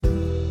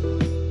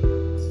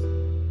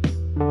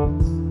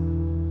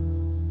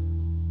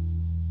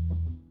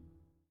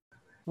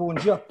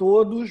dia a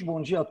todos, bom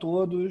dia a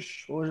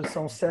todos. Hoje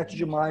são 7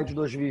 de maio de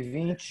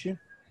 2020.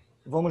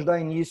 Vamos dar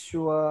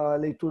início à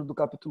leitura do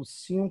capítulo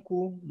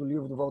 5 do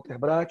livro do Valter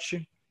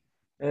Bracht,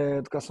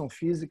 Educação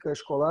Física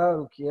Escolar,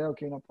 o que é, o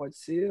que não pode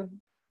ser.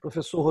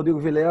 Professor Rodrigo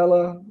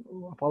Vilela,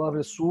 a palavra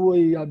é sua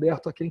e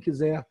aberto a quem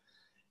quiser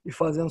ir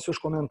fazendo seus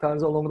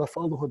comentários ao longo da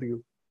fala do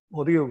Rodrigo.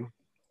 Rodrigo,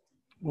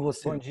 com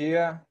você.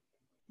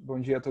 Bom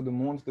dia a todo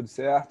mundo, tudo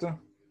certo?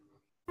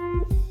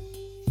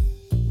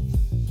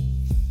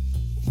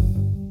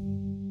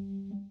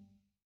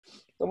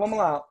 Então vamos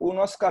lá, o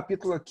nosso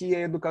capítulo aqui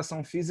é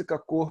Educação Física,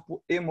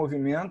 Corpo e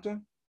Movimento,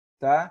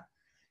 tá?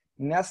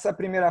 Nessa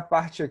primeira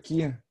parte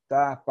aqui,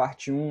 tá?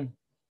 Parte 1,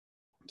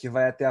 que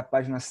vai até a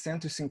página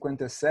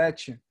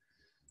 157,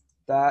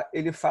 tá?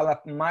 Ele fala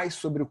mais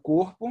sobre o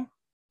corpo,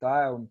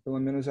 tá?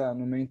 Pelo menos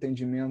no meu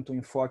entendimento, o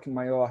enfoque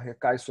maior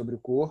recai sobre o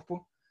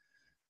corpo,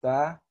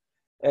 tá?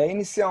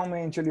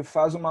 Inicialmente ele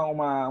faz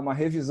uma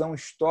revisão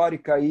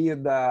histórica aí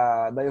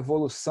da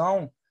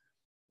evolução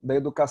da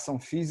educação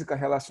física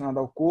relacionada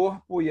ao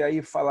corpo, e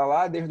aí fala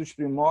lá desde os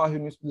primórdios,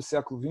 início do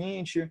século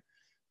XX,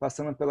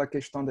 passando pela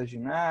questão da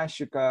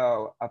ginástica,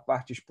 a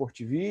parte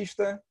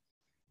esportivista,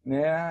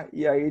 né?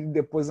 E aí ele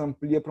depois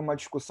amplia para uma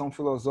discussão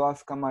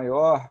filosófica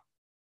maior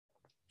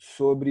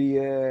sobre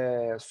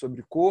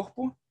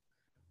corpo,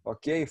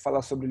 ok?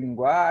 Fala sobre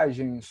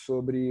linguagem,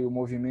 sobre o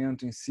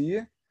movimento em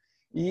si,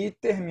 e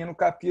termina o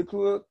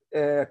capítulo,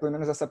 pelo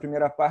menos essa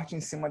primeira parte, em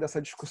cima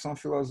dessa discussão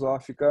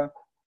filosófica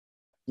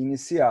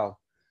inicial.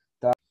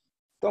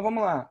 Então,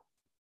 vamos lá.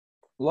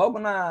 Logo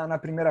na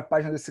primeira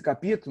página desse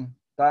capítulo,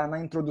 tá?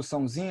 Na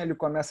introduçãozinha, ele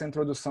começa a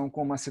introdução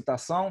com uma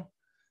citação,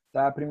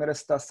 tá? A primeira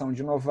citação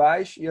de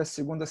Novaes e a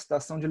segunda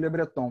citação de Le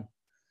Breton.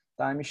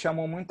 Tá? Me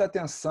chamou muita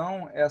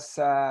atenção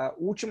essa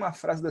última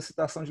frase da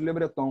citação de Le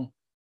Breton,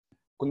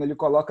 quando ele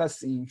coloca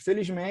assim: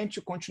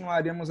 "Infelizmente,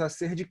 continuaremos a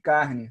ser de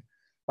carne,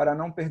 para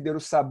não perder o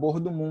sabor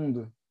do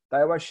mundo." Tá?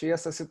 Eu achei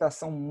essa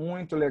citação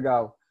muito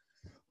legal,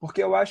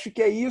 porque eu acho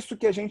que é isso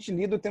que a gente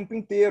lida o tempo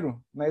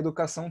inteiro na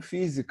educação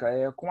física,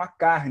 com a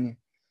carne,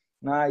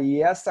 né?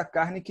 E essa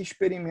carne que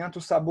experimenta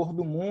o sabor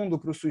do mundo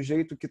para o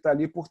sujeito que está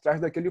ali por trás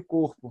daquele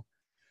corpo.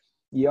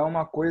 E é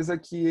uma coisa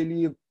que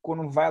ele,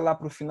 quando vai lá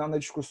para o final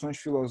das discussões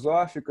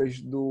filosóficas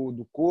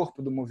do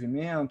corpo, do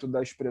movimento,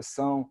 da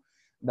expressão,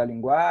 da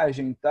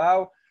linguagem e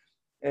tal,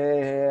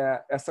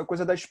 essa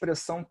coisa da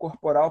expressão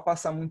corporal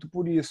passa muito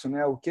por isso,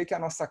 né? O que a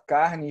nossa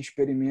carne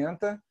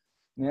experimenta,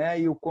 né?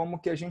 E como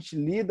que a gente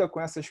lida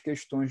com essas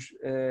questões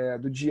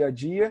do dia a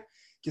dia,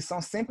 que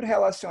são sempre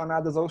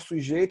relacionadas aos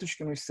sujeitos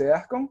que nos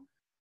cercam,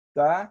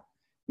 tá?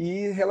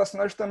 E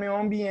relacionados também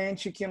ao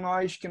ambiente que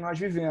nós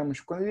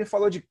vivemos. Quando ele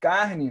falou de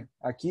carne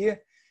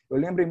aqui, eu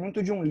lembrei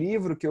muito de um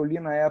livro que eu li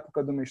na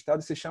época do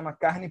mestrado, se chama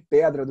Carne e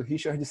Pedra, do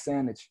Richard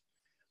Sennett,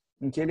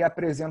 em que ele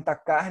apresenta a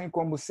carne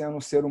como sendo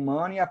o ser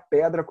humano e a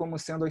pedra como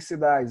sendo as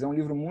cidades. É um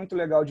livro muito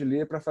legal de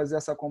ler para fazer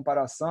essa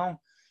comparação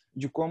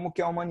de como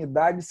que a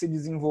humanidade se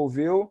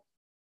desenvolveu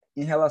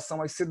em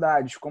relação às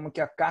cidades, como que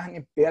a carne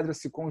e pedra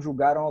se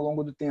conjugaram ao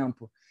longo do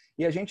tempo.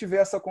 E a gente vê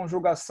essa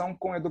conjugação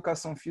com a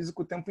educação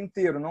física o tempo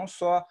inteiro, não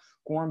só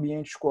com o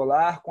ambiente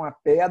escolar, com a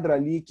pedra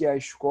ali que é a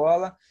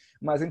escola,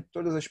 mas entre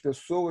todas as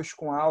pessoas,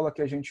 com a aula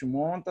que a gente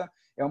monta.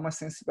 É uma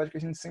sensibilidade que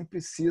a gente sempre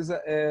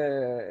precisa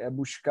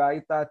buscar e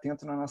estar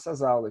atento nas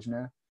nossas aulas,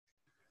 né?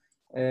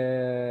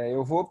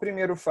 Eu vou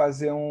primeiro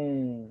fazer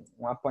um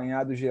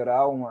apanhado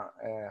geral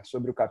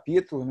sobre o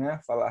capítulo, né?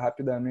 Falar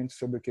rapidamente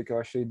sobre o que eu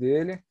achei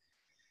dele,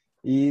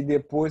 e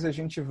depois a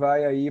gente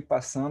vai aí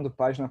passando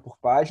página por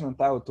página,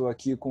 tá? Eu estou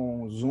aqui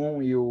com o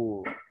Zoom e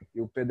o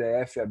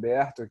PDF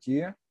aberto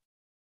aqui.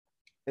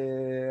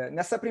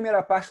 Nessa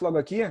primeira parte logo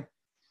aqui,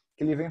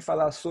 que ele vem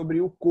falar sobre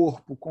o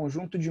corpo,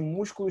 conjunto de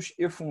músculos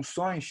e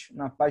funções,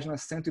 na página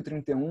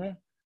 131,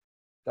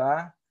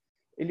 tá?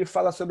 Ele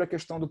fala sobre a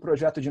questão do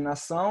projeto de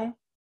nação,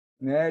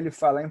 né? Ele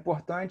fala: é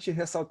importante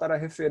ressaltar a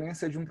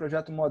referência de um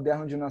projeto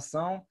moderno de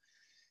nação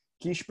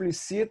que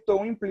explicita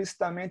ou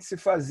implicitamente se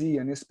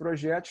fazia. Nesse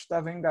projeto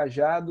estava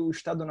engajado o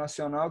Estado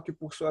Nacional, que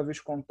por sua vez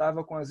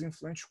contava com as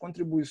influentes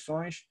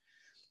contribuições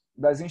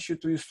das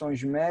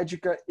instituições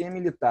médica e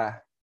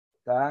militar,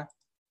 tá?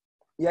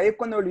 E aí,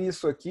 quando eu li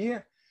isso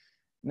aqui,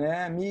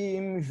 né,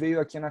 me veio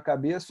aqui na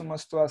cabeça uma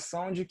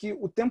situação de que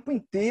o tempo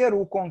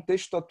inteiro o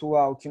contexto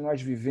atual que nós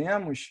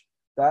vivemos,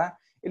 tá,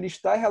 ele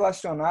está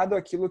relacionado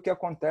àquilo que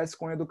acontece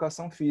com a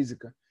educação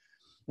física.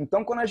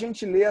 Então, quando a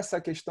gente lê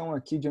essa questão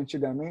aqui de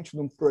antigamente,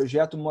 de um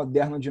projeto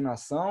moderno de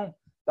nação,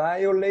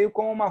 tá, eu leio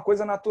como uma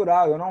coisa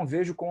natural, eu não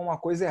vejo como uma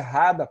coisa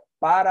errada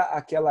para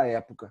aquela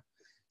época.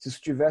 Se isso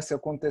estivesse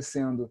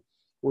acontecendo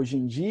hoje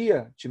em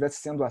dia, estivesse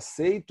sendo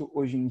aceito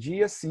hoje em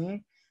dia,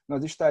 sim,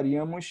 nós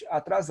estaríamos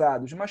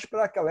atrasados. Mas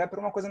para aquela época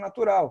era uma coisa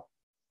natural,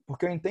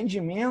 porque o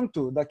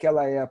entendimento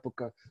daquela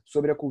época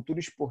sobre a cultura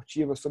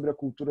esportiva, sobre a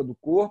cultura do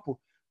corpo,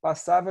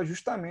 passava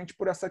justamente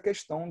por essa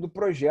questão do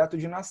projeto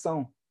de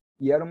nação.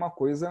 E era uma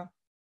coisa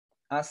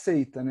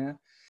aceita, né?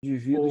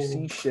 Indivíduos se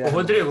enxergam.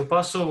 Rodrigo,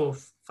 posso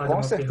fazer Com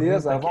uma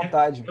certeza, pergunta à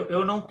aqui? vontade.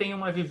 Eu não tenho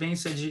uma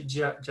vivência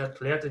de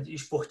atleta, de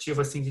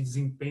esportivo, assim, de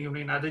desempenho,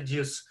 nem nada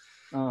disso.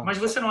 Mas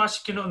você não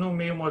acha que no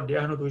meio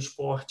moderno do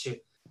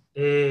esporte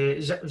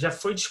já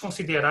foi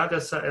desconsiderado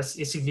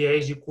esse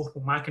viés de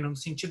corpo-máquina, no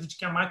sentido de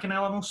que a máquina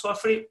ela não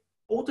sofre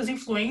outras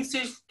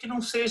influências que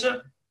não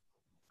seja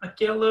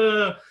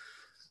aquela,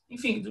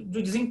 enfim,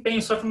 do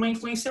desempenho, sofre uma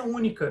influência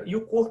única. E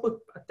o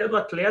corpo, até do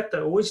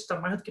atleta, hoje está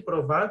mais do que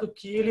provado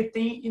que ele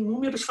tem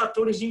inúmeros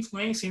fatores de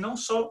influência, e não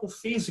só o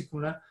físico,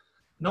 né?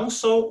 Não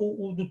só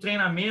o do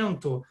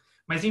treinamento,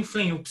 mas,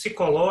 enfim, o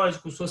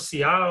psicológico, o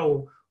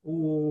social,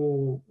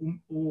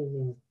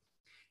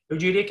 eu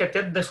diria que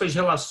até das suas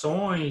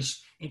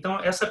relações. Então,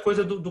 essa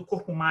coisa do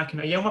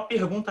corpo-máquina. E é uma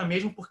pergunta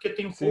mesmo, porque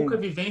tenho pouca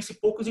vivência e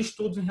poucos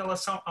estudos em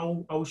relação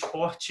ao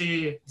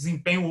esporte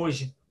desempenho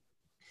hoje.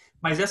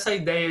 Mas essa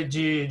ideia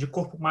de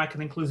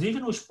corpo-máquina, inclusive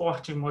no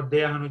esporte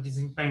moderno,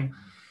 desempenho,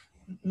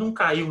 não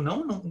caiu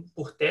não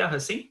por terra,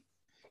 assim?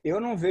 Eu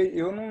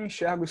não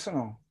enxergo isso,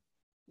 não.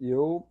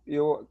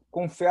 Eu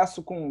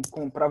confesso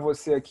para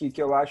você aqui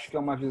que eu acho que é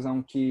uma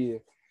visão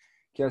que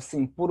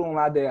assim, por um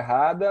lado é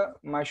errada,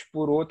 mas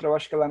por outro eu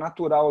acho que ela é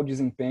natural ao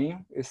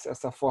desempenho,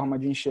 essa forma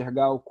de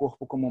enxergar o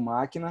corpo como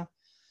máquina.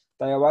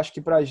 Tá? Eu acho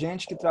que para a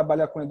gente que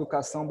trabalha com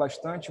educação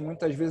bastante,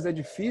 muitas vezes é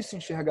difícil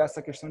enxergar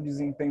essa questão de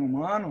desempenho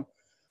humano,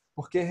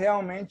 porque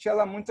realmente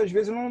ela muitas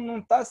vezes não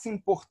está se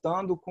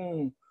importando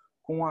com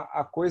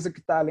a coisa que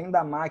está além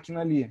da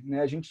máquina ali.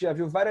 Né? A gente já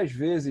viu várias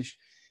vezes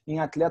em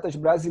atletas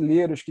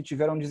brasileiros que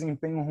tiveram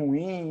desempenho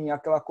ruim,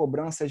 aquela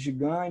cobrança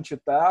gigante e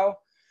tal,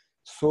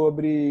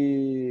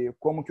 sobre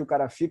como que o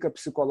cara fica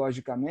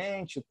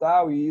psicologicamente e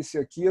tal, e isso e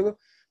aquilo.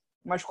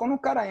 Mas quando o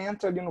cara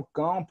entra ali no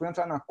campo,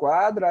 entra na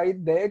quadra, a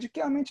ideia é de que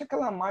realmente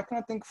aquela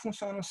máquina tem que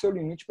funcionar no seu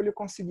limite para ele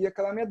conseguir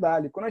aquela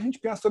medalha. Quando a gente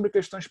pensa sobre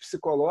questões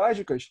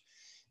psicológicas,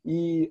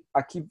 e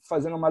aqui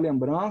fazendo uma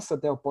lembrança,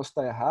 até eu posso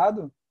estar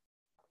errado,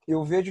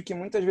 eu vejo que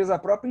muitas vezes a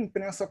própria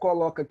imprensa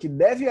coloca que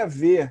deve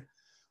haver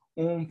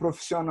um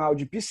profissional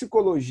de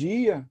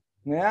psicologia,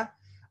 né,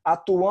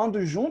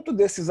 atuando junto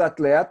desses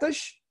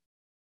atletas.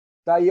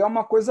 Daí é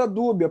uma coisa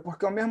dúbia,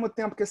 porque ao mesmo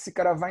tempo que esse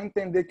cara vai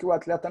entender que o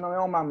atleta não é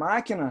uma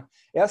máquina,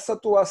 essa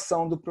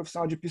atuação do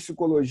profissional de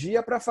psicologia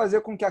é para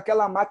fazer com que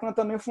aquela máquina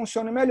também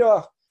funcione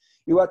melhor.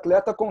 E o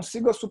atleta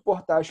consiga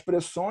suportar as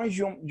pressões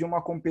de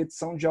uma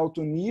competição de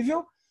alto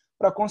nível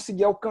para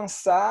conseguir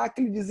alcançar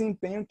aquele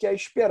desempenho que é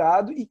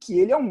esperado e que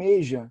ele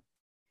almeja.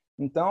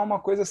 Então é uma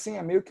coisa assim,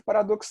 é meio que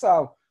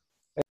paradoxal.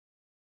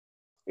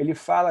 Ele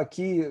fala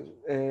aqui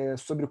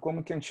sobre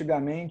como que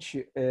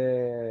antigamente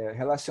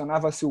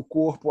relacionava-se o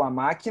corpo à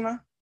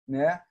máquina,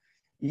 né?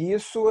 E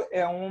isso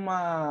é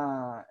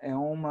uma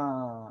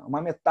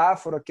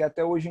metáfora que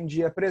até hoje em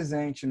dia é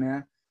presente,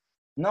 né?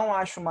 Não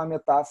acho uma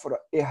metáfora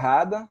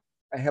errada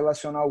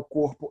relacionar o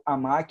corpo à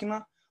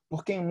máquina,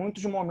 porque em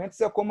muitos momentos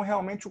é como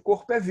realmente o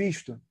corpo é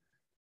visto.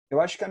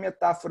 Eu acho que a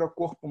metáfora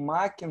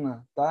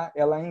corpo-máquina, tá?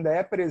 Ela ainda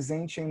é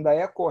presente, ainda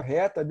é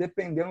correta,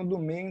 dependendo do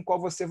meio em qual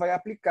você vai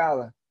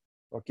aplicá-la.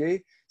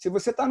 Ok? Se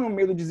você está no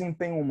meio do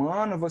desempenho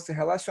humano, você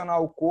relacionar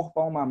o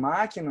corpo a uma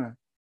máquina,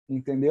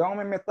 entendeu? É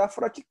uma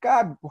metáfora que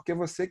cabe, porque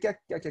você quer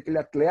que aquele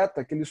atleta,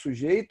 aquele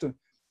sujeito,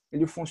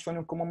 ele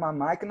funcione como uma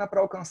máquina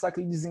para alcançar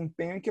aquele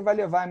desempenho que vai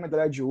levar a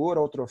medalha de ouro,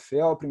 ao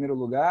troféu, ao primeiro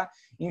lugar,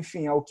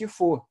 enfim, ao que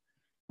for.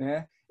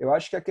 Né? Eu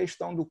acho que a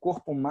questão do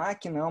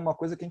corpo-máquina é uma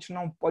coisa que a gente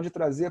não pode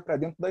trazer para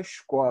dentro da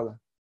escola.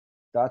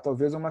 Tá?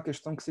 Talvez é uma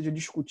questão que seja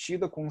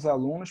discutida com os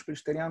alunos para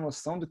eles terem a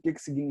noção do que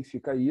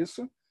significa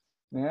isso,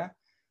 né?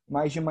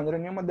 Mas de maneira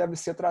nenhuma deve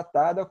ser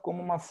tratada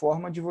como uma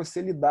forma de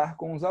você lidar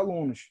com os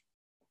alunos.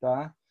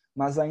 Tá?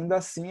 Mas ainda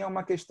assim é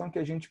uma questão que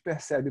a gente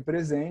percebe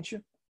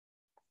presente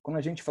quando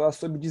a gente fala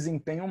sobre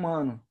desempenho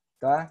humano.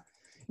 Tá?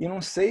 E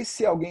não sei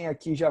se alguém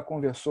aqui já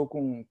conversou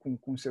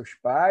com seus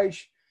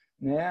pais,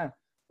 né?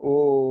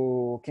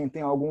 Ou quem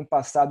tem algum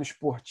passado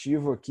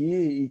esportivo aqui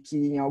e que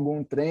em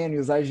algum treino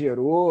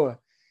exagerou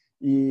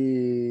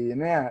e,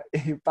 né,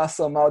 e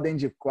passou mal dentro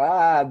de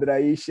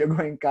quadra e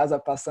chegou em casa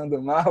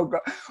passando mal.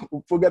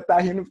 O Puga tá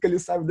rindo porque ele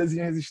sabe das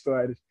minhas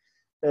histórias.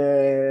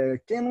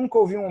 Quem nunca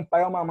ouviu um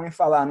pai ou uma mãe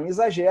falar, não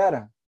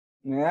exagera,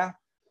 né?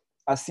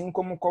 Assim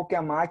como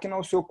qualquer máquina,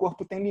 o seu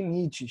corpo tem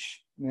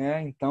limites,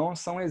 né? Então,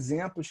 são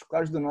exemplos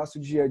claros do nosso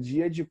dia a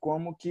dia de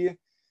como que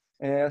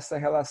essa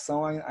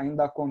relação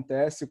ainda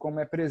acontece, como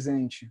é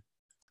presente.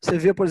 Você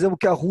vê, por exemplo, o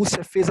que a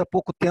Rússia fez há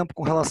pouco tempo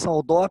com relação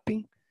ao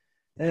doping.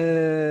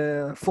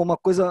 Foi uma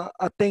coisa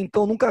até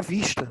então nunca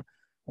vista.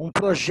 Um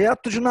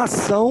projeto de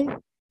nação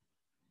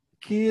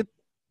que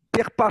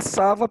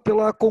perpassava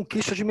pela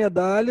conquista de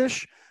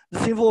medalhas,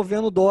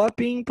 desenvolvendo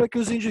doping para que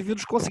os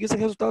indivíduos conseguissem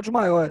resultados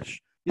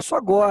maiores. Isso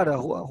agora.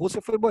 A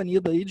Rússia foi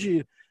banida aí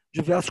de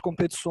diversas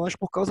competições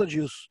por causa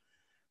disso.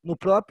 No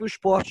próprio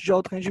esporte de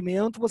alto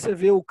rendimento, você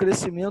vê o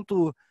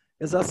crescimento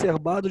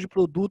exacerbado de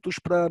produtos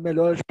para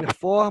melhora de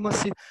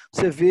performance,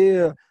 você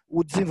vê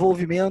o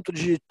desenvolvimento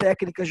de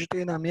técnicas de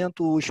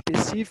treinamento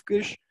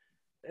específicas.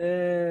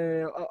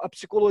 A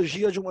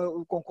psicologia,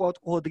 eu concordo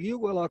com o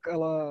Rodrigo,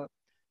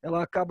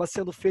 ela acaba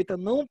sendo feita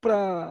não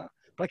para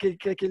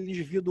que aquele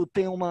indivíduo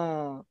tenha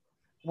uma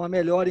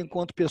melhora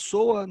enquanto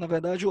pessoa. Na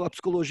verdade, a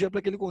psicologia é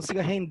para que ele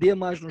consiga render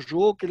mais no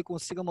jogo, que ele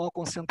consiga maior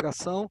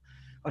concentração.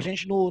 A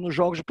gente, nos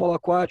jogos de polo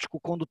aquático,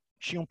 quando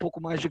tinha um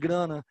pouco mais de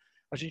grana,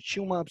 a gente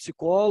tinha uma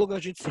psicóloga, a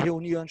gente se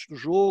reunia antes do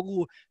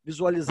jogo,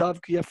 visualizava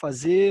o que ia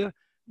fazer.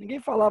 Ninguém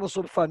falava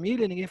sobre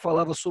família, ninguém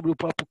falava sobre o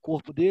próprio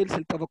corpo dele, se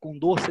ele estava com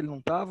dor, se ele não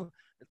estava.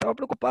 Ele estava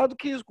preocupado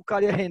que o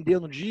cara ia render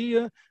no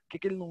dia,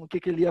 o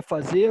que ele ia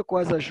fazer,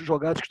 quais as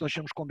jogadas que nós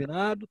tínhamos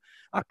combinado.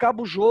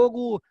 Acaba o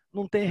jogo,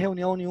 não tem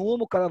reunião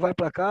nenhuma, o cara vai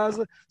para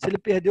casa. Se ele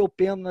perdeu o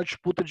pênalti na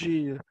disputa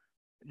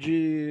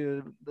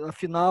da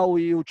final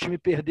e o time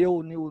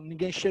perdeu,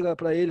 ninguém chega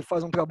para ele,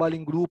 faz um trabalho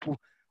em grupo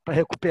para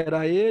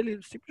recuperar ele,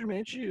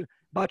 simplesmente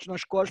bate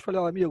nas costas e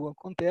fala, amigo,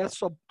 acontece,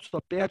 só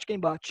perde quem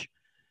bate.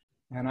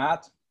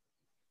 Renato?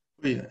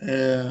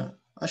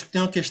 Acho que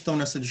tem uma questão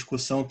nessa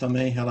discussão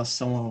também em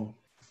relação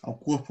ao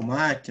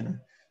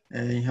corpo-máquina,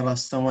 em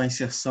relação à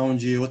inserção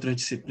de outras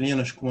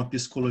disciplinas, como a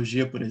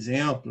psicologia, por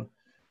exemplo,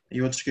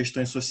 e outras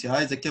questões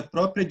sociais, é que a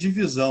própria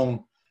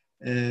divisão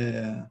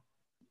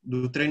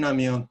do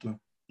treinamento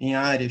em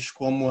áreas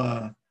como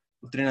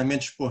o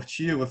treinamento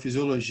esportivo, a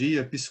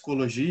fisiologia, a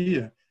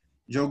psicologia,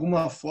 de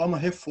alguma forma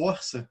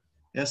reforça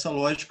essa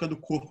lógica do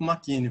corpo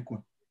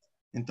maquínico.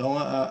 Então,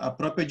 a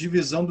própria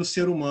divisão do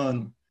ser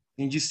humano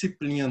em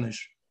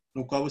disciplinas,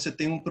 no qual você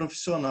tem um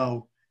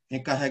profissional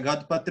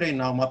encarregado para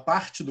treinar uma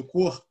parte do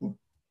corpo,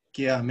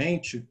 que é a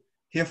mente,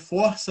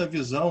 reforça a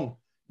visão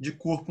de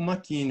corpo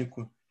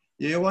maquínico.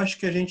 E eu acho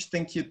que a gente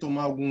tem que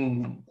tomar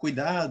algum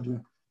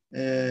cuidado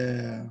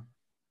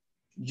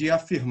de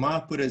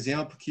afirmar, por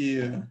exemplo,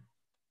 que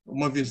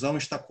uma visão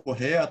está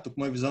correta, que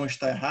uma visão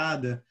está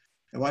errada.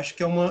 Eu acho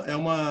que é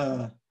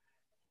uma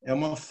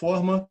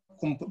forma,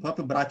 como o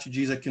próprio Bracht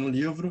diz aqui no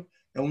livro,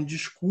 é um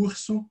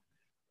discurso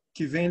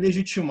que vem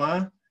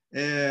legitimar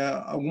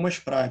algumas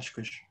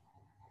práticas.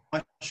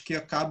 Acho que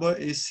acaba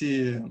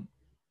esse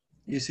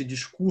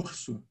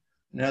discurso,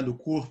 né, do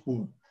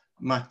corpo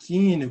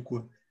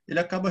maquínico, ele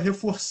acaba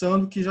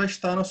reforçando o que já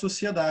está na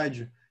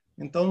sociedade.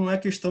 Então, não é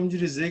questão de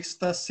dizer que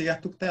está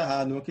certo ou que está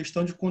errado, é uma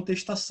questão de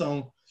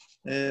contestação.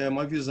 É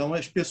uma visão,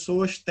 as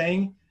pessoas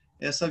têm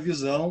essa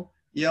visão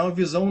e é uma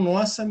visão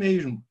nossa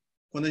mesmo.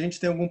 Quando a gente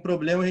tem algum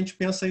problema, a gente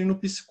pensa aí no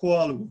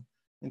psicólogo.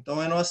 Então,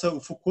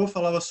 o Foucault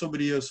falava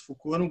sobre isso.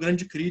 Foucault era um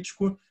grande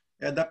crítico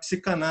da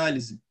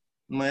psicanálise.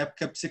 Numa época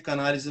que a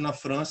psicanálise na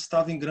França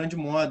estava em grande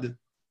moda.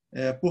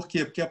 Por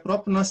quê? Porque o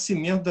próprio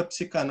nascimento da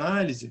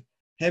psicanálise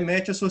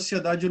remete à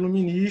sociedade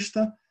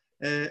iluminista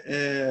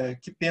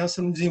que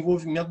pensa no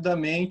desenvolvimento da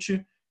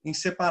mente em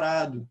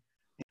separado.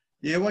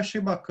 E eu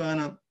achei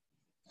bacana,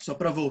 só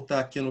para voltar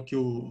aqui no que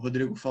o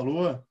Rodrigo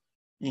falou,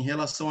 em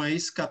relação a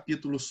esse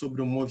capítulo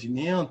sobre o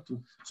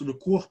movimento, sobre o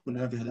corpo,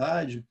 na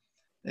verdade,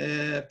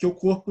 que o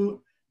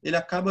corpo ele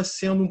acaba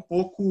sendo um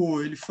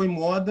pouco, ele foi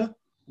moda,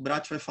 o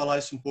Bracht vai falar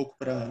isso um pouco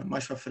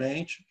mais para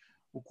frente.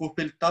 O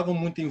corpo ele estava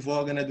muito em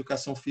voga na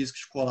educação física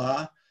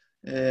escolar,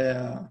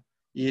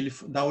 e ele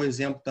dá o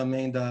exemplo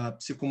também da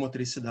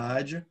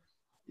psicomotricidade,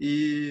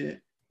 e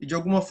de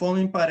alguma forma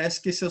me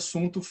parece que esse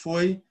assunto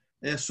foi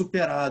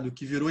superado,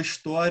 que virou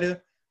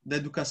história da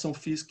educação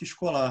física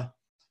escolar.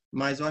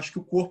 Mas eu acho que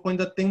o corpo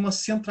ainda tem uma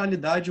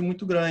centralidade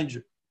muito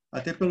grande,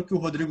 até pelo que o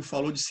Rodrigo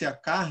falou de ser a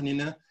carne,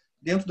 né?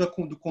 Dentro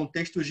do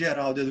contexto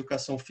geral da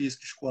educação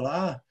física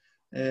escolar,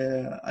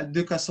 a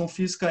educação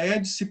física é a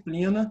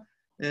disciplina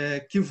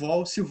que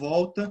se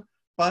volta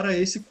para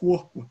esse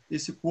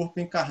corpo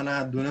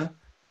encarnado, né?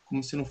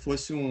 Como se não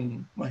fosse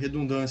uma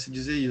redundância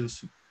dizer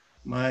isso.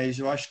 Mas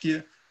eu acho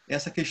que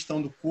essa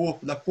questão do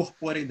corpo, da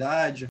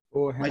corporeidade...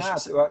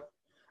 Renato,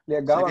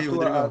 legal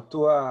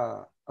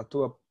a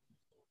tua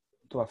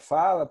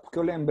fala, porque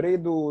eu lembrei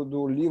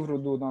do livro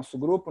do nosso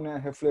grupo, né,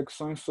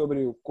 Reflexões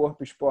sobre o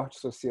Corpo, Esporte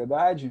e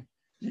Sociedade.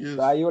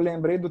 Daí eu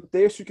lembrei do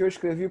texto que eu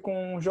escrevi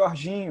com o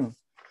Jorginho,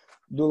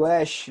 do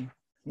Leste,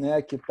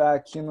 né, que está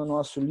aqui no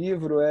nosso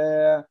livro,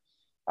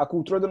 A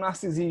Cultura do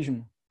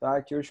Narcisismo,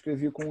 tá, que eu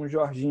escrevi com o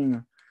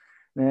Jorginho.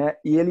 Né,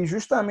 e ele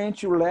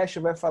justamente, o Leste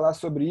vai falar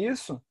sobre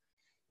isso,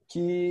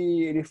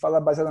 que ele fala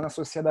baseado na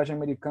sociedade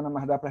americana,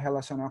 mas dá para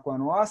relacionar com a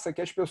nossa,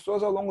 que as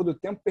pessoas ao longo do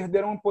tempo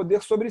perderam o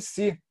poder sobre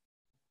si.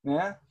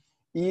 Né?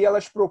 E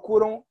elas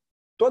procuram,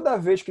 toda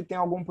vez que tem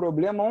algum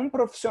problema, um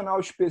profissional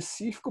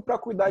específico para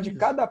cuidar de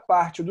cada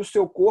parte do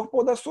seu corpo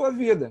ou da sua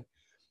vida.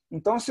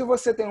 Então, se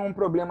você tem um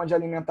problema de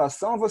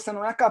alimentação, você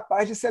não é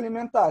capaz de se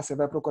alimentar, você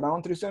vai procurar um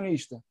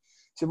nutricionista.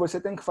 Se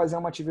você tem que fazer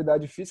uma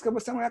atividade física,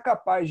 você não é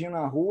capaz de ir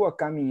na rua,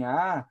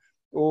 caminhar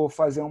ou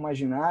fazer uma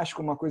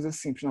ginástica, uma coisa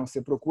simples. Não,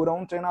 você procura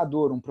um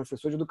treinador, um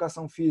professor de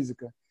educação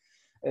física.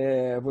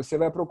 Você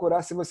vai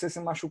procurar, se você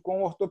se machucou,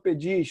 um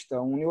ortopedista,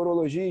 um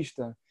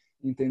neurologista.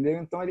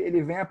 Entendeu? Então,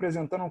 ele vem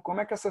apresentando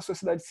como é que essa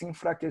sociedade se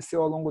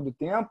enfraqueceu ao longo do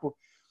tempo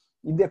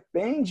e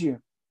depende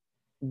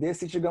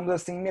desses, digamos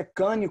assim,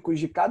 mecânicos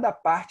de cada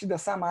parte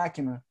dessa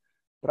máquina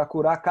para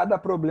curar cada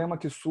problema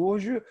que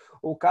surge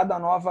ou cada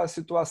nova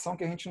situação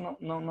que a gente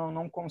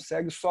não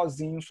consegue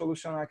sozinho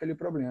solucionar aquele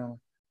problema.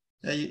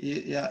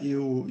 E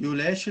o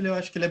Leste, eu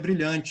acho que ele é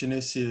brilhante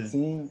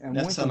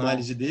nessa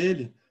análise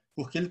dele,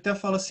 porque ele até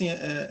fala assim,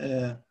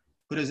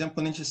 por exemplo,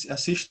 quando a gente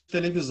assiste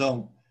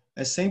televisão,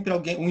 é sempre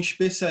um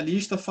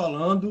especialista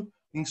falando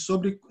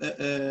sobre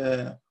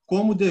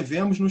como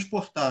devemos nos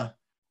portar,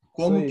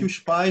 como que os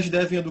pais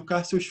devem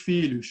educar seus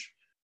filhos,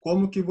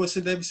 como que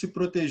você deve se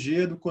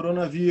proteger do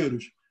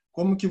coronavírus,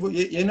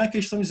 e aí não é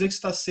questão de dizer que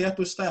está certo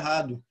ou está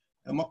errado,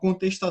 é uma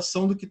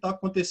contestação do que está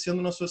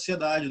acontecendo na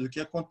sociedade, do que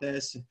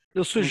acontece.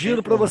 Eu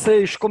sugiro para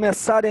vocês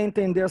começarem a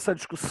entender essa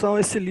discussão,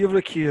 esse livro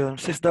aqui, não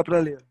sei se dá para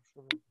ler.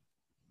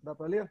 Dá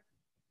para ler?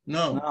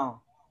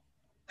 Não.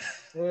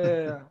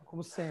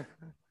 Como sempre.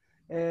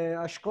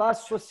 As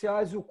classes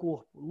sociais e o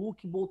corpo.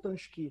 Luc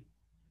Boltanski.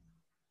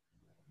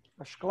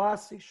 As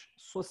classes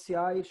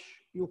sociais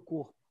e o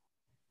corpo.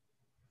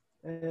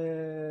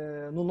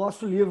 No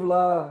nosso livro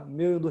lá,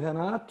 meu e do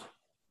Renato,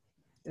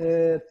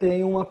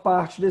 tem uma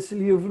parte desse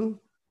livro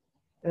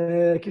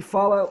que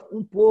fala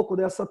um pouco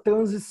dessa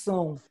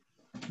transição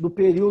do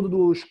período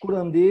dos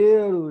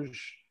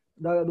curandeiros,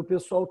 do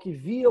pessoal que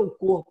via o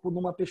corpo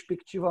numa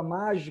perspectiva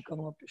mágica,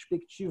 numa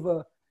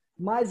perspectiva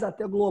mais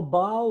até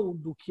global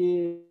do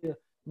que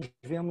nós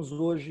vemos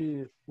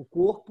hoje o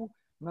corpo,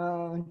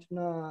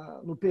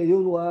 no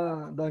período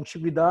lá da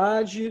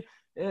antiguidade,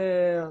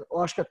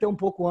 acho que até um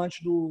pouco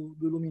antes do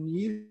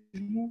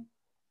iluminismo.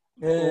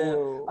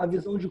 A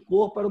visão de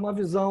corpo era uma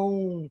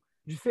visão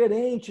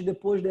diferente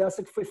depois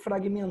dessa que foi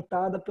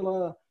fragmentada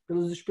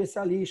pelos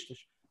especialistas,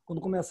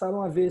 quando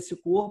começaram a ver esse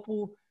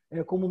corpo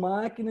como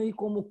máquina e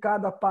como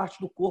cada parte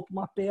do corpo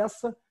uma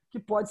peça que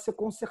pode ser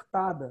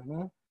consertada,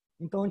 né?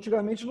 Então,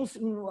 antigamente,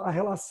 a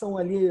relação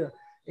ali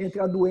entre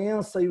a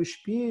doença e o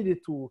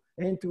espírito,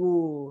 entre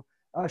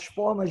as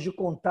formas de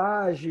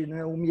contágio,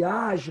 né? O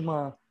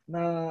miasma,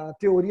 na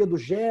teoria do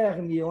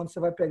germe, onde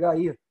você vai pegar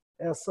aí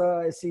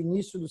esse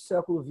início do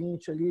século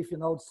XX, ali,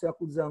 final do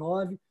século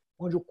XIX,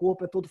 onde o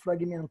corpo é todo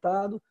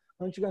fragmentado.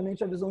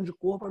 Antigamente, a visão de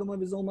corpo era uma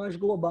visão mais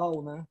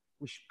global, né?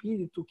 O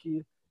espírito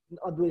que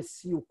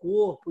adoecia o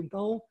corpo.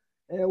 Então,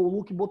 o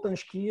Luc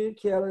Boltanski,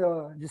 que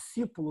era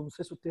discípulo, não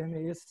sei se o termo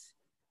é esse,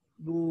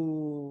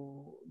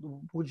 do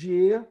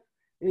Bourdieu,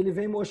 ele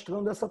vem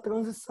mostrando essa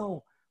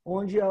transição,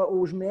 onde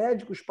os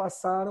médicos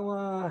passaram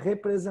a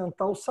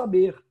representar o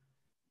saber.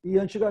 E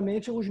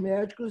antigamente os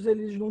médicos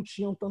eles não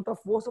tinham tanta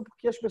força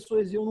porque as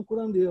pessoas iam no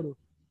curandeiro.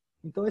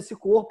 Então esse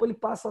corpo ele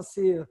passa a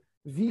ser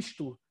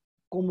visto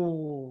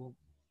como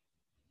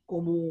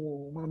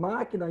uma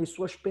máquina e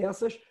suas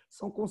peças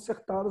são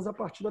consertadas a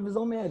partir da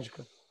visão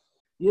médica.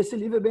 E esse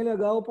livro é bem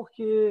legal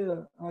porque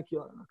aqui,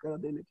 ó, na cara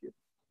dele aqui.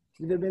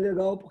 Esse livro é bem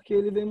legal porque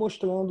ele vem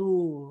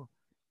mostrando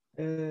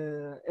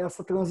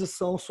essa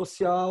transição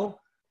social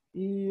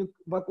e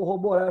vai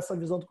corroborar essa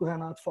visão do que o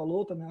Renato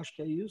falou, também acho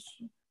que é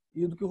isso,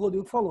 e do que o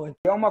Rodrigo falou.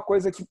 É uma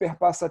coisa que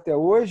perpassa até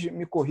hoje,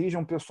 me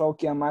corrijam o pessoal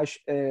que é mais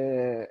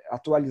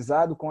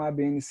atualizado com a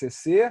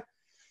BNCC,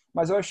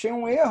 mas eu achei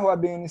um erro a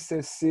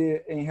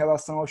BNCC em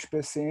relação aos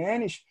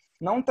PCNs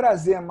não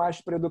trazer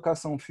mais para a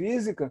educação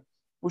física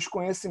os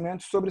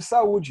conhecimentos sobre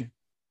saúde,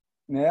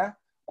 né?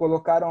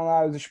 Colocaram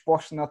lá os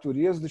esportes de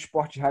natureza, os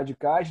esportes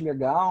radicais,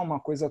 legal, uma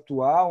coisa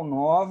atual,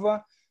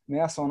 nova,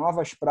 né? São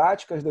novas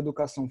práticas da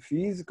educação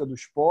física, do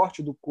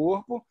esporte, do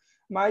corpo,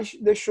 mas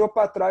deixou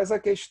para trás a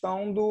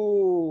questão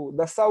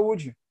da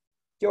saúde,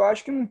 que eu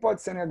acho que não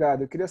pode ser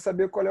negada. Eu queria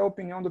saber qual é a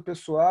opinião do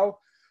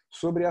pessoal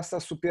sobre essa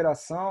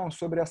superação,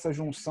 sobre essa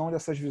junção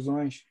dessas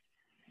visões.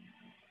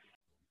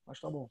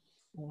 Mas tá bom.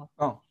 Vamos lá.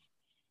 Bom,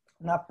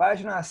 na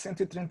página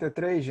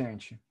 133,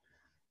 gente,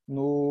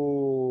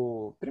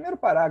 no primeiro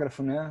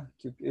parágrafo, né,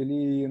 que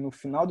no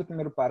final do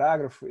primeiro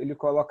parágrafo, ele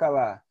coloca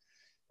lá: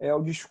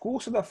 o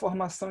discurso da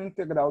formação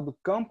integral do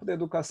campo da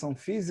educação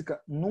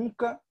física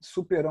nunca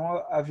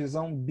superou a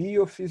visão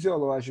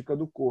biofisiológica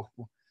do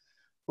corpo,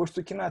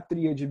 posto que na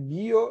tríade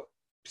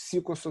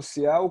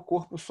biopsicossocial o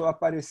corpo só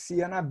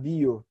aparecia na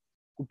bio.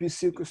 O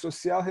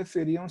psicossocial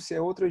referiam-se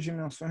a outras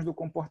dimensões do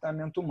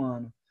comportamento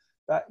humano.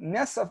 Tá?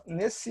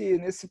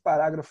 Nesse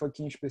parágrafo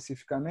aqui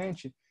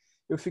especificamente,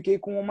 eu fiquei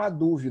com uma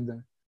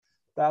dúvida,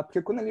 tá?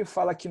 Porque quando ele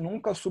fala que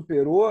nunca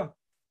superou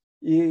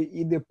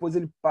e depois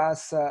ele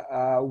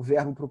passa o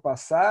verbo para o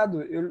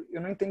passado, eu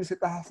não entendi se ele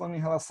estava falando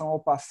em relação ao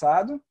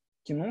passado,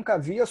 que nunca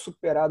havia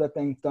superado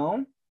até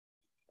então,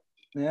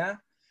 né?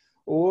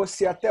 Ou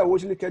se até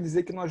hoje ele quer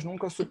dizer que nós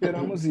nunca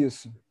superamos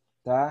isso.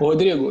 Tá?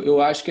 Rodrigo, eu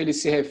acho que ele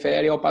se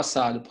refere ao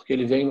passado, porque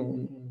ele vem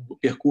no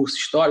percurso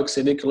histórico,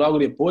 você vê que logo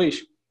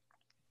depois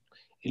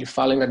ele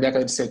fala na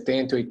década de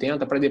 70 e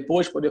 80, para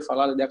depois poder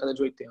falar da década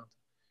de 80.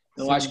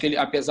 Então, eu acho que ele,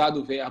 apesar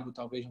do verbo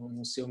talvez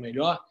não ser o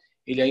melhor,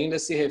 ele ainda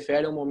se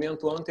refere ao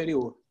momento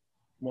anterior,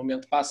 o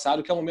momento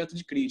passado, que é o momento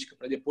de crítica,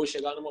 para depois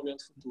chegar no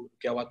momento futuro,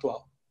 que é o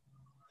atual.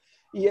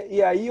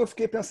 E aí eu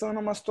fiquei pensando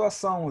numa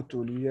situação,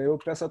 Túlio, e aí eu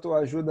peço a tua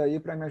ajuda aí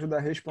para me ajudar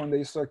a responder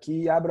isso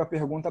aqui e abro a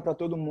pergunta para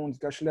todo mundo,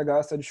 que eu acho legal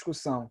essa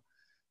discussão.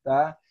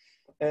 Tá?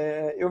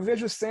 Eu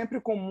vejo sempre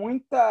com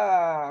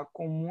muita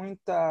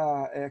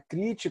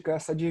crítica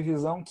essa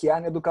divisão que há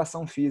na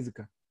educação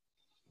física.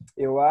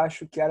 Eu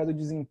acho que a área do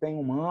desempenho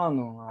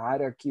humano, a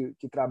área que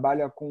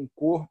trabalha com o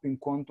corpo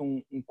enquanto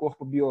um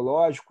corpo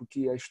biológico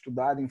que é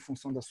estudado em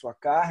função da sua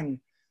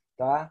carne,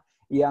 tá?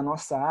 E a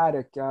nossa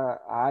área, que é a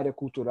área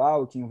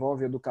cultural, que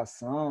envolve a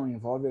educação,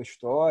 envolve a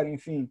história,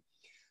 enfim,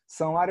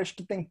 são áreas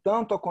que têm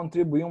tanto a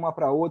contribuir uma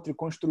para a outra e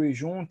construir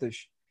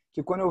juntas,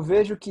 que quando eu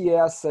vejo que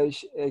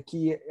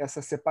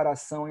essa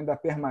separação ainda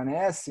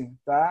permanece,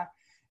 tá?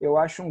 Eu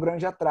acho um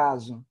grande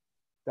atraso.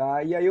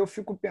 Tá? E aí eu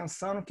fico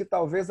pensando que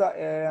talvez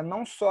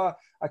não só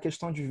a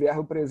questão de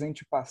verbo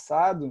presente e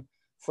passado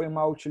foi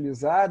mal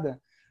utilizada,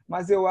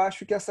 mas eu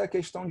acho que essa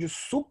questão de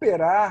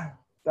superar,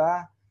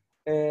 tá?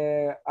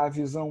 A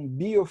visão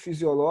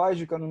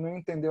biofisiológica, no meu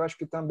entender, eu acho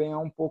que também é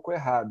um pouco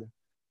errada.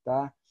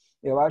 Tá?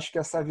 Eu acho que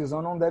essa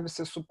visão não deve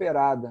ser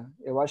superada.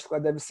 Eu acho que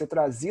ela deve ser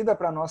trazida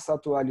para a nossa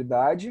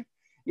atualidade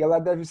e ela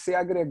deve ser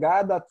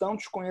agregada a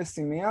tantos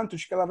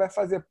conhecimentos que ela vai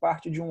fazer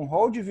parte de um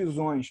rol de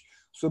visões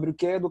sobre o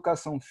que é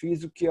educação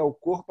física, o que é o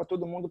corpo, para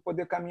todo mundo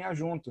poder caminhar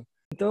junto.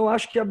 Então, eu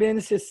acho que a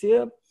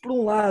BNCC, por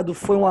um lado,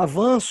 foi um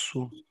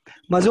avanço,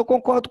 mas eu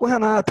concordo com o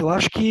Renato. Eu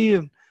acho que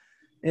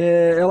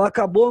ela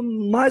acabou,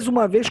 mais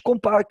uma vez,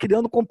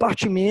 criando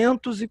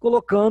compartimentos e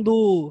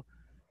colocando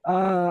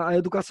a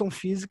educação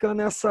física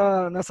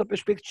nessa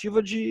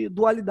perspectiva de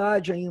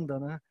dualidade ainda,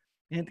 né?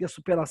 Entre a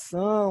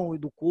superação e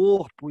do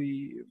corpo.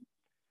 E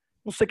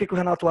não sei o que o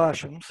Renato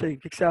acha. Não sei. O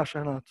que você acha,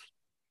 Renato?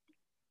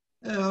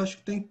 Eu acho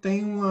que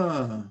tem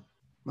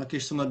uma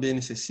questão da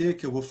BNCC,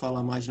 que eu vou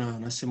falar mais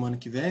na semana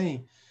que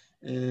vem,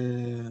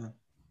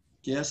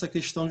 que é essa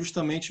questão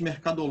justamente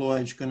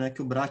mercadológica, né?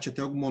 Que o Bracht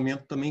até algum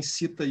momento também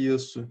cita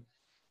isso,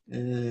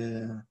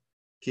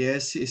 que é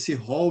esse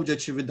rol de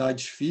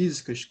atividades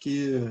físicas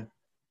que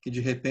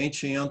de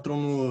repente entram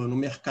no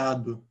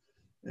mercado.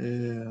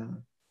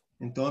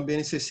 Então a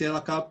BNCC ela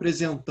acaba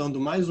apresentando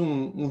mais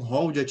um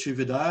rol de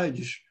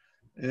atividades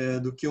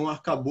do que um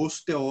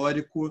arcabouço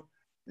teórico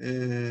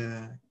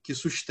que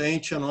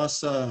sustente a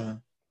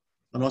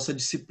nossa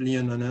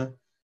disciplina, né?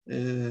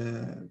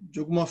 De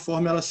alguma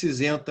forma ela se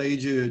isenta aí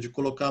de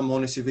colocar a mão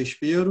nesse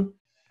vespeiro,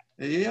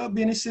 e a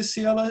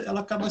BNCC ela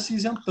acaba se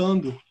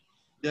isentando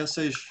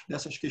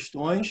dessas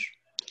questões,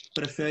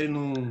 prefere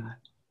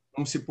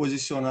não se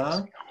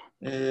posicionar,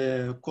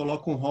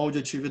 coloca um rol de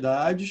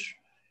atividades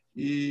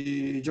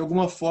e de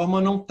alguma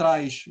forma não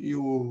traz. E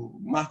o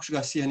Marcos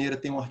Garcia Neira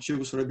tem um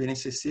artigo sobre a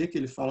BNCC que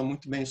ele fala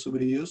muito bem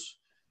sobre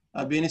isso.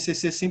 A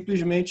BNCC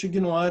simplesmente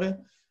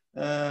ignora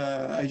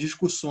as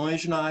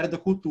discussões na área da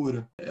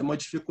cultura. É uma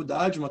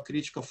dificuldade, uma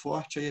crítica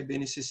forte aí à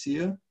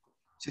BNCC. Não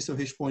sei se eu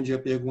respondi a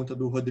pergunta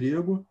do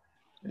Rodrigo.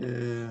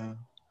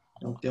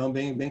 É um tema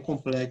bem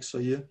complexo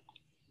aí,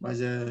 mas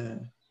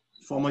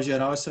de forma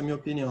geral essa é a minha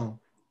opinião.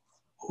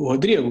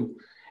 Rodrigo,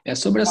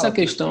 sobre essa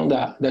questão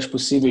das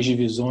possíveis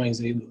divisões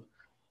aí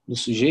do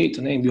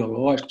sujeito, né, em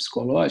biológico,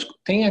 psicológico,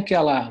 tem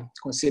aquela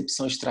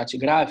concepção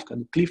estratigráfica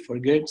do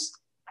Clifford Geertz,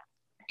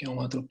 que é um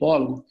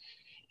antropólogo,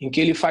 em que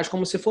ele faz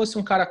como se fosse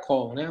um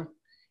caracol, né?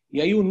 E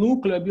aí o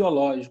núcleo é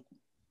biológico.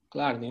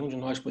 Claro, nenhum de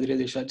nós poderia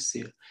deixar de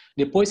ser.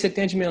 Depois você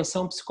tem a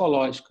dimensão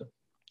psicológica.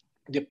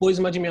 Depois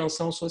uma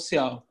dimensão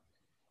social.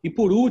 E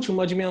por último,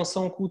 uma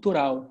dimensão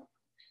cultural.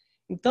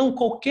 Então,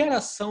 qualquer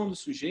ação do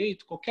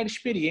sujeito, qualquer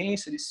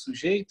experiência desse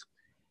sujeito,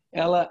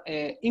 ela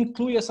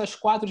inclui essas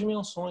 4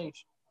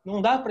 dimensões.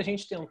 Não dá para a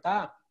gente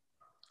tentar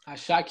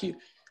achar que...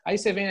 Aí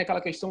você vem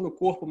naquela questão do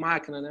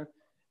corpo-máquina, né?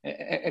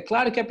 É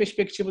claro que a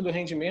perspectiva do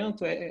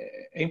rendimento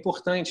é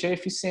importante, é a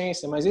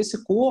eficiência, mas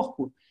esse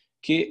corpo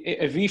que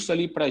é visto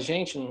ali para a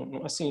gente,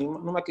 assim,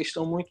 numa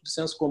questão muito do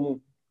senso comum,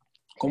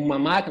 como uma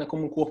máquina,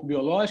 como um corpo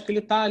biológico, ele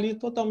está ali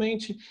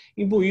totalmente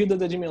imbuído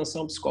da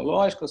dimensão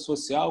psicológica,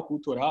 social,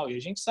 cultural, e a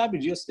gente sabe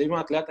disso. Teve um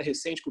atleta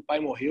recente que o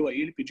pai morreu,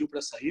 aí ele pediu para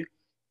sair,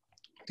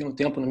 tem um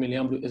tempo, não me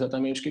lembro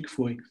exatamente o que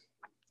foi.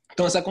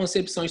 Então essa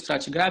concepção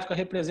estratigráfica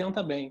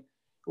representa bem.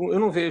 Eu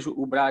não vejo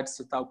o Bracht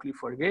citar o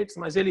Clifford Geertz,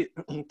 mas ele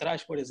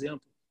traz, por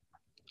exemplo,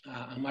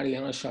 a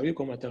Marilena Chauí,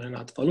 como até o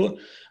Renato falou,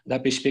 da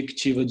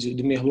perspectiva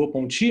do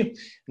Merleau-Ponty,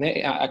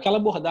 né? Aquela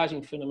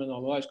abordagem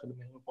fenomenológica do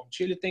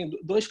Merleau-Ponty, ele tem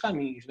 2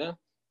 caminhos, né?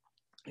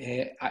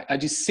 A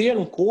de ser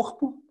um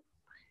corpo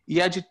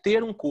e a de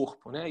ter um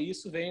corpo, né?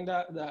 Isso vem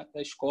da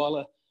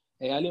escola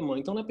alemã.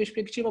 Então, na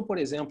perspectiva, por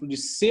exemplo, de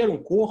ser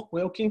um corpo,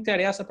 é o que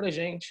interessa para a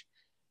gente.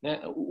 Né?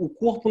 O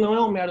corpo não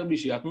é um mero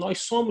objeto,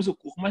 nós somos o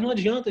corpo, mas não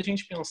adianta a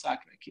gente pensar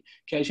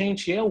que a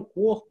gente é o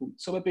corpo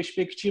sob a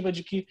perspectiva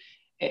de que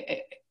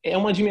é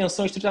uma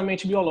dimensão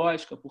estritamente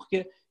biológica,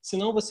 porque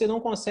senão você não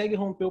consegue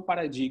romper o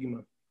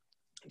paradigma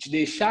de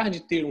deixar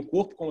de ter um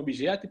corpo como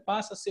objeto e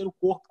passa a ser o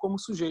corpo como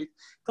sujeito.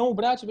 Então o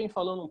Bracht vem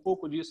falando um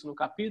pouco disso no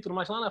capítulo,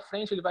 mas lá na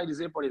frente ele vai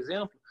dizer, por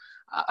exemplo,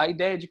 a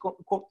ideia de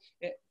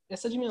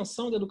essa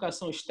dimensão da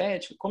educação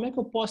estética, como é que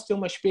eu posso ter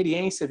uma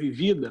experiência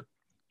vivida,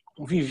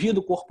 um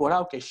vivido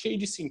corporal que é cheio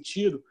de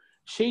sentido,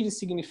 cheio de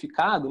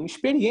significado, uma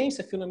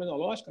experiência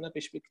fenomenológica na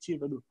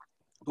perspectiva do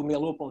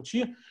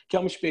Merleau-Ponty, que é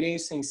uma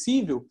experiência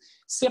sensível,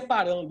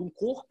 separando um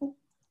corpo,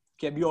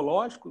 que é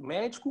biológico,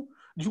 médico,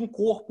 de um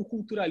corpo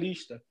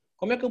culturalista.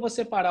 Como é que eu vou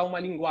separar uma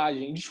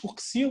linguagem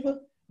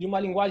discursiva de uma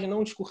linguagem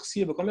não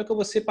discursiva? Como é que eu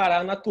vou separar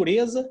a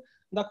natureza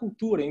da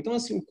cultura? Então,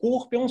 assim, o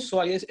corpo é um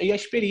só. E a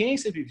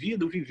experiência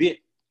vivida, o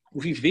viver o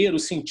viver, o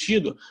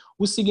sentido,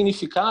 o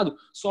significado,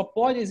 só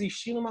pode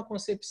existir numa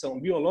concepção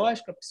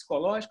biológica,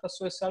 psicológica,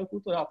 social e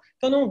cultural.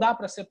 Então não dá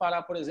para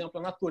separar, por exemplo,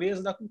 a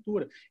natureza da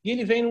cultura. E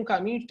ele vem num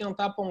caminho de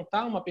tentar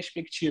apontar uma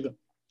perspectiva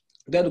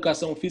da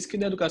educação física e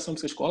da educação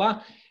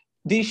psicoescolar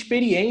de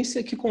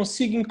experiência que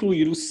consiga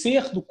incluir o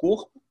ser do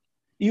corpo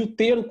e o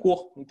ter o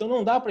corpo. Então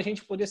não dá para a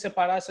gente poder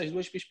separar essas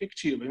duas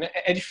perspectivas, né?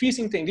 É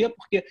difícil entender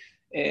porque,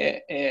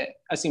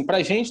 assim, para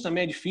a gente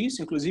também é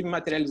difícil, inclusive,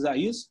 materializar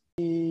isso.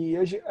 E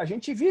a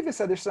gente vive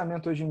esse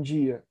adestramento hoje em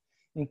dia.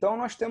 Então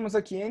nós temos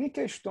aqui N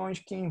questões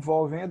que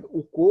envolvem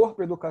o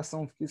corpo, a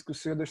educação física e o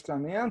seu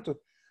adestramento,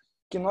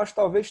 que nós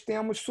talvez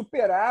tenhamos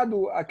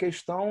superado a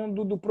questão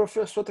do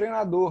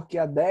professor-treinador, que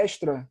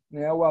adestra,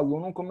 né, o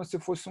aluno como se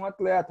fosse um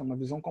atleta, uma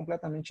visão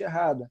completamente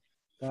errada.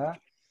 Tá?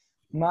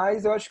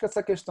 Mas eu acho que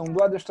essa questão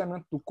do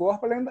adestramento do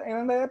corpo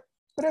ainda é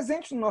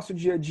presente no nosso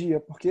dia a dia,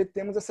 porque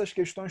temos essas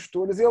questões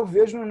todas e eu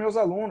vejo nos meus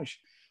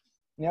alunos,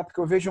 né, porque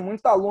eu vejo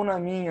muita aluna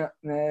minha,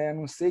 né,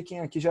 não sei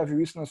quem aqui já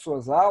viu isso nas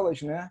suas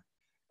aulas, né,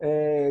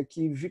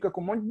 que fica com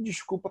um monte de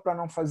desculpa para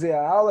não fazer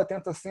a aula,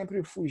 tenta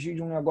sempre fugir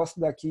de um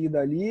negócio daqui e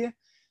dali,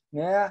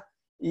 né?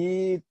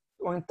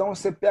 Ou então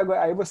você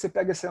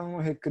pega esse aluno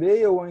no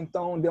recreio, ou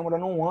então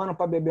demorando um ano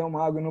para beber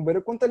uma água no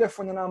banheiro com o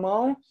telefone na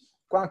mão,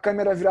 com a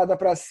câmera virada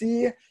para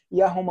si,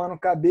 e arrumando o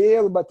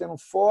cabelo, batendo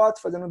foto,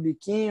 fazendo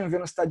biquinho,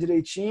 vendo se está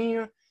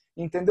direitinho,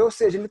 entendeu? Ou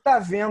seja, ele está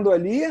vendo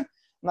ali,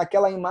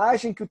 naquela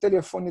imagem que o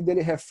telefone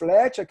dele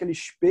reflete, aquele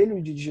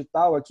espelho de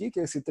digital aqui,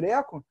 que é esse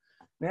treco,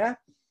 né?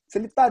 Se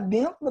ele está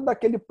dentro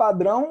daquele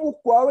padrão o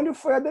qual ele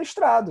foi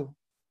adestrado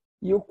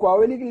e o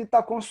qual ele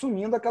está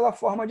consumindo aquela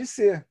forma de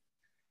ser.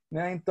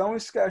 Né? Então,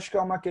 isso que eu acho que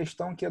é uma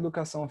questão que a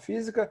educação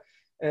física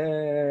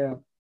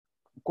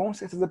com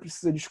certeza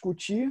precisa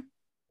discutir.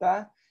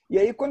 Tá? E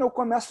aí, quando eu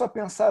começo a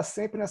pensar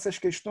sempre nessas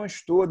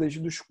questões todas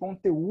dos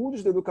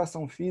conteúdos da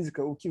educação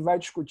física, o que vai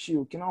discutir,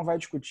 o que não vai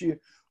discutir,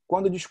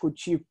 quando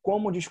discutir,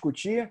 como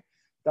discutir,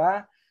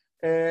 tá?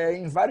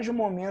 Em vários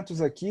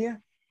momentos aqui,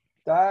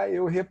 tá?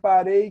 Eu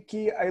reparei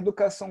que a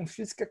educação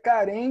física é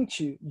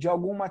carente de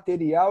algum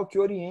material que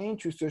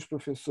oriente os seus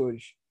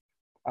professores.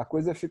 A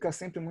coisa fica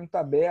sempre muito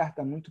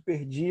aberta, muito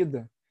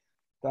perdida,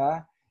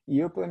 tá? E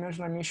eu, pelo menos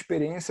na minha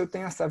experiência, eu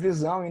tenho essa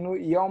visão.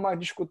 E é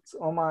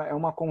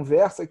uma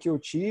conversa que eu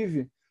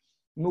tive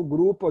no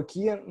grupo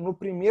aqui, no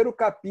primeiro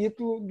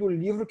capítulo do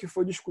livro que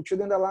foi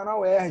discutido ainda lá na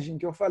UERJ, em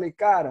que eu falei,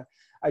 cara,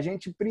 a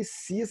gente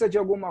precisa de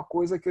alguma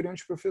coisa que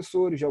oriente os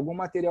professores, de algum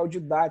material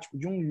didático,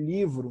 de um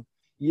livro.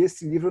 E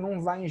esse livro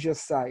não vai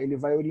engessar, ele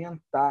vai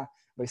orientar,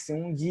 vai ser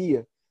um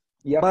guia.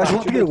 E Mas,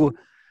 Rodrigo,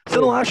 você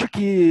não acha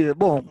que,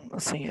 bom,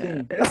 assim,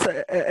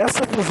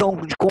 essa visão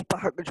de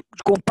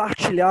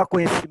compartilhar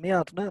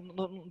conhecimento, né?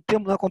 Não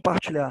temos a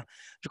compartilhar,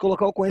 de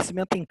colocar o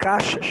conhecimento em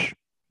caixas,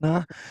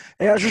 né?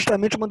 É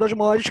justamente uma das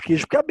maiores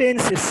críticas. Porque a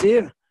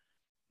BNCC,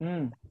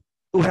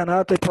 o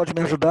Renato aí pode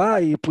me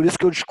ajudar, e por isso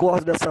que eu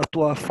discordo dessa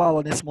tua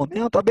fala nesse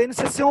momento, a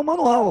BNCC é um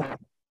manual. A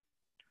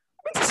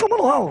BNCC é um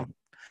manual.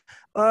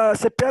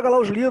 Você pega lá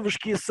os livros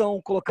que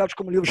são colocados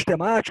como livros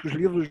temáticos,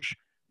 livros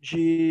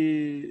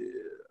de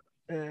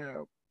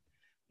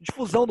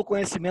difusão do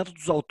conhecimento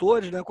dos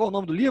autores, né? Qual é o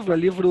nome do livro? É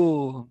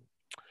livro...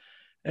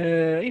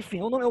 enfim,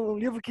 é um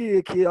livro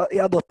que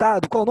é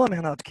adotado. Qual é o nome,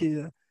 Renato?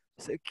 Que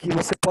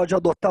você pode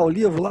adotar o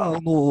livro lá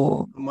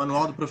no... O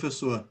Manual do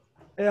Professor.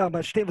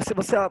 Mas tem,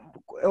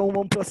 é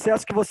um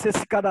processo que você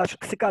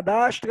se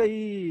cadastra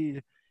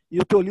e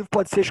o teu livro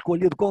pode ser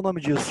escolhido. Qual é o nome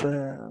disso?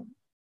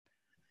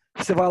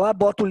 Você vai lá,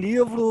 bota o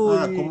livro...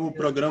 como o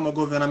programa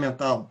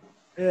governamental.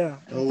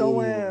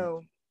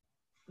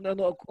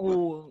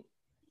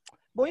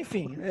 Bom,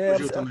 enfim,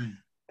 também.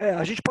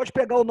 a gente pode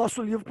pegar o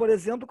nosso livro, por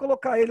exemplo, e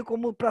colocar ele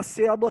como para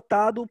ser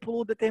adotado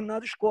por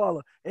determinada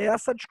escola. É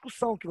essa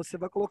discussão que você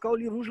vai colocar o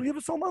livro. Os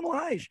livros são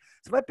manuais.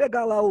 Você vai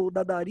pegar lá o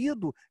da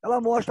Darido,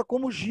 ela mostra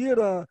como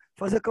gira,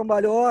 fazer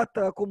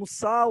cambalhota, como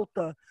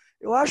salta.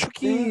 Eu acho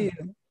que...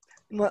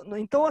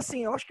 Então,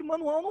 assim, eu acho que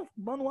manual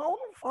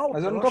não falta.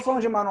 Mas eu não estou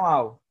falando de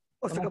manual.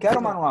 Eu não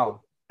quero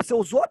manual. Você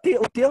usou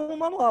o termo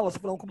manual, você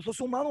falou como se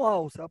fosse um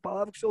manual. A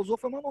palavra que você usou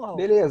foi manual.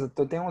 Beleza,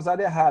 eu tenho usado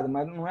errado,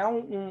 mas não é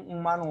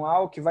um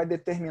manual que vai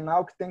determinar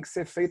o que tem que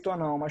ser feito ou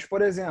não. Mas,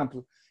 por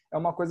exemplo, é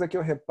uma coisa que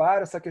eu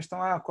reparo, essa questão,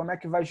 como é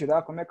que vai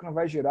girar, como é que não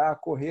vai girar,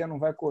 correr, não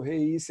vai correr,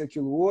 isso e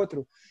aquilo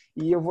outro,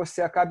 e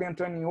você acaba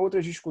entrando em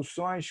outras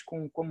discussões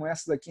como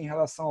essa daqui em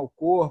relação ao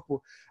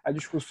corpo, a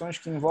discussões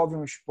que envolvem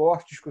o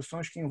esporte,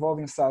 discussões que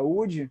envolvem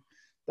saúde,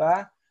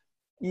 tá?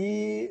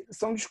 E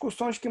são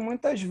discussões que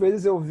muitas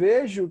vezes eu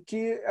vejo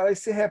que elas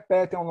se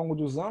repetem ao longo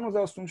dos anos,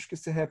 assuntos que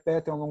se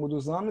repetem ao longo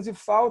dos anos, e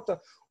falta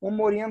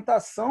uma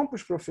orientação para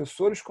os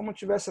professores como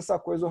tivesse essa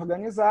coisa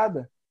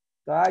organizada.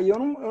 Tá? E eu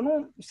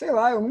não sei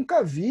lá, eu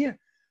nunca vi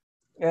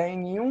em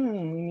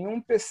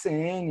nenhum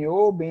PCN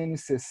ou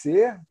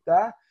BNCC,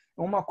 tá?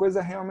 Uma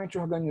coisa realmente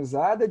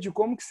organizada de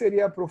como que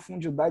seria a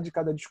profundidade de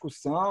cada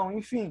discussão,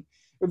 enfim.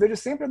 Eu vejo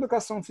sempre a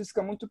educação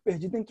física muito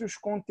perdida entre os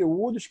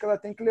conteúdos que ela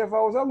tem que levar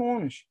aos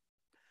alunos.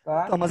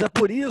 Tá? Então, mas é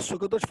por isso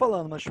que eu estou te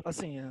falando, mas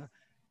assim,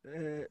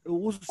 eu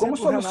uso sempre como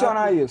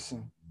solucionar Renato,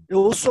 isso? eu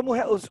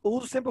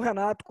uso sempre o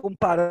Renato como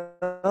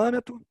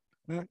parâmetro,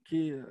 né,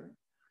 que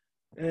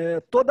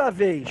toda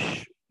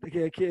vez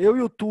que eu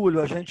e o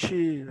Túlio a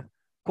gente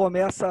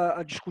começa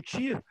a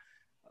discutir,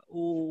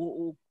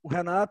 o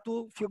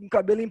Renato fica com o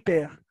cabelo em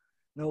pé.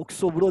 Né? O que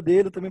sobrou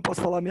dele, eu também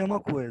posso falar a mesma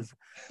coisa.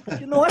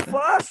 Porque não é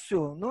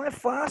fácil, não é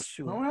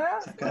fácil. Não é?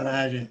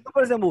 Sacanagem. Então,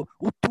 por exemplo,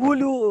 o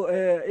Túlio,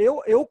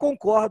 eu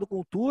concordo com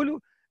o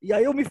Túlio, e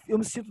aí eu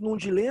me sinto num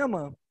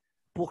dilema,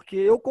 porque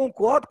eu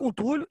concordo com o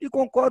Túlio e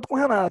concordo com o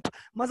Renato.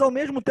 Mas, ao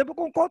mesmo tempo, eu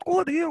concordo com o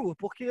Rodrigo,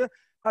 porque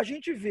a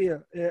gente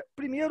vê,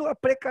 primeiro, a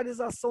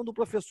precarização do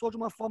professor de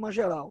uma forma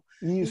geral.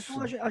 Isso.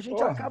 Então, a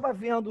gente acaba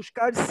vendo os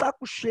caras de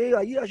saco cheio.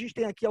 Aí a gente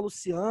tem aqui a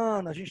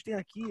Luciana, a gente tem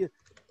aqui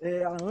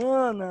a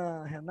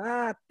Ana, a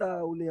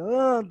Renata, o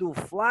Leandro, o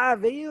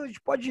Flávio, aí a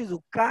gente pode dizer,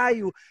 o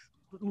Caio,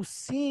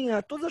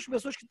 Lucinha, todas as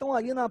pessoas que estão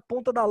ali na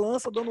ponta da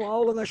lança, dando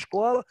aula na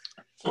escola,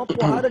 com uma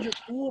porrada de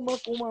turma,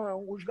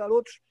 com os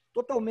garotos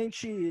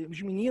totalmente,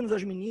 os meninos,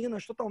 as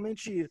meninas,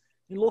 totalmente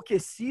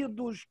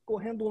enlouquecidos,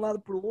 correndo de um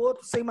lado para o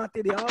outro, sem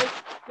material.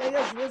 E aí,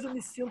 às vezes, eu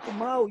me sinto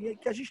mal, e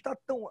que a gente está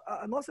tão...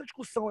 A nossa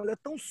discussão ela é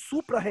tão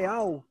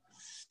supra-real,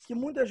 que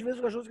muitas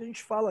vezes as coisas que a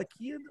gente fala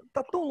aqui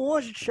está tão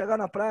longe de chegar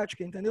na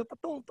prática, entendeu? Está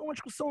tão uma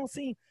discussão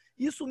assim...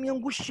 Isso me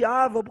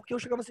angustiava, porque eu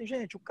chegava assim,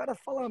 gente, o cara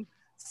fala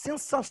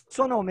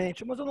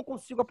sensacionalmente, mas eu não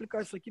consigo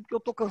aplicar isso aqui porque eu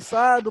estou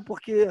cansado,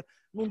 porque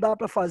não dá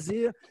para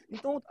fazer.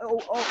 Então,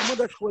 uma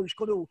das coisas,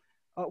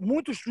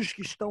 muitos dos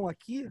que estão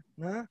aqui,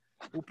 né?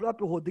 O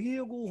próprio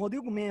o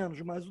Rodrigo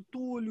menos, mas o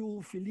Túlio,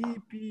 o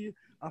Felipe,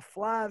 a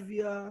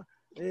Flávia,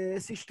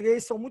 esses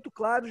três são muito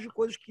claros de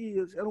coisas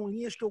que eram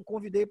linhas que eu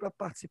convidei para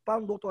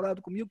participar no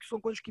doutorado comigo, que são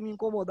coisas que me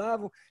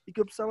incomodavam e que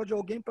eu precisava de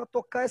alguém para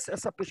tocar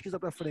essa pesquisa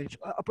para frente.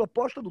 A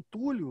proposta do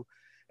Túlio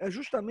é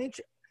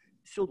justamente,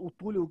 o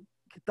Túlio,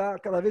 que está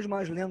cada vez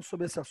mais lendo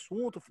sobre esse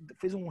assunto,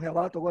 fez um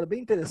relato agora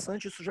bem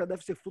interessante, isso já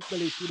deve ser fruto da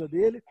leitura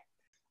dele.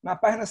 Na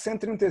página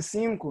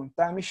 135,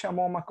 tá, me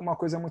chamou uma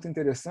coisa muito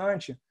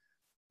interessante,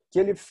 que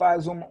ele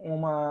faz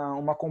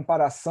uma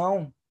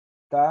comparação,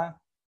 tá,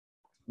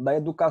 da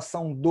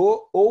educação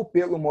do ou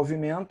pelo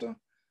movimento,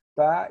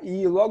 tá,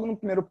 e logo no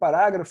primeiro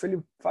parágrafo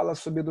ele fala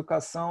sobre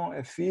educação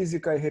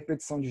física e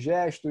repetição de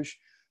gestos,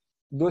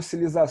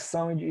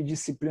 docilização e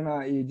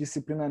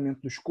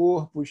disciplinamento dos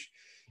corpos,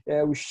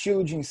 o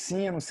estilo de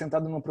ensino,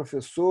 sentado no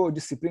professor,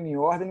 disciplina e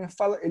ordem.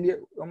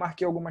 Eu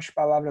marquei algumas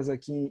palavras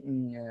aqui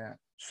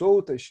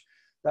soltas,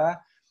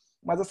 tá?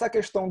 Mas essa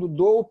questão do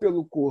dou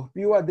pelo corpo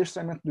e o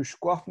adestramento dos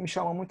corpos me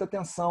chama muita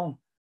atenção,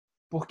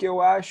 porque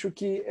eu acho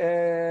que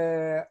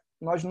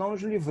nós não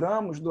nos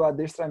livramos do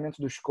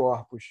adestramento dos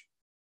corpos.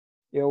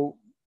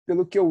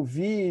 Pelo que eu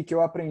vi, que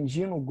eu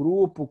aprendi no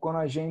grupo, quando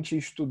a gente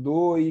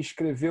estudou e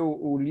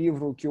escreveu o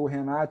livro que o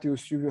Renato e o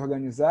Silvio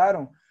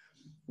organizaram,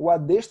 o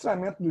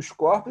adestramento dos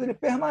corpos ele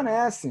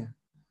permanece.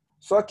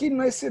 Só que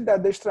nesse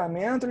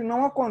adestramento ele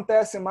não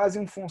acontece mais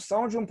em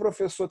função de um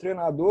professor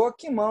treinador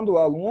que manda o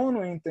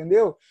aluno,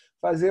 entendeu?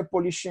 Fazer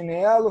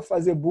polichinelo,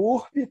 fazer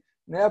burpee,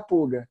 né,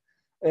 Puga?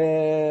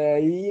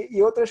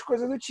 E outras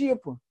coisas do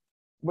tipo.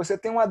 Você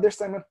tem um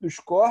adestramento dos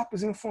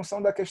corpos em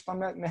função da questão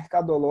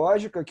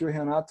mercadológica, que o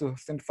Renato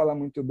sempre fala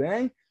muito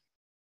bem,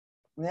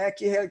 né,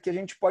 que a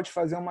gente pode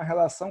fazer uma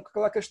relação com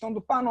aquela questão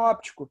do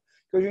panóptico.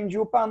 Que hoje em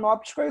dia o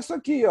panóptico é isso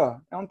aqui, ó,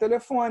 é um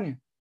telefone,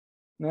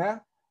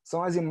 né?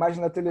 São as imagens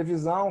da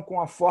televisão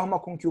com a forma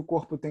com que o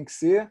corpo tem que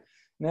ser,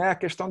 né? A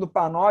questão do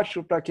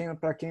panóptico, para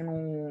quem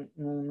não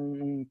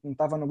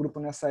estava no grupo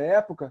nessa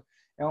época,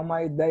 é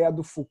uma ideia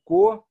do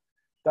Foucault,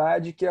 tá?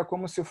 De que é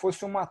como se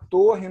fosse uma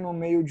torre no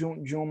meio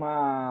de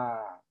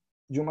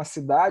uma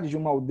cidade, de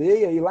uma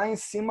aldeia, e lá em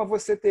cima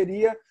você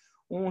teria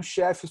um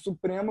chefe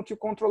supremo que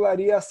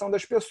controlaria a ação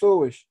das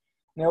pessoas.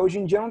 Né? Hoje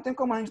em dia não tem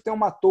como a gente ter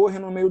uma torre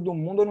no meio do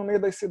mundo ou no meio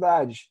das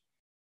cidades.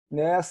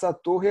 Né? Essa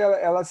torre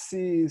ela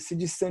se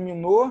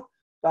disseminou,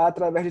 tá?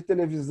 Através de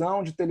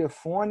televisão, de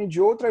telefone,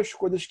 de outras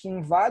coisas que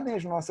invadem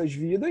as nossas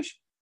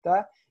vidas,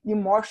 tá? E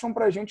mostram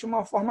para a gente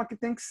uma forma que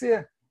tem que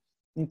ser.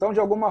 Então, de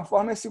alguma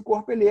forma, esse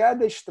corpo ele é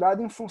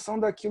adestrado em função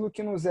daquilo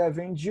que nos é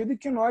vendido e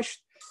que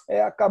nós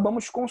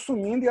acabamos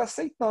consumindo e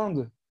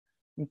aceitando.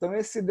 Então,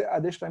 esse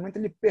adestramento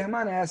ele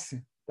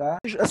permanece. Tá?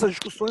 Essas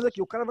discussões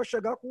aqui, o cara vai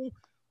chegar com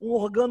um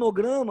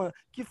organograma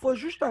que foi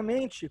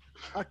justamente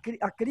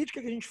a crítica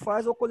que a gente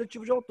faz ao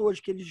coletivo de autores,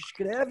 que eles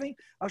escrevem,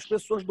 as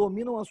pessoas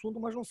dominam o assunto,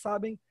 mas não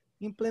sabem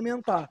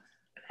implementar.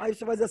 Aí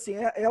você vai dizer assim,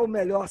 é a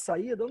melhor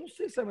saída? Eu não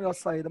sei se é a melhor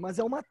saída, mas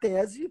é uma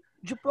tese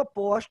de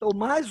proposta, ou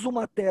mais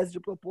uma tese de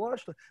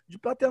proposta,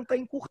 para tentar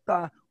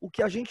encurtar o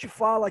que a gente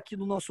fala aqui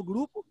no nosso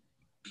grupo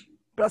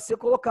para ser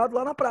colocado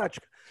lá na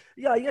prática.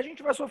 E aí a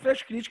gente vai sofrer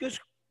as críticas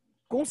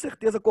com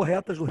certeza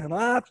corretas do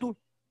Renato,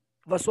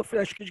 vai sofrer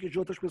as críticas de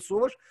outras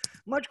pessoas,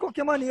 mas de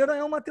qualquer maneira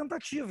é uma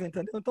tentativa,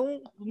 entendeu?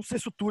 Então, não sei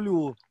se o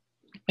Túlio...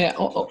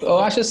 Eu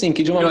acho assim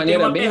que de uma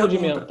maneira bem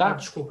rudimentar,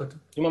 desculpa.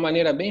 De uma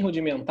maneira bem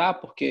rudimentar,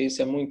 porque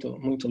isso é muito,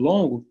 muito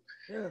longo,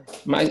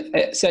 mas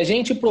se a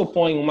gente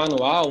propõe um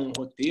manual, um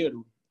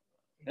roteiro,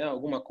 né,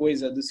 alguma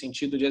coisa do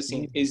sentido de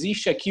assim,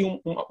 existe aqui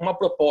uma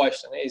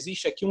proposta, né,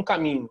 existe aqui um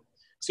caminho,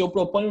 se eu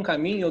proponho um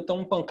caminho, eu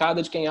tomo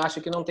pancada de quem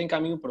acha que não tem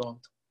caminho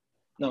pronto.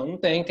 Não, não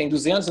tem. Tem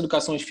 200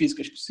 educações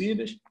físicas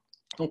possíveis,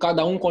 então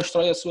cada um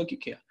constrói a sua que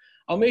quer.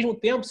 Ao mesmo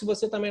tempo, se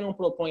você também não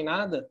propõe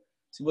nada,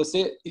 se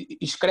você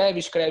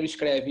escreve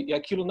e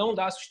aquilo não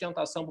dá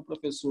sustentação para o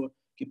professor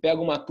que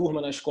pega uma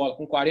turma na escola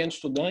com 40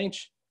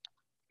 estudantes,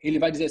 ele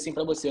vai dizer assim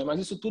para você, mas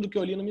isso tudo que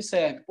eu li não me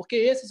serve. Porque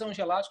esses são os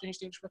relatos que a gente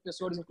tem dos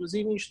professores,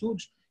 inclusive em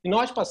estudos. E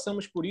nós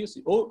passamos por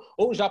isso,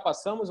 ou já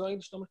passamos ou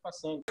ainda estamos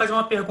passando. Vou fazer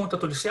uma pergunta,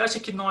 Túlio. Você acha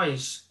que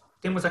nós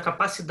temos a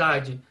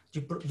capacidade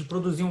de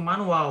produzir um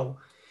manual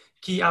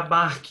que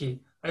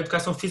abarque a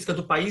educação física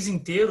do país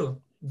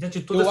inteiro,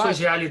 dentro de todas as suas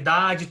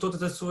realidades,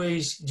 todas as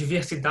suas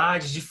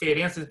diversidades,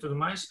 diferenças e tudo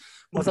mais?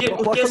 Mas a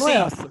proposta não é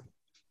essa.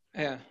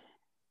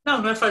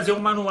 Não é fazer um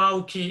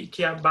manual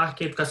que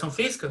abarque a educação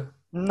física?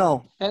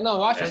 Não. Não,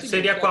 eu acho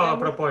seria qual a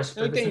proposta?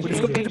 Eu entendi. Por isso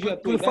que eu pedi para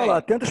Túlio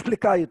falar. Tenta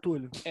explicar aí,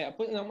 Túlio.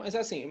 Não, mas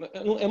assim,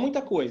 é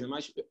muita coisa,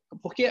 mas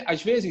porque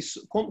às vezes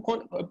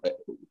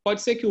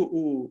pode ser que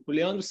o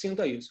Leandro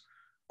sinta isso.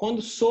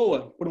 Quando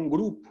soa para um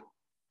grupo,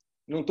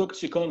 não estou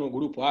criticando o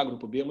grupo A,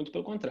 grupo B, muito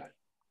pelo contrário.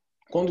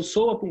 Quando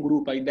soa para um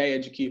grupo a ideia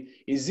de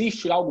que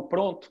existe algo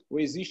pronto, ou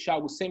existe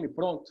algo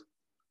semi-pronto,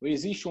 ou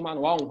existe um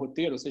manual, um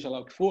roteiro, seja lá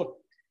o que for,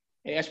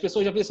 as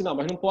pessoas já pensam assim, não,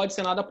 mas não pode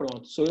ser nada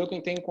pronto, sou eu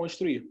quem tenho que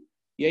construir.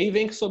 E aí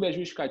vem sob a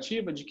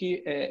justificativa de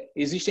que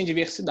existem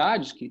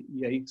diversidades,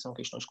 e aí são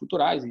questões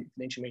culturais, e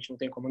evidentemente não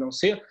tem como não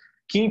ser,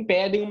 que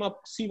impedem uma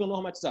possível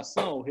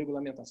normatização, ou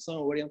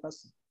regulamentação, ou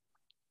orientação.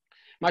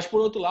 Mas,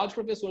 por outro lado, os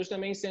professores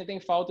também sentem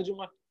falta de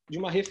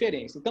uma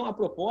referência. Então, a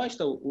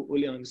proposta,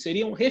 Leandro,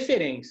 seriam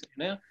referências,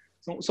 né?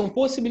 São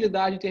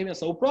possibilidades de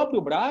intervenção. O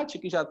próprio Bracht,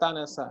 que já está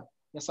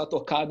nessa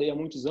tocada aí há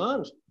muitos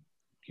anos,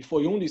 que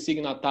foi um dos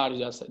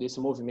signatários desse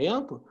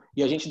movimento,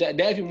 e a gente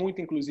deve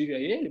muito, inclusive, a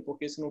ele,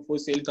 porque se não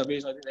fosse ele,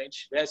 talvez nós ainda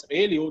estivéssemos,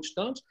 ele e outros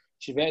tantos,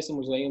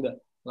 estivéssemos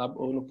ainda lá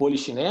no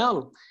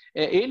polichinelo,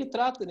 ele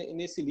trata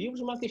nesse livro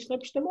de uma questão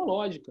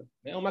epistemológica,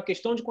 né? Uma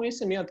questão de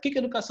conhecimento. O que a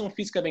educação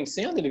física vem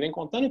sendo, ele vem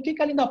contando, e o que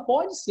ela ainda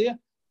pode ser.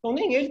 Então,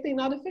 nem ele tem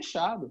nada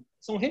fechado.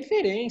 São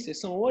referências,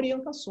 são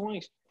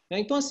orientações.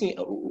 Então, assim,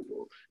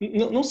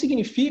 não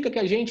significa que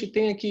a gente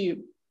tenha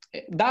que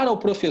dar ao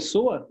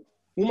professor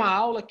uma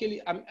aula que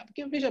ele...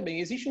 Porque, veja bem,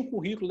 existe um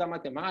currículo da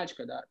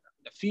matemática, da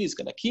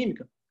física, da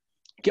química,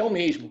 que é o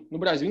mesmo no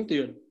Brasil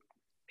inteiro.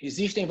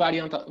 Existem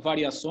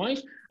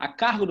variações a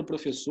cargo do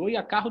professor e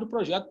a cargo do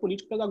projeto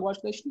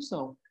político-pedagógico da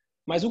instituição.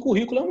 Mas o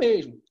currículo é o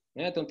mesmo,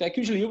 né? Tanto é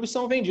que os livros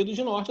são vendidos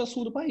de norte a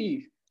sul do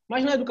país.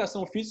 Mas na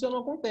educação física não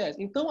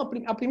acontece. Então,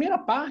 a primeira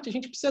parte, a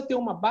gente precisa ter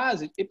uma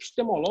base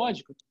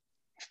epistemológica,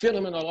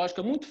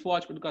 fenomenológica muito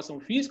forte para a educação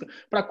física,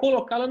 para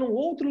colocá-la num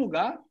outro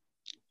lugar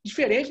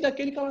diferente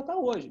daquele que ela está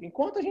hoje.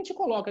 Enquanto a gente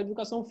coloca a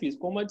educação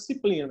física como uma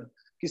disciplina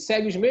que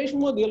segue os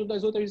mesmos modelos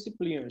das outras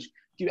disciplinas,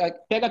 que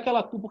pega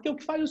aquela... Porque o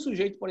que faz o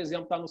sujeito, por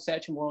exemplo, estar no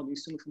 7º ano do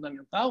ensino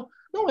fundamental,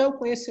 não é o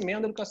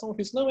conhecimento da educação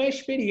física, não é a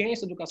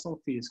experiência da educação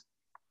física,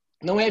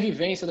 não é a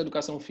vivência da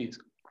educação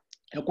física.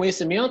 É o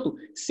conhecimento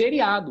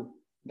seriado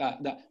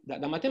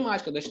da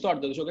matemática, da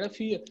história, da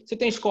geografia. Você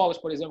tem escolas,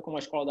 por exemplo, como a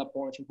Escola da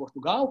Ponte em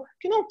Portugal,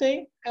 que não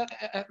tem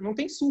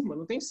surma,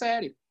 não tem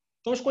série.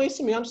 Então, os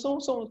conhecimentos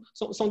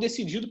são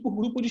decididos por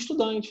grupo de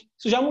estudantes.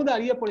 Isso já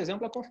mudaria, por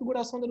exemplo, a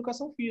configuração da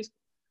educação física.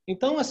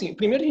 Então, assim,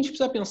 primeiro a gente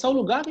precisa pensar o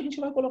lugar que a gente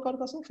vai colocar a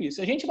educação física.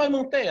 Se a gente vai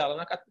manter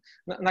ela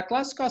na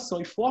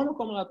classificação e forma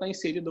como ela está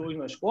inserida hoje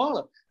na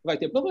escola, vai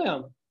ter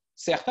problema.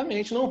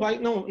 Certamente não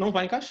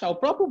vai encaixar. O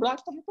próprio Bracht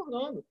está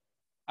retornando.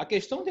 A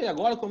questão dele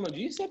agora, como eu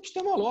disse, é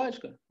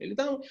epistemológica. Ele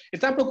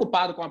tá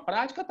preocupado com a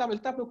prática, mas ele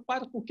está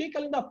preocupado com o que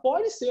ela ainda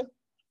pode ser.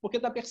 Porque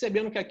está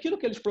percebendo que aquilo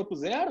que eles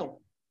propuseram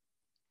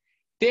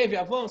teve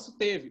avanço?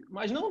 Teve,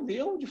 mas não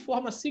deu de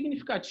forma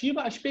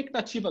significativa a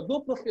expectativa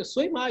do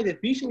professor e mais,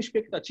 existe uma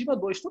expectativa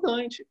do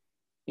estudante.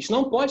 A gente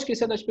não pode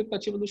esquecer da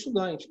expectativa do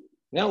estudante.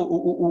 Né?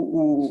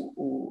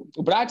 O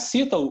Bracht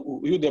cita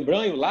o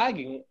Hildebrand e o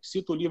Lag,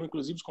 cita o livro,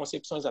 inclusive, de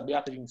Concepções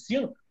Abertas de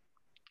Ensino,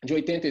 de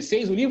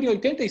 86. O livro, em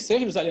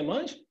 86, dos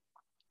alemães,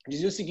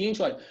 dizia o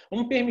seguinte, olha,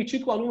 vamos permitir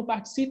que o aluno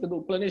participe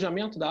do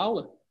planejamento da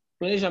aula,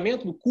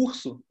 planejamento do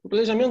curso, o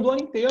planejamento do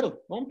ano inteiro.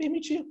 Vamos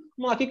permitir.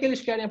 Vamos lá, o que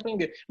eles querem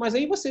aprender? Mas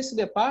aí você se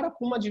depara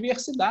com uma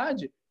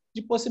diversidade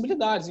de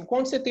possibilidades.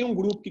 Enquanto você tem um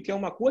grupo que quer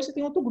uma coisa, você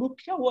tem outro grupo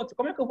que quer outra.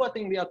 Como é que eu vou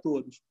atender a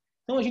todos?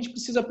 Então, a gente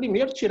precisa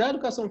primeiro tirar a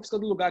educação física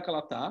do lugar que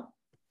ela está,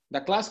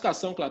 da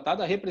classificação que ela está,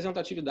 da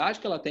representatividade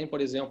que ela tem, por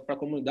exemplo, para a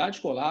comunidade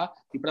escolar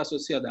e para a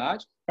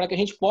sociedade, para que a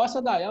gente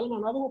possa dar a ela uma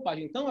nova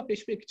roupagem. Então, a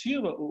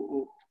perspectiva,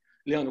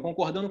 Leandro,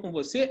 concordando com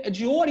você, é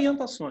de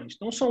orientações.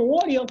 Então, são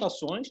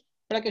orientações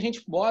para que a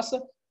gente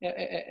possa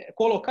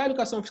colocar a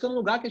educação física no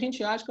lugar que a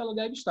gente acha que ela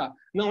deve estar.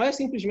 Não é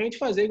simplesmente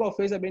fazer igual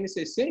fez a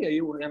BNCC, e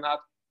aí o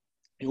Renato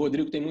e o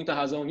Rodrigo têm muita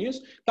razão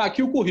nisso. Está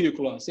aqui o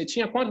currículo. Ó. Você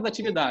tinha quantas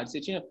atividades?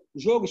 Você tinha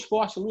jogo,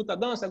 esporte, luta,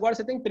 dança, agora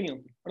você tem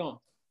 30.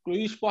 Pronto.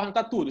 Incluir esporte,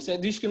 está tudo. Você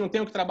diz que não tem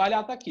o que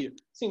trabalhar, está aqui.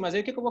 Sim, mas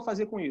aí o que eu vou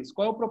fazer com isso?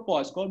 Qual é o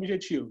propósito? Qual é o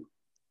objetivo?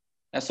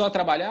 É só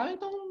trabalhar?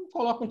 Então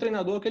coloca um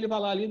treinador que ele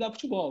vai lá ali e dá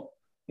futebol.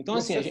 Então,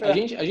 assim, a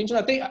gente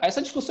ainda tem...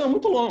 Essa discussão é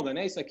muito longa,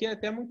 né? Isso aqui é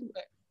até muito...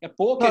 É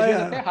pouco, às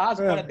vezes até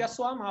raso, pode até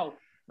soar mal.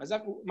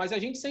 Mas a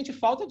gente sente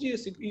falta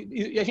disso.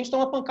 E a gente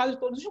toma pancada de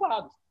todos os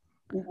lados.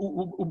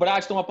 O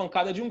Bracht toma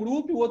pancada de um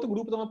grupo e o outro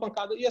grupo toma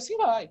pancada. E assim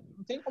vai.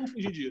 Não tem como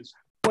fugir disso.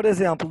 Por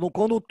exemplo,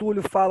 quando o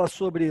Túlio fala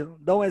sobre...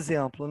 Dá um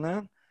exemplo,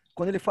 né?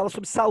 Quando ele fala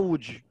sobre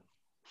saúde.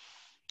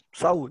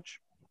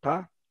 Saúde,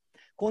 tá?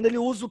 Quando ele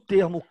usa o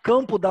termo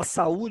campo da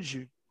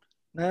saúde,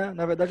 né?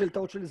 Na verdade, ele está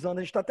utilizando...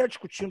 A gente está até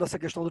discutindo essa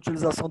questão da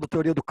utilização da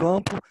teoria do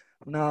campo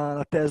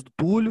na tese do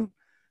Túlio,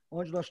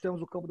 onde nós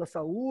temos o campo da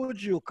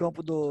saúde, o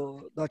campo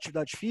da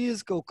atividade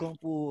física, o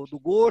campo do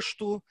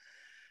gosto,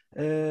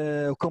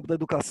 o campo da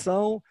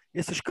educação.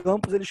 Esses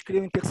campos, eles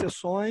criam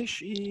interseções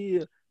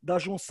e da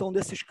junção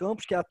desses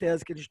campos, que é a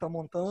tese que ele está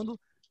montando,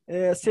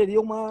 seria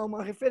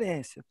uma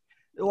referência.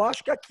 Eu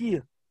acho que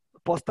aqui,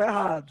 posso estar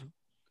errado,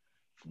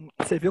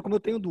 você vê como eu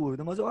tenho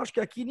dúvida, mas eu acho que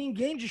aqui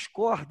ninguém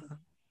discorda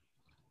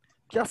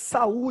que a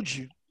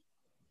saúde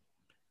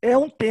é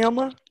um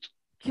tema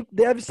que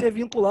deve ser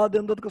vinculado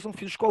dentro da educação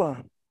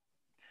FísicaEscolar.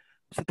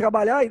 Você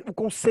trabalhar o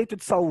conceito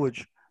de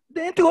saúde,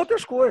 dentre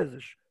outras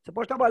coisas. Você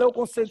pode trabalhar o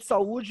conceito de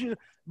saúde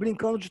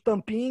brincando de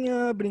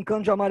tampinha,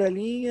 brincando de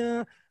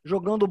amarelinha,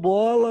 jogando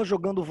bola,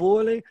 jogando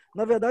vôlei.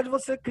 Na verdade,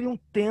 você cria um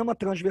tema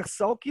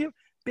transversal que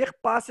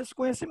perpassa esse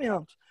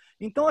conhecimento.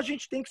 Então, a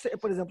gente tem que ser,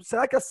 por exemplo,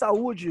 será que a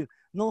saúde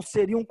não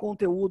seria um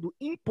conteúdo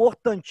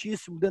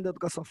importantíssimo dentro da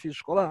educação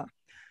FísicaEscolar?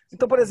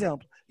 Então, por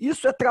exemplo,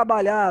 isso é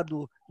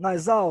trabalhado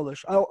nas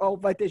aulas?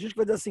 Vai ter gente que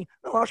vai dizer assim,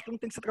 não, acho que não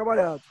tem que ser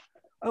trabalhado.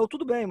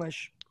 Tudo bem,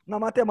 mas na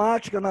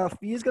matemática, na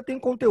física, tem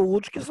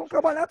conteúdos que são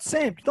trabalhados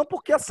sempre. Então,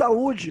 por que a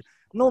saúde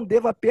não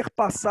deva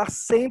perpassar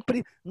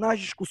sempre nas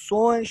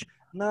discussões,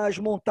 nas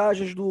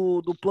montagens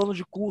do plano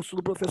de curso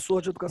do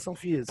professor de educação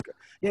física?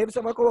 E aí você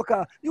vai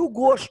colocar, e o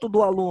gosto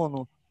do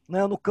aluno,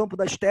 né, no campo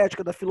da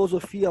estética, da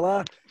filosofia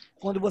lá,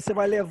 quando você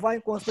vai levar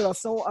em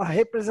consideração a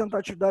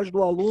representatividade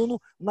do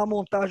aluno na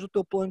montagem do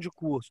teu plano de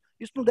curso.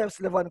 Isso não deve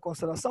ser levado em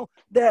consideração?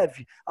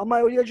 Deve. A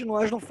maioria de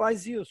nós não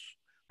faz isso.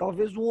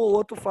 Talvez um ou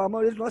outro faça. A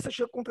maioria de nós você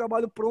chega com um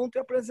trabalho pronto e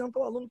apresenta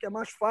ao aluno, que é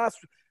mais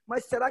fácil.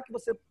 Mas será que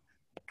você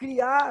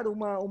criar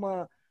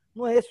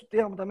não é esse o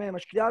termo também,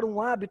 mas criar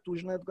um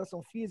hábitos na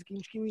educação física, em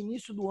que o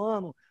início do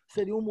ano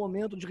seria um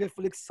momento de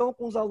reflexão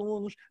com os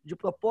alunos, de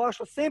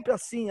proposta, sempre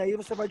assim, aí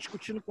você vai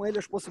discutindo com ele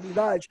as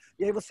possibilidades,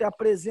 e aí você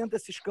apresenta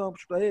esses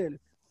campos para ele.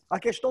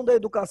 A questão da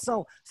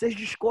educação, vocês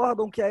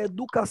discordam que a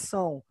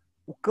educação,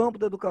 o campo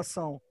da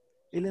educação,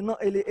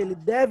 ele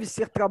deve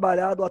ser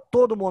trabalhado a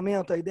todo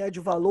momento, a ideia de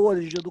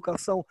valores de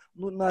educação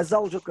nas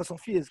aulas de educação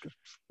física?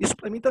 Isso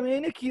para mim também é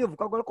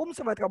inequívoco. Agora, como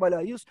você vai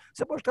trabalhar isso?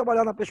 Você pode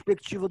trabalhar na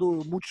perspectiva do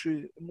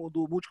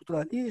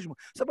multiculturalismo,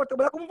 você pode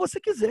trabalhar como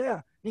você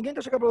quiser. Ninguém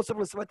está chegando para você e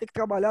falando, você vai ter que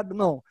trabalhar.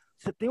 Não,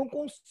 você tem um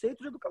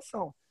conceito de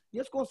educação. E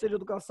esse conceito de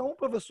educação o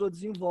professor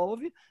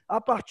desenvolve a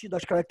partir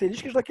das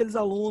características daqueles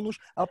alunos,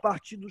 a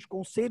partir dos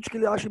conceitos que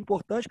ele acha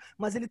importantes,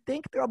 mas ele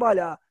tem que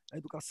trabalhar a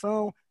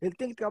educação, ele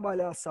tem que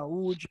trabalhar a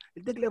saúde,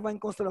 ele tem que levar em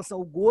consideração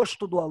o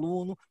gosto do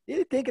aluno,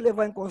 ele tem que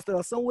levar em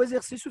consideração o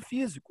exercício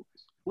físico.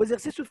 O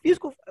exercício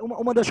físico é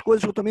uma das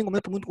coisas que eu também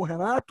comento muito com o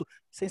Renato,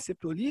 sem ser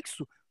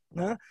prolixo,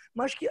 né?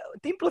 Mas que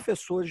tem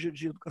professores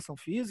de educação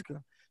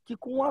física que,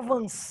 com o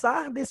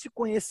avançar desse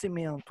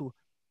conhecimento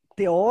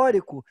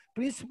teórico,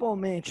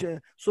 principalmente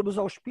sob os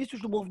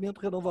auspícios do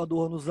movimento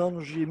renovador nos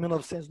anos de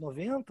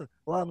 1990,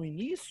 lá no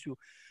início,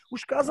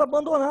 os caras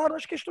abandonaram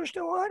as questões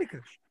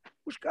teóricas.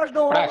 Os caras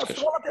dão aula,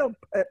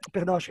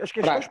 as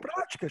questões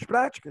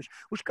práticas.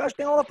 Os caras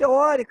têm aula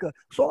teórica,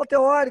 só aula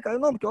teórica.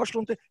 Não, porque eu acho que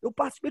não tem. Eu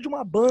participei de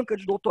uma banca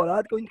de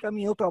doutorado que eu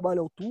encaminhei o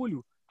trabalho ao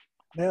Túlio,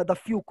 né, da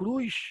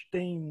Fiocruz,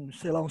 tem,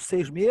 sei lá, uns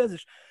 6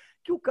 meses,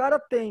 que o cara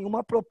tem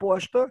uma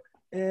proposta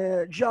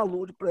de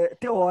aluno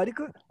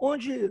teórica,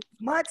 onde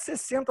mais de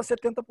 60%,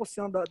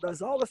 70%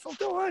 das aulas são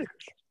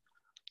teóricas,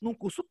 num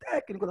curso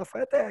técnico da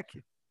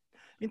FAETEC.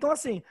 Então,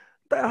 assim,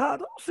 tá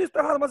errado? Não sei se tá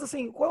errado, mas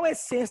assim, qual é a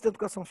essência da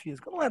educação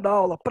física? Não é da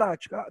aula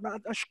prática.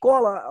 A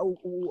escola,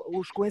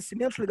 os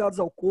conhecimentos ligados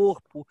ao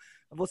corpo,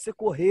 você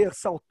correr,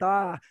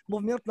 saltar,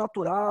 movimento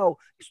natural,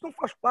 isso não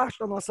faz parte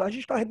da nossa... A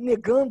gente está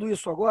negando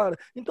isso agora.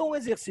 Então, o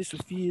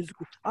exercício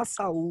físico, a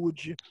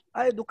saúde,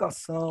 a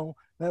educação,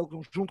 né,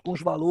 junto com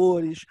os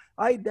valores,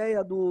 a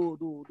ideia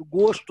do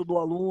gosto do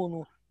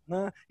aluno,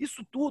 né,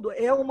 isso tudo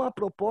é uma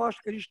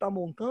proposta que a gente está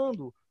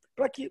montando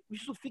para que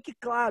isso fique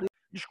claro.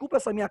 Desculpa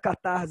essa minha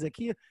catarse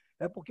aqui,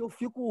 é porque eu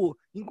fico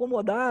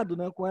incomodado,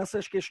 né, com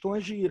essas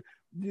questões de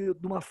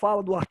uma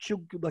fala do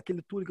artigo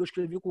daquele Túlio que eu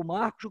escrevi com o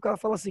Marcos, o cara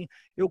fala assim,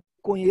 eu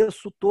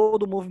conheço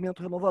todo o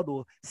movimento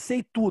renovador,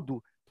 sei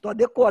tudo, estou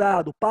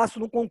decorado, passo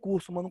no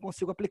concurso, mas não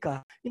consigo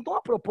aplicar. Então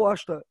a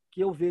proposta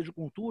que eu vejo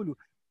com o Túlio,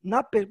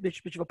 na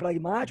perspectiva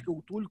pragmática,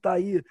 o Túlio está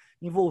aí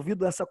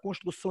envolvido nessa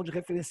construção de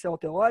referencial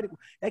teórico,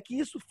 é que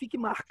isso fique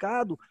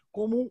marcado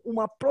como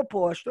uma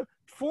proposta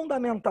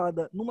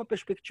fundamentada numa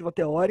perspectiva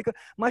teórica,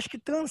 mas que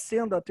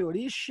transcenda a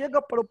teoria e chegue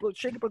para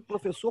o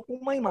professor com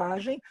uma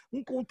imagem,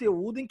 um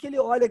conteúdo em que ele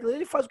olha,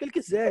 ele faz o que ele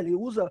quiser, ele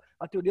usa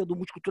a teoria do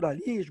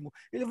multiculturalismo,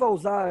 ele vai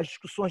usar as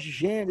discussões de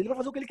gênero, ele vai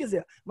fazer o que ele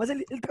quiser. Mas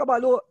ele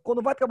trabalhou,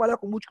 quando vai trabalhar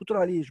com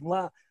multiculturalismo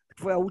lá,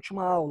 que foi a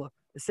última aula,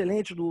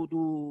 excelente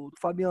do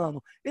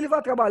Fabiano, ele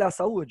vai trabalhar a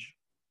saúde?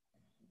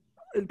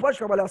 Ele pode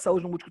trabalhar a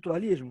saúde no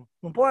multiculturalismo?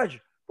 Não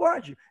pode?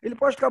 Pode. Ele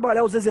pode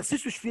trabalhar os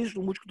exercícios físicos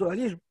no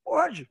multiculturalismo?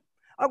 Pode.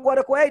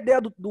 Agora, qual é a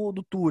ideia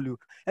do Túlio?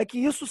 É que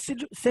isso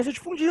seja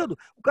difundido.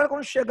 O cara,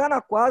 quando chegar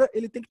na quadra,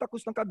 ele tem que estar com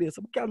isso na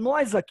cabeça. Porque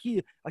nós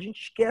aqui, a gente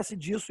esquece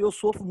disso e eu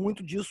sofro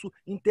muito disso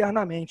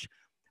internamente.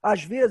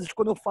 Às vezes,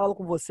 quando eu falo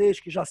com vocês,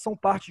 que já são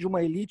parte de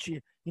uma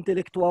elite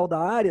intelectual da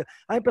área,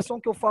 a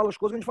impressão que eu falo as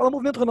coisas, a gente fala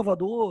movimento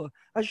renovador,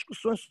 as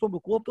discussões sobre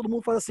o corpo, todo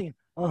mundo faz assim,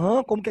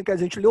 como quem quer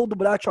dizer? A gente leu o do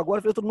Bracht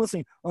agora, fez todo mundo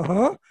assim,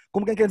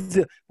 como quem quer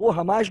dizer?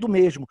 Porra, mais do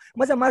mesmo.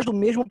 Mas é mais do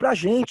mesmo pra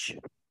gente.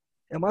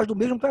 É mais do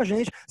mesmo pra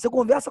gente. Você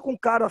conversa com um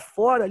cara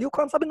fora ali, o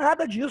cara não sabe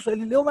nada disso.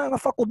 Ele leu na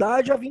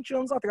faculdade há 20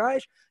 anos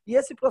atrás. E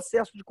esse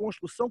processo de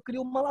construção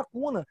cria uma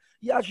lacuna.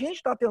 E a gente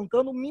está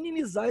tentando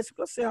minimizar esse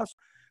processo.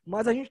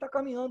 Mas a gente está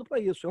caminhando para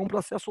isso. É um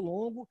processo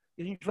longo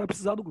e a gente vai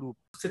precisar do grupo.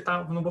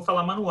 Não vou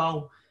falar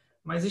manual,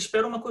 mas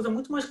espero uma coisa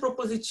muito mais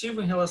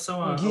propositiva em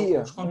relação aos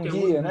conteúdos.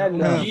 Um guia, né?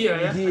 Um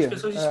guia. As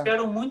pessoas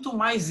esperam muito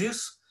mais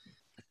isso.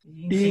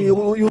 E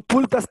o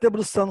Túlio está se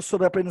debruçando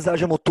sobre a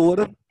aprendizagem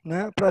motora,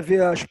 né, para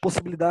ver as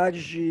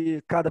possibilidades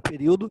de cada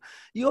período.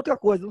 E outra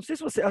coisa, não sei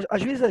se você...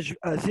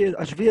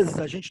 Às vezes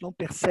a gente não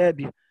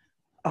percebe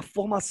a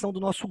formação do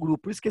nosso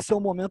grupo. Por isso que esse é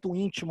um momento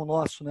íntimo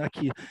nosso, né,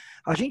 aqui.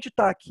 A gente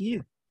está aqui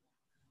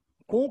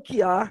com o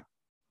que há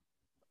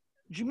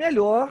de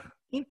melhor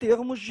em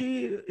termos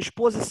de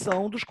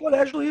exposição dos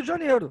colégios do Rio de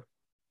Janeiro.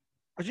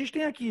 A gente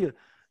tem aqui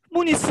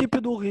município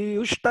do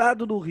Rio,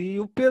 Estado do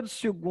Rio, Pedro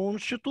II,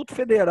 Instituto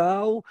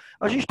Federal,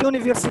 a gente tem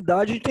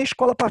universidade, a gente tem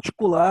escola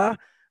particular,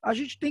 a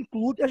gente tem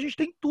clube, a gente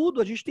tem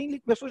tudo, a gente tem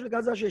pessoas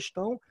ligadas à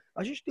gestão,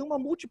 a gente tem uma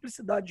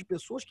multiplicidade de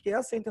pessoas, que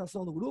essa é a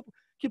intenção do grupo,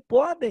 que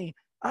podem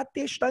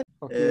atestar.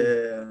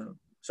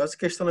 Só essa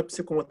questão da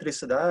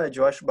psicomotricidade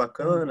eu acho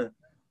bacana,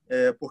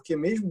 porque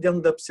mesmo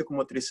dentro da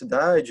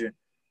psicomotricidade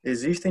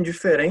existem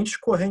diferentes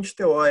correntes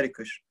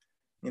teóricas.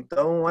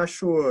 Então,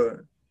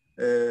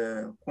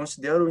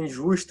 considero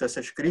injusta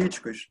essas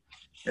críticas,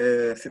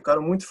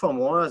 ficaram muito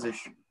famosas,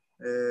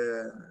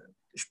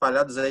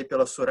 espalhadas aí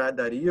pela Soraya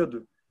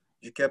Darido,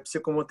 de que a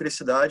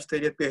psicomotricidade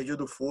teria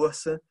perdido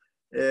força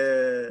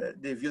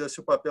devido a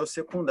seu papel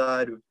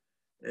secundário.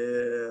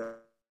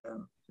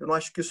 Eu não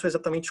acho que isso é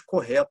exatamente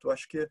correto. Eu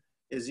acho que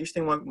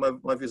existe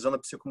uma visão da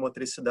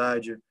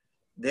psicomotricidade,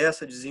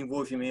 desse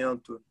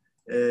desenvolvimento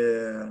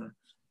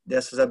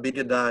dessas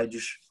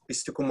habilidades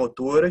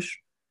psicomotoras,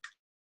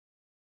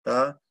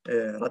 tá?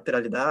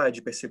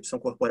 Lateralidade, percepção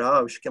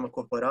corporal, esquema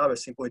corporal,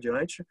 assim por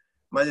diante,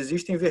 mas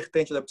existem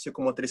vertentes da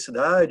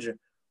psicomotricidade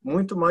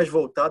muito mais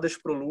voltadas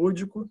para o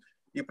lúdico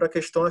e para a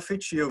questão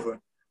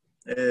afetiva.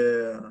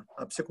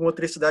 A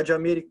psicomotricidade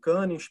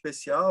americana, em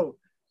especial,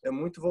 é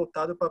muito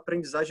voltada para a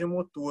aprendizagem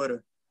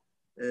motora.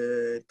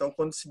 Então,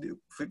 quando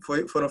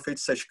foram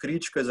feitas essas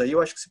críticas, aí,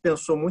 eu acho que se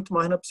pensou muito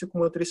mais na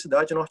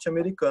psicomotricidade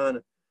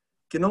norte-americana,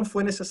 que não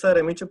foi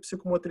necessariamente a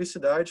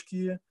psicomotricidade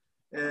que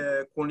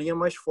com linha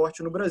mais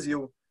forte no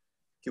Brasil,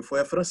 que foi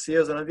a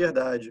francesa, na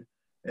verdade,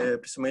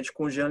 principalmente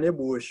com Jean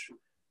Lebouche.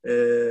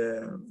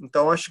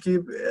 Então, acho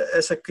que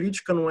essa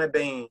crítica não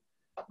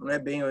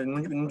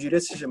não diria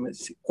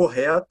se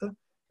correta,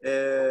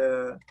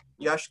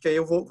 e acho que aí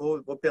eu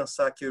vou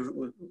pensar aqui,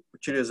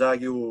 utilizar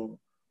aqui o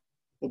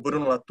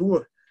Bruno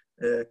Latour,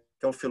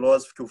 que é um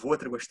filósofo que o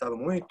Valter gostava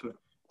muito,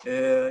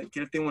 que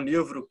ele tem um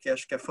livro que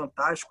acho que é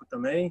fantástico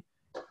também,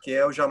 que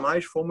é o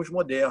Jamais Fomos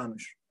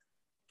Modernos.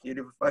 Que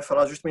ele vai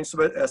falar justamente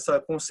sobre essa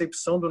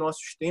concepção dos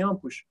nossos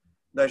tempos,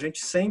 da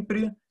gente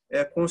sempre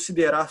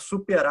considerar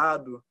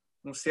superado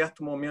um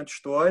certo momento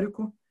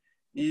histórico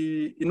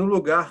e no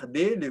lugar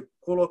dele,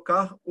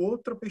 colocar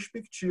outra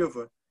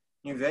perspectiva,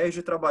 em vez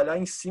de trabalhar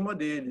em cima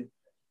dele.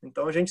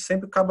 Então, a gente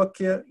sempre acaba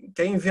quer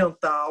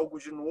inventar algo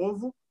de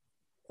novo,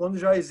 quando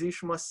já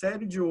existe uma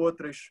série de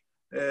outras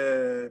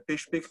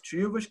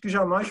perspectivas que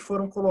jamais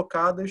foram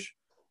colocadas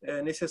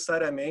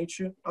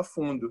necessariamente a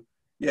fundo.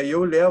 E aí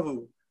eu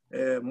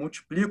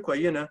multiplico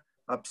aí, né,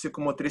 a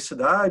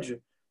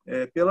psicomotricidade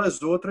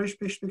pelas outras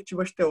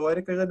perspectivas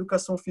teóricas da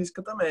educação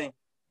física também,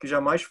 que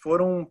jamais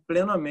foram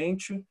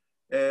plenamente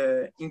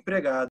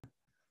empregadas.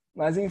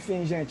 Mas,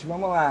 enfim, gente,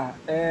 vamos lá.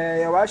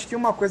 Eu acho que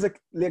uma coisa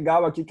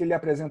legal aqui que ele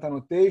apresenta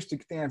no texto, e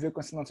que tem a ver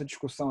com essa nossa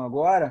discussão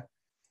agora,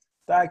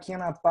 está aqui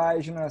na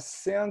página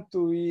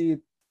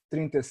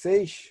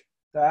 136,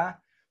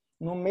 tá?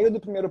 No meio do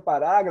primeiro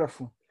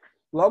parágrafo,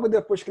 logo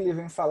depois que ele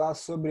vem falar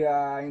sobre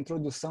a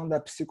introdução da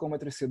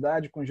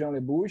psicomotricidade com Jean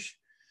Lebouche,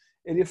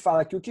 ele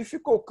fala que o que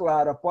ficou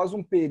claro após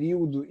um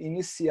período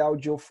inicial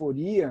de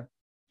euforia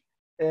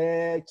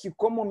é que,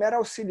 como mera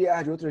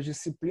auxiliar de outras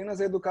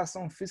disciplinas, a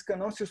educação física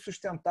não se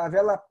sustentava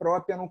ela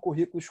própria no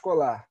currículo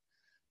escolar.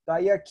 Tá?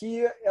 E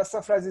aqui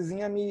essa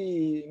frasezinha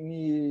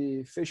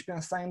me fez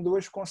pensar em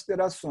duas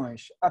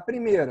considerações. A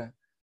primeira,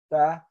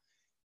 tá?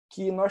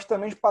 Que nós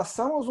também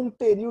passamos um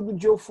período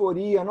de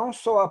euforia, não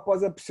só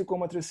após a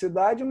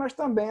psicomotricidade, mas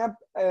também,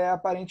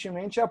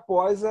 aparentemente,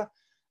 após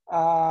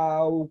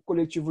o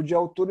coletivo de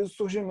autores, o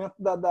surgimento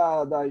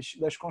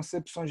das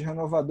concepções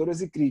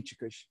renovadoras e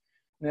críticas.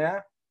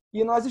 né?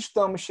 E nós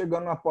estamos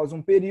chegando após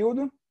um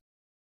período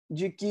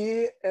de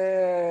que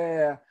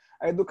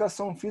a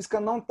educação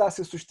física não está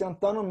se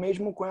sustentando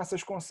mesmo com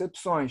essas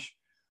concepções,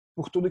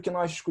 por tudo que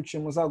nós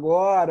discutimos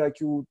agora,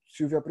 que o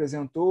Silvio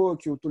apresentou,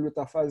 que o Túlio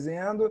está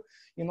fazendo,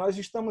 e nós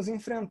estamos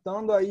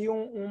enfrentando aí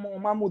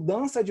uma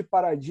mudança de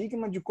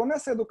paradigma de como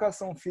essa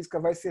educação física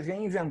vai se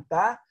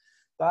reinventar,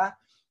 tá?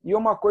 E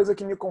uma coisa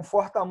que me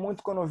conforta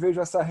muito quando eu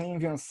vejo essa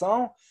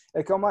reinvenção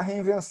é que é uma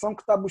reinvenção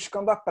que está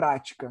buscando a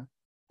prática,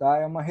 tá?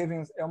 É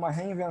uma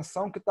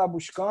reinvenção que está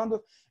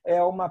buscando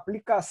uma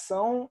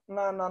aplicação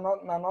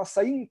na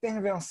nossa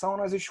intervenção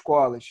nas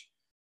escolas.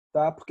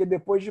 Tá? Porque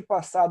depois de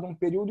passado um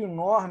período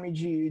enorme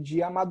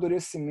de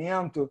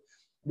amadurecimento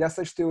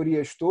dessas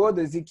teorias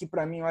todas, e que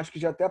para mim eu acho que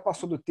já até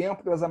passou do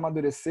tempo para elas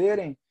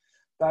amadurecerem,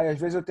 tá? E às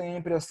vezes eu tenho a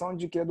impressão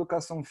de que a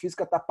educação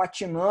física está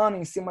patinando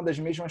em cima das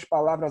mesmas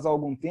palavras há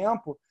algum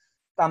tempo,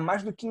 tá?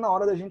 Mais do que na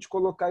hora da gente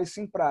colocar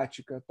isso em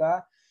prática.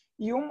 Tá?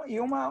 E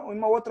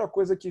uma outra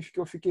coisa que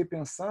eu fiquei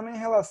pensando é em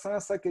relação a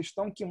essa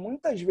questão que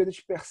muitas vezes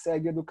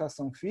persegue a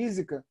educação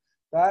física,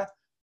 tá?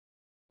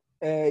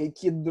 E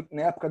que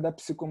na época da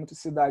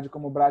psicomotricidade,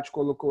 como o Bracht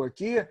colocou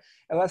aqui,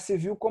 ela se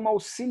viu como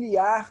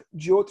auxiliar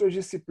de outras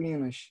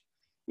disciplinas.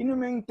 E no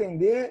meu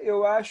entender,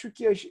 eu acho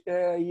que,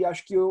 e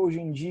acho que hoje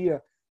em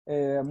dia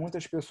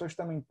muitas pessoas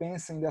também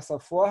pensam dessa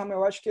forma,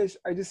 eu acho que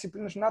as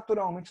disciplinas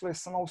naturalmente elas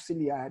são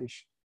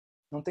auxiliares.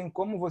 Não tem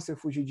como você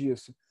fugir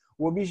disso.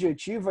 O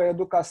objetivo é a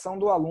educação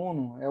do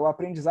aluno, é o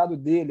aprendizado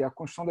dele, a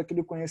construção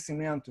daquele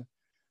conhecimento.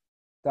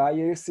 Tá?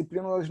 E as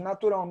disciplinas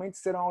naturalmente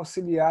serão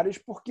auxiliares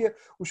porque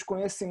os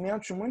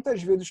conhecimentos,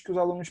 muitas vezes, que os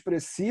alunos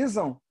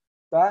precisam,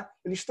 tá?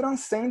 Eles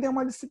transcendem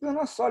uma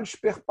disciplina só, eles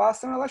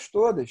perpassam elas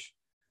todas.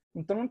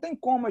 Então, não tem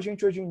como a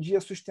gente, hoje em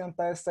dia,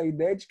 sustentar essa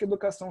ideia de que a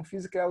educação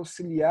física é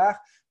auxiliar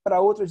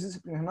para outras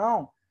disciplinas.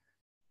 Não.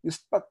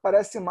 Isso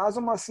parece mais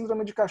uma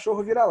síndrome de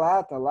cachorro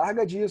vira-lata.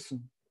 Larga disso.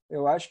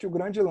 Eu acho que o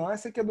grande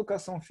lance é que a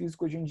educação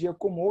física, hoje em dia,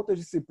 como outras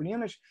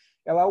disciplinas,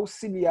 ela é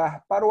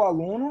auxiliar para o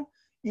aluno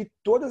e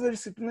todas as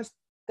disciplinas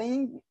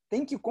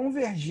tem que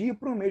convergir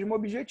para o mesmo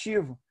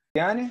objetivo.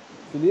 Yane,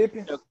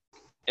 Felipe?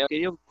 Eu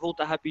queria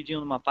voltar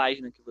rapidinho numa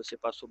página que você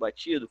passou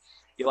batido.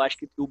 Eu acho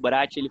que o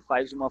Bracht ele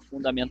faz uma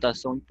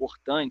fundamentação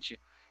importante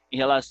em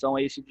relação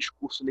a esse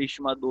discurso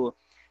legitimador,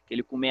 que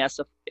ele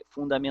começa a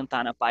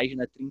fundamentar na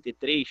página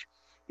 33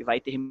 e vai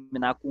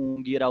terminar com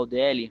o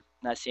Giraldelli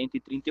na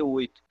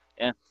 138.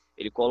 Né?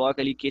 Ele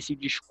coloca ali que esse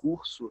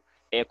discurso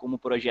é como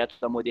projeto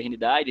da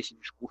modernidade, esse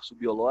discurso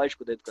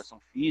biológico da educação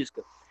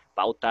física,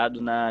 pautado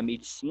na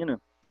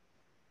medicina,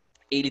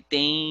 ele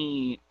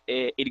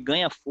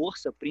ganha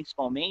força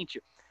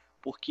principalmente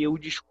porque o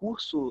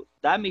discurso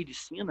da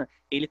medicina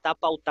ele está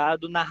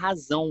pautado na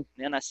razão,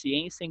 né? Na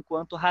ciência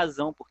enquanto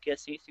razão, porque a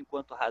ciência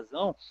enquanto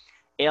razão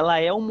ela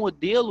é um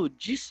modelo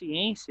de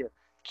ciência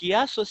que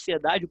a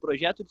sociedade, o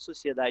projeto de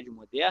sociedade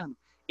moderno,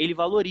 ele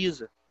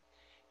valoriza.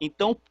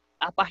 Então,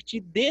 a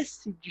partir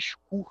desse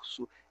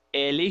discurso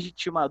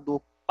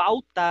legitimador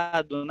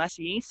pautado na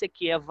ciência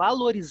que é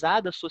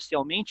valorizada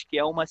socialmente, que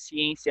é uma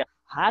ciência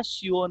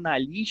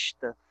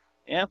racionalista,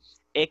 né,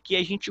 é que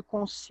a gente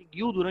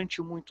conseguiu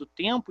durante muito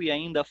tempo, e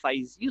ainda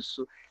faz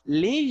isso,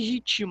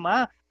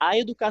 legitimar a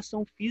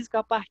educação física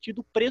a partir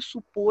do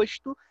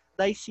pressuposto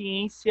das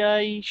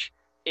ciências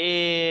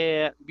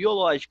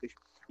biológicas.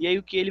 E aí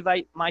o que ele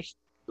vai mais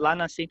lá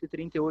na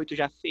 138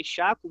 já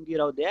fechar com o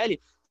Giraldelli,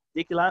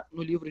 de que lá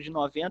no livro de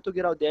 90 o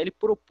Giraldelli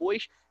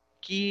propôs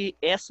que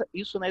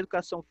isso na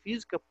educação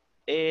física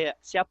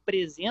se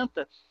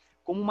apresenta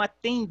como uma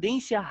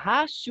tendência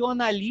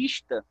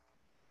racionalista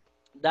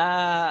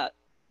da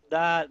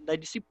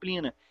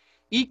disciplina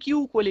e que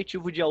o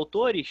coletivo de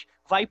autores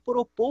vai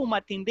propor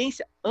uma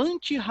tendência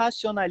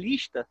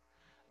antirracionalista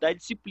da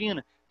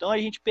disciplina. Então a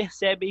gente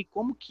percebe aí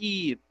como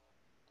que,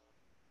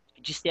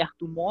 de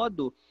certo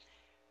modo,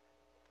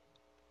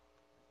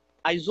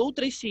 as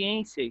outras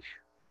ciências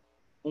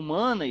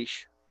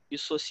humanas e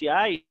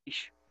sociais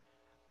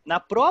na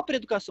própria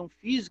educação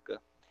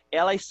física,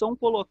 elas são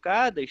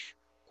colocadas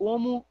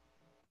como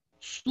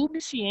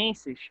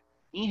subciências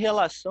em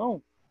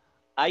relação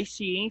às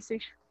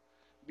ciências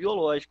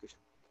biológicas.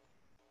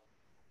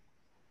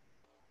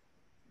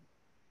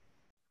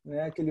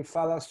 Né, que ele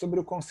fala sobre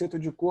o conceito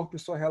de corpo e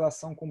sua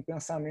relação com o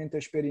pensamento e a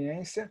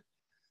experiência.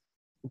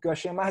 O que eu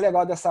achei mais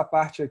legal dessa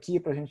parte aqui,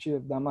 para a gente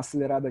dar uma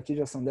acelerada aqui,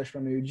 já são 10 para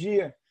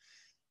meio-dia,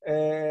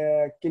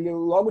 que ele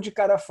logo de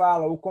cara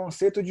fala o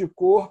conceito de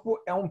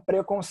corpo é um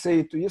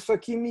preconceito. Isso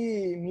aqui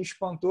me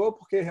espantou,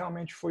 porque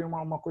realmente foi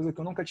uma coisa que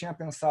eu nunca tinha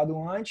pensado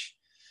antes.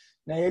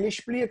 Né? Ele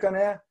explica,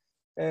 né,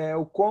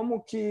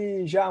 como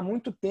que já há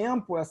muito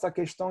tempo essa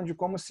questão de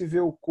como se vê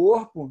o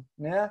corpo,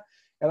 né,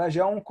 ela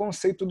já é um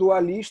conceito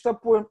dualista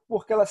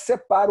porque ela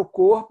separa o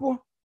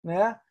corpo,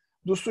 né,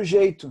 do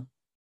sujeito.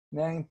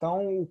 Né?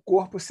 Então, o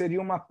corpo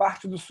seria uma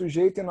parte do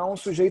sujeito e não o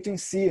sujeito em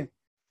si.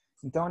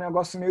 Então, é um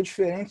negócio meio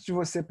diferente de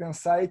você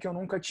pensar e que eu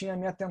nunca tinha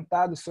me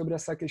atentado sobre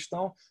essa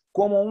questão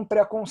como um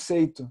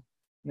preconceito.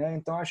 Né?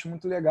 Então, acho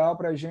muito legal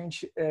para a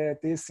gente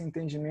ter esse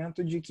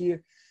entendimento de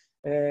que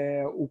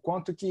o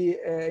quanto que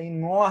é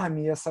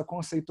enorme essa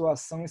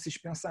conceituação, esses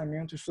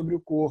pensamentos sobre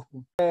o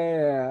corpo.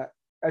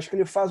 Acho que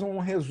ele faz um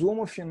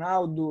resumo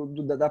final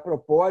da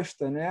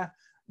proposta, né,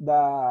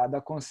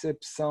 da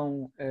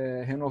concepção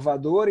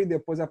renovadora, e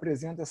depois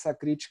apresenta essa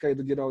crítica aí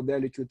do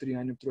Giraldelli que o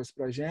Triani trouxe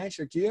para a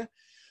gente aqui.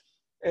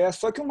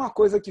 Só que uma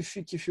coisa que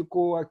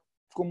ficou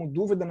como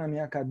dúvida na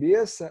minha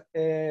cabeça,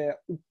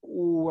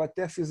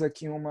 até fiz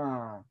aqui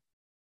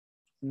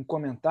um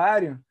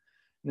comentário,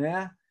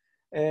 né?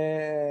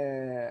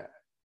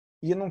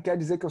 E não quer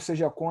dizer que eu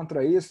seja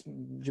contra isso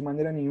de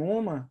maneira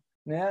nenhuma,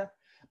 né?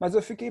 Mas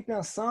eu fiquei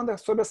pensando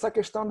sobre essa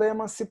questão da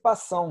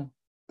emancipação,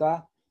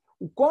 tá?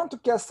 O quanto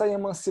que essa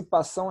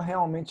emancipação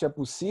realmente é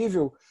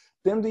possível,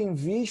 tendo em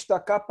vista a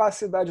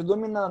capacidade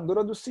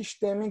dominadora do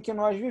sistema em que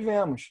nós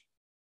vivemos.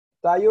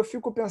 Tá? E eu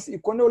fico pensando, e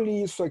quando eu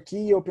li isso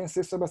aqui, eu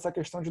pensei sobre essa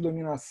questão de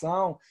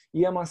dominação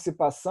e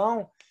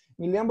emancipação,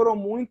 me lembrou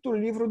muito o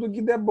livro do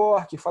Guy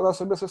Debord, que fala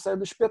sobre a sociedade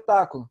do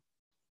espetáculo.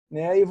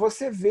 Né? E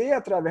você vê,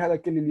 através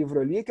daquele livro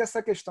ali, que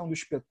essa questão do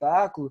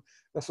espetáculo,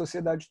 da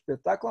sociedade do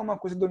espetáculo, é uma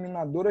coisa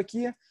dominadora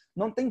que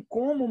não tem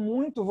como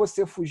muito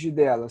você fugir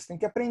dela. Você tem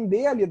que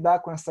aprender a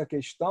lidar com essa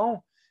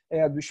questão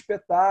do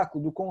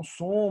espetáculo, do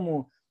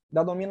consumo,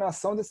 da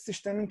dominação desse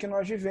sistema em que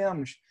nós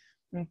vivemos.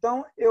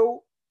 Então,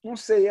 eu não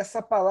sei,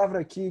 essa palavra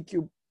aqui que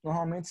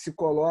normalmente se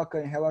coloca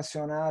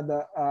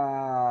relacionada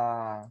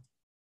à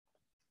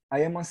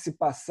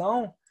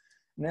emancipação,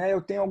 né?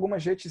 Eu tenho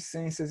algumas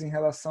reticências em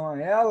relação a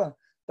ela,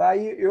 tá?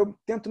 E eu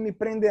tento me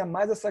prender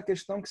mais a essa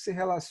questão que se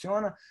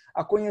relaciona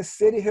a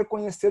conhecer e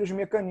reconhecer os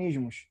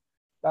mecanismos.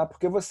 Tá?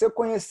 Porque você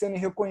conhecendo e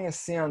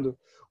reconhecendo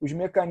os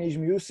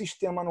mecanismos e o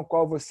sistema no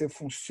qual você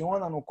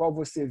funciona, no qual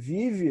você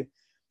vive,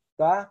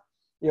 tá?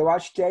 Eu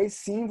acho que aí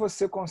sim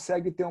você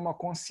consegue ter uma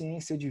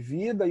consciência de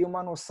vida e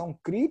uma noção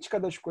crítica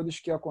das coisas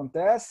que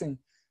acontecem,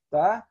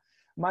 tá?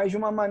 Mas de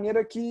uma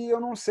maneira que eu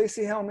não sei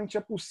se realmente é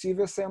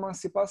possível essa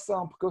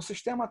emancipação, porque o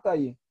sistema está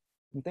aí.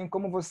 Não tem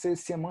como você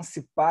se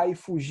emancipar e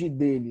fugir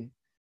dele,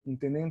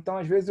 entendeu? Então,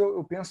 às vezes,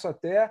 eu penso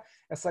até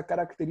essa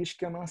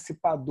característica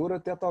emancipadora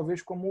até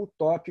talvez como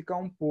utópica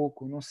um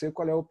pouco. Não sei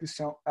qual é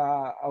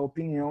a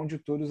opinião de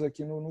todos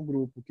aqui no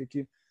grupo, o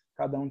que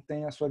cada um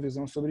tem a sua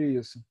visão sobre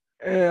isso.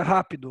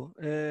 Rápido.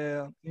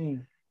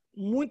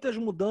 Muitas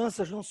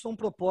mudanças não são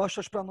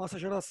propostas para a nossa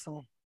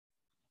geração.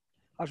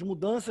 As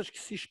mudanças que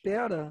se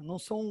espera não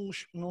são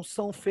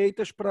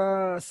feitas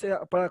para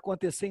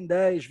acontecer em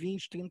 10,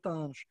 20, 30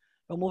 anos.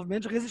 É um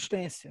movimento de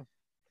resistência.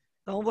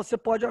 Então, você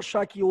pode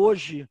achar que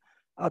hoje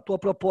a tua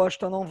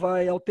proposta não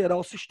vai alterar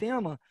o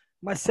sistema,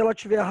 mas se ela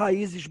tiver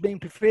raízes bem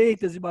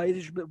feitas e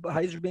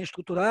raízes bem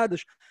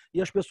estruturadas,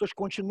 e as pessoas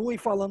continuem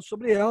falando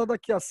sobre ela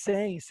daqui a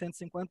 100,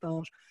 150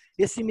 anos.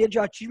 Esse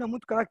imediatismo é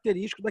muito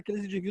característico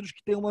daqueles indivíduos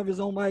que têm uma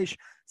visão mais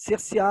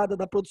cerceada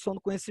da produção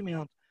do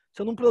conhecimento.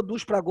 Você não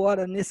produz para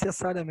agora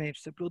necessariamente,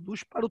 você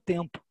produz para o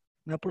tempo,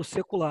 né, para o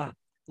secular.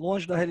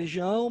 Longe da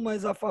religião,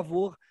 mas a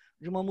favor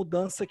de uma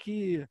mudança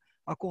que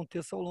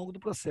aconteça ao longo do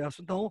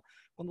processo. Então,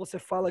 quando você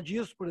fala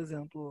disso, por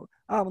exemplo,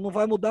 não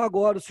vai mudar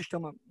agora o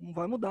sistema, não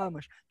vai mudar,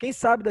 mas quem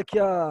sabe daqui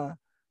a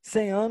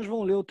 100 anos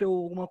vão ler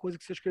alguma coisa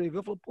que você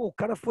escreveu e falou, o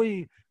cara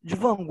foi de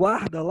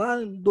vanguarda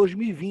lá em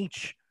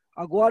 2020,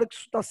 agora que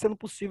isso está sendo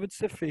possível de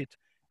ser feito.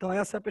 Então,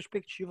 essa é a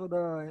perspectiva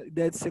da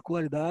ideia de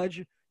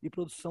secularidade e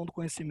produção do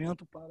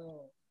conhecimento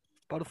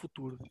para o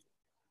futuro.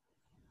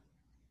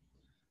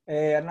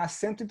 Na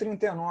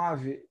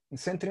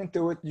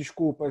 138,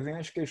 desculpa, vem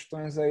as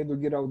questões aí do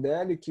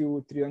Giraldelli, que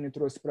o Triani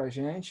trouxe para a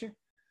gente,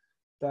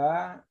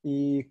 tá?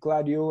 E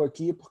clareou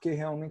aqui, porque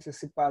realmente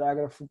esse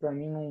parágrafo, para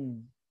mim,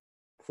 não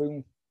foi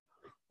um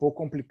pouco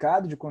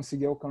complicado de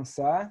conseguir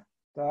alcançar,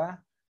 tá?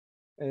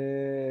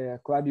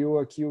 Clareou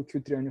aqui o que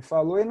o Triani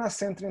falou. E na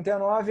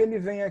 139 ele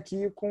vem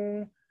aqui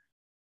com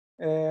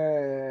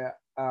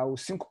o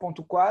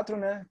 5.4,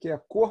 né? Que é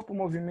corpo,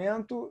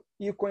 movimento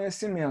e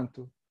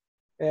conhecimento.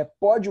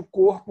 Pode o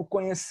corpo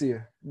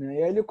conhecer? Né?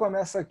 E aí ele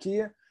começa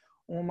aqui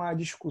uma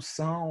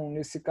discussão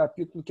nesse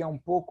capítulo que é um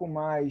pouco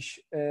mais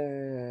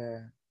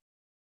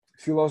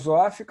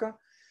filosófica,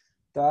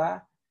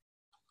 tá?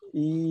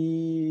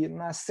 E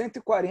na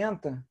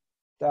 140,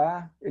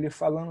 tá? Ele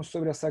falando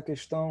sobre essa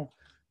questão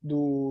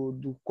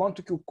do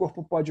quanto que o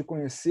corpo pode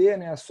conhecer,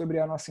 né? Sobre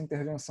a nossa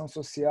intervenção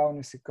social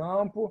nesse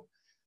campo,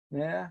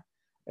 né?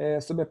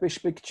 Sobre a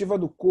perspectiva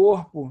do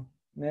corpo,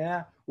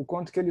 né? O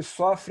quanto que ele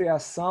sofre a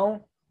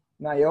ação,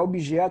 é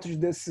objeto de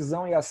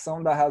decisão e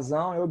ação da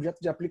razão, é objeto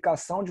de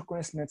aplicação de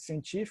conhecimento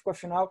científico.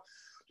 Afinal,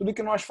 tudo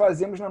que nós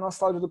fazemos na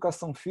nossa aula de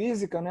educação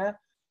física, né,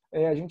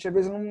 a gente às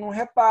vezes não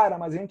repara,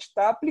 mas a gente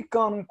está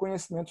aplicando um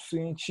conhecimento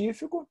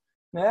científico,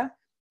 né,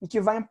 e que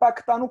vai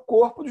impactar no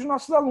corpo dos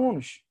nossos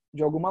alunos,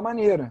 de alguma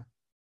maneira.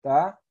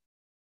 Tá?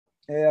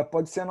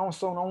 Pode ser não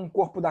só um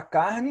corpo da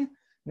carne,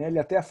 né, ele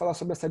até fala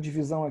sobre essa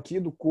divisão aqui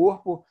do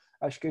corpo,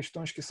 as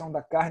questões que são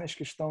da carne, as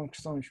questões que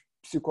são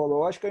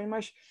psicológicas,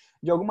 mas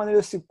de alguma maneira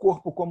esse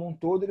corpo como um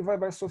todo ele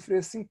vai sofrer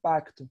esse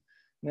impacto,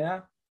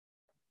 né?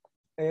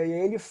 E aí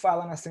ele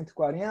fala na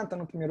 140,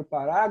 no primeiro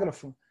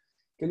parágrafo,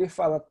 que ele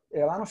fala,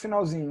 lá no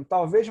finalzinho,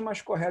 talvez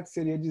mais correto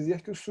seria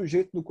dizer que o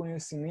sujeito do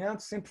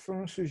conhecimento sempre foi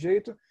um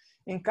sujeito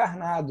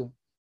encarnado,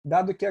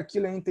 dado que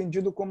aquilo é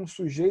entendido como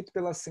sujeito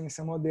pela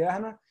ciência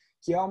moderna,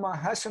 que é uma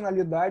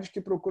racionalidade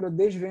que procura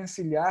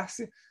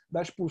desvencilhar-se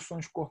das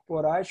pulsões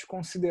corporais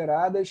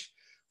consideradas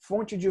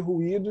fonte de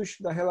ruídos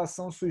da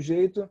relação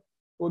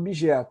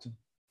sujeito-objeto.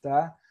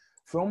 Tá?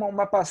 Foi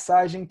uma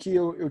passagem que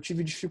eu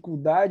tive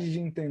dificuldade de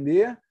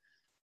entender,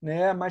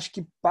 né, mas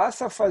que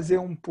passa a fazer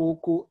um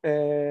pouco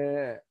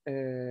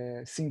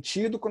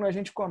sentido quando a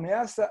gente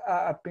começa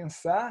a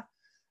pensar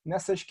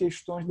nessas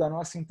questões da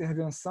nossa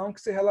intervenção que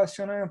se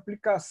relacionam à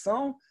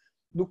aplicação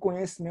do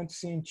conhecimento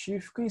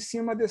científico em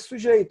cima desse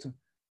sujeito.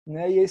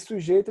 Né? E esse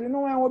sujeito ele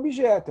não é um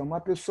objeto, é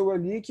uma pessoa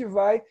ali que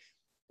vai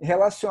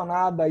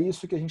relacionada a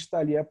isso que a gente está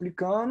ali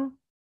aplicando,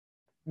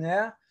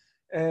 né?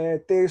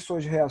 Ter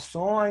suas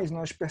reações,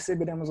 nós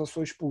perceberemos as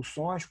suas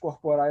pulsões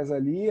corporais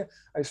ali,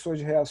 as suas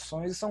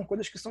reações, e são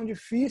coisas que são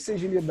difíceis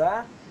de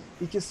lidar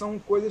e que são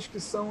coisas que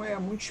são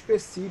muito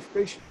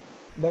específicas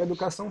da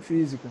educação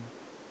física.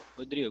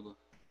 Rodrigo.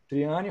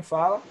 Triane,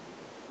 fala.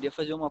 Queria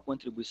fazer uma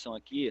contribuição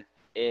aqui.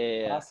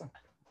 Passa.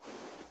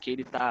 Que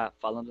ele está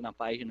falando na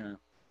página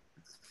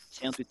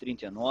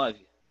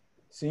 139.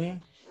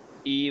 Sim.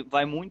 E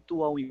vai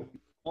muito ao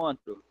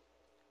encontro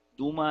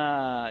de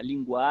uma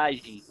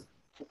linguagem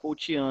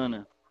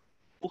Foucaultiana.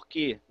 Por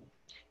quê?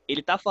 Ele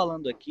está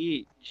falando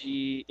aqui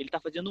ele está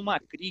fazendo uma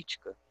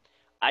crítica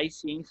às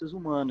ciências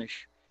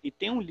humanas. E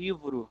tem um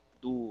livro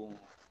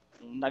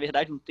na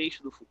verdade um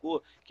texto do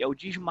Foucault, que é o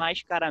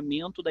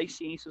Desmascaramento das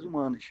Ciências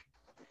Humanas.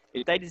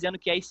 Ele está dizendo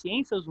que as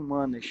ciências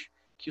humanas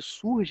que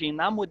surgem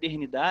na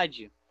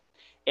modernidade,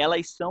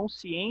 elas são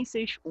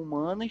ciências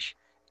humanas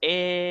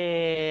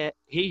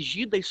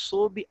regidas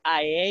sob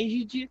a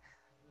égide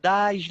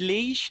das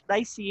leis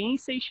das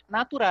ciências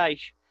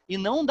naturais, e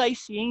não das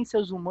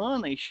ciências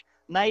humanas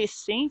na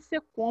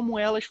essência como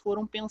elas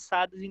foram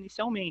pensadas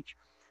inicialmente.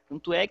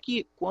 Tanto é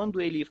que quando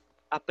ele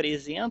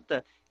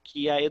apresenta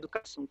que a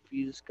educação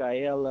física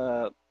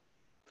ela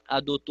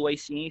adotou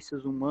as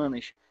ciências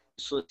humanas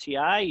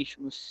sociais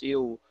no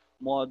seu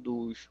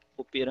modus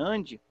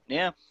operandi,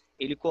 né?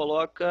 Ele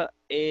coloca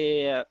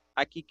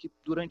aqui que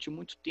durante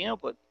muito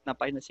tempo, na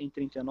página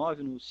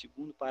 139, no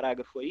segundo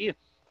parágrafo aí,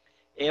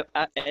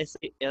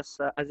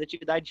 as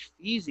atividades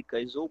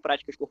físicas ou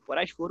práticas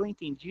corporais foram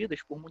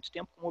entendidas por muito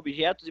tempo como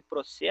objetos e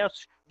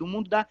processos do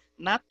mundo da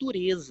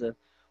natureza,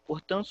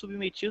 portanto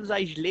submetidos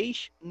às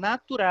leis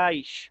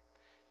naturais.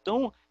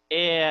 Então,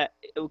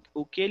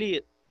 o que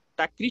ele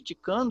está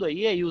criticando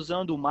aí, e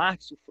usando o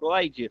Marx, o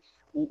Freud,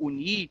 o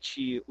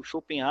Nietzsche, o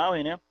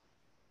Schopenhauer, né,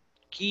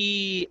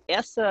 que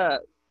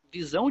essa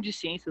visão de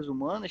ciências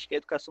humanas que a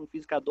educação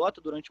física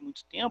adota durante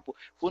muito tempo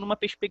foi numa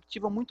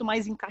perspectiva muito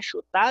mais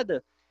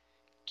encaixotada,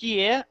 que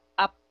é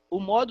o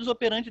modus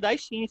operandi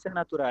das ciências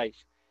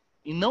naturais,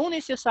 e não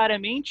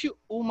necessariamente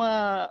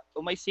umas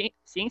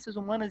ciências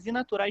humanas e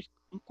naturais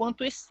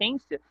enquanto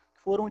essência que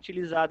foram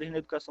utilizadas na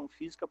educação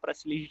física para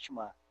se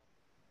legitimar.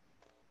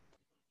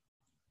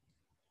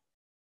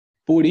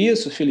 Por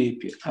isso,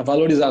 Felipe, a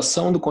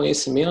valorização do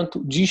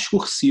conhecimento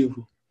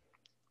discursivo,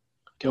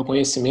 que é o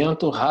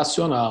conhecimento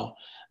racional,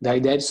 da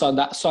ideia de só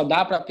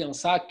dá para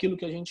pensar aquilo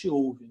que a gente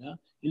ouve, né?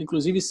 Ele,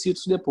 inclusive, cita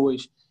isso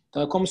depois.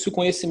 Então, é como se o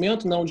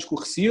conhecimento não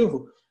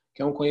discursivo,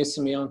 que é um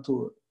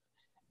conhecimento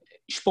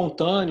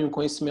espontâneo, um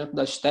conhecimento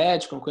da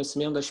estética, um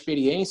conhecimento da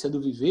experiência, do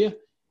viver,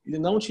 ele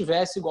não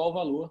tivesse igual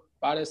valor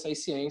para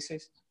essas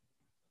ciências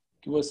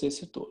que você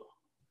citou.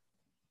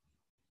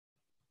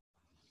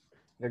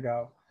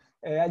 Legal.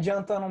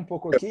 Adiantando um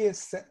pouco aqui,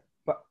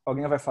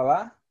 alguém vai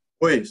falar?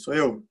 Oi, sou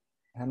eu.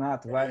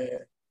 Renato, vai.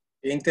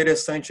 É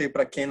interessante aí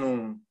para quem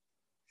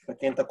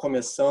está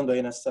começando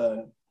aí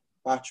nessa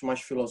parte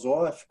mais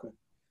filosófica,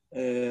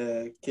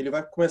 que ele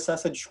vai começar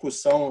essa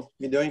discussão.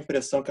 Me deu a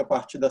impressão que a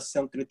partir da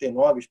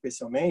 139,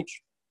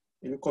 especialmente,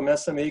 ele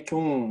começa meio que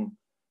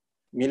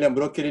me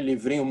lembrou aquele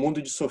livrinho, O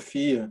Mundo de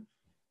Sofia,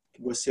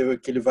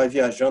 que ele vai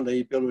viajando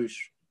aí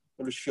pelos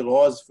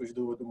filósofos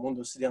do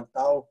mundo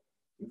ocidental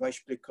e vai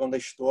explicando a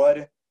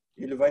história.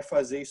 Ele vai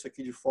fazer isso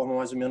aqui de forma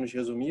mais ou menos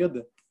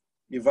resumida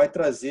e vai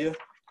trazer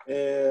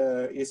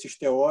esses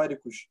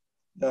teóricos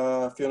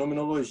da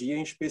fenomenologia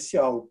em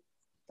especial,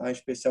 tá? Em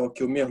especial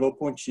aqui o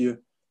Merleau-Ponty.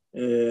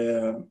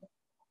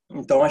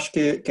 Então, acho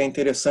que é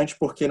interessante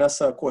porque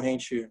nessa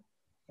corrente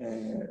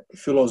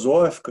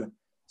filosófica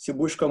se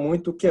busca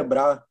muito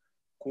quebrar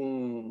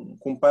com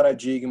o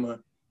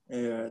paradigma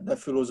da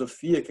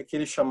filosofia, que é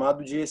aquele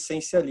chamado de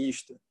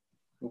essencialista,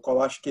 no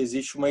qual acho que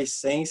existe uma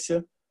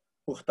essência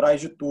por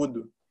trás de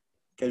tudo,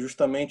 que é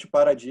justamente o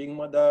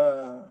paradigma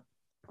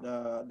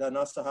da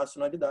nossa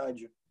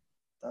racionalidade.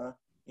 Tá?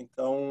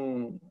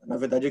 Então, na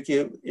verdade, o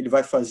que ele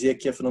vai fazer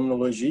aqui a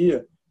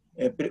fenomenologia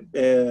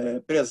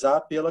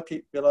prezar pela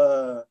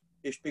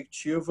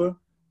perspectiva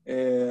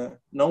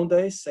não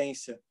da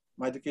essência,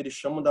 mas do que eles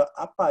chamam da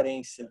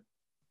aparência.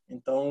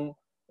 Então,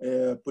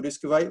 por isso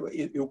que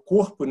o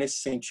corpo, nesse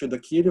sentido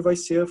aqui, ele vai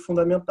ser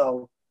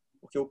fundamental,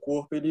 porque o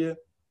corpo, ele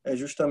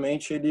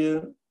justamente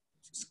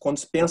quando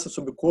se pensa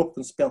sobre o corpo,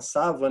 quando se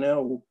pensava, né,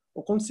 ou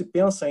quando se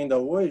pensa ainda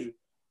hoje,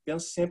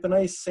 pensa sempre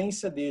na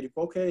essência dele.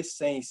 Qual que é a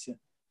essência?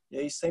 E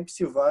aí sempre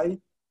se vai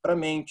para a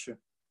mente,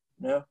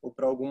 né, ou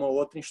para alguma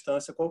outra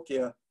instância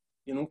qualquer,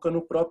 e nunca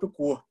no próprio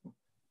corpo.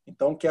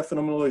 Então, o que a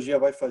fenomenologia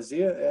vai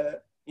fazer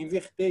é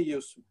inverter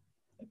isso,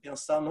 é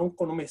pensar não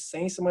como uma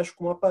essência, mas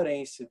como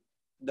aparência.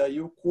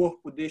 Daí o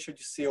corpo deixa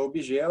de ser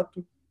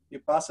objeto e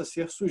passa a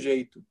ser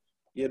sujeito.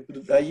 E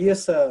daí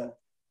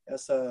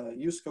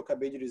isso que eu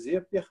acabei de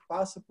dizer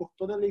perpassa por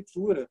toda a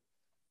leitura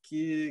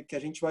que a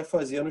gente vai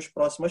fazer nas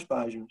próximas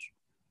páginas.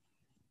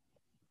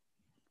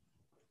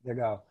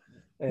 Legal.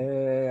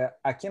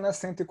 Aqui na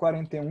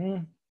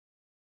 141,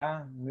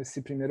 tá?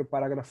 Nesse primeiro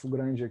parágrafo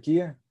grande aqui,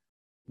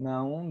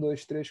 na 1,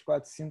 2, 3,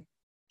 4, 5,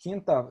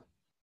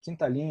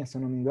 quinta linha, se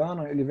eu não me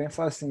engano, ele vem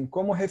falar assim: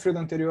 como referido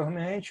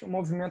anteriormente, o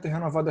movimento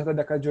renovador da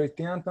década de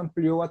 80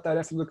 ampliou a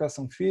tarefa de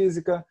educação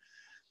física,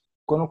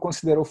 quando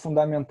considerou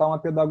fundamental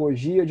uma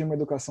pedagogia de uma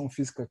educação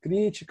física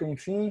crítica,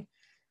 enfim.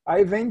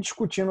 Aí vem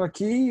discutindo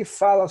aqui e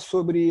fala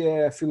sobre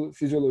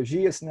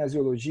fisiologia,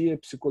 cinesiologia,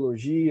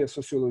 psicologia,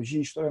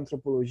 sociologia, história,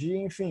 antropologia,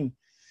 enfim,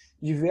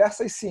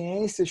 diversas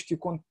ciências que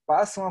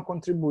passam a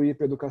contribuir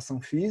para a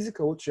educação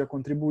física, outros já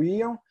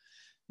contribuíam,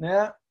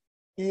 né?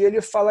 E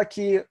ele fala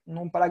aqui,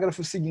 num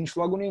parágrafo seguinte,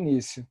 logo no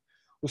início: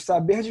 o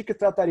saber de que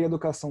trataria a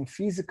educação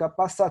física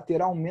passa a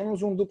ter ao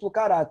menos um duplo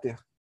caráter.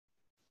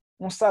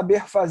 Um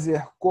saber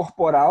fazer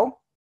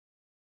corporal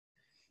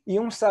e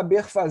um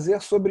saber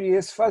fazer sobre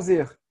esse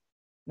fazer,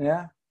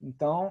 né?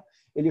 Então,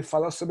 ele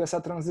fala sobre essa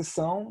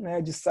transição,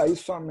 né, de sair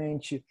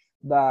somente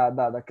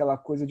daquela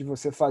coisa de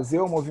você fazer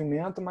o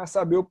movimento, mas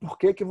saber o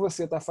porquê que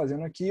você está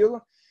fazendo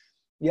aquilo,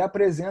 e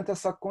apresenta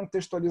essa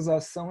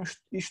contextualização,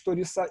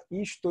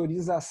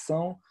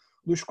 historização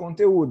dos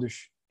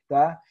conteúdos,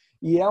 tá?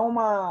 E é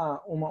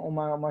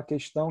uma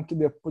questão que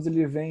depois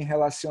ele vem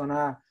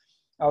relacionar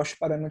aos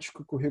parâmetros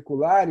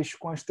curriculares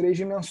com as 3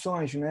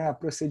 dimensões, né? A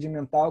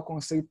procedimental,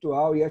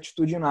 conceitual e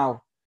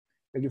atitudinal.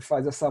 Ele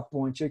faz essa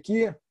ponte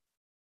aqui,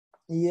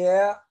 e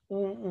é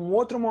um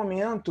outro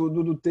momento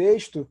do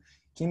texto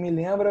que me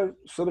lembra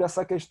sobre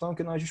essa questão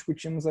que nós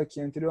discutimos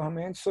aqui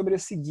anteriormente, sobre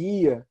esse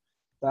guia,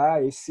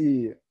 tá?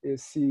 Esse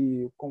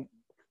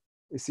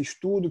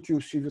estudo que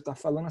o Silvio está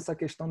falando, essa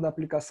questão da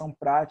aplicação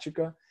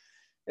prática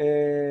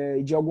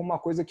de alguma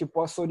coisa que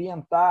possa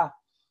orientar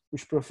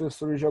os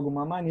professores de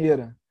alguma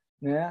maneira,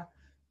 né?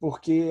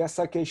 Porque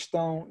essa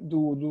questão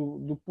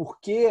do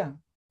porquê,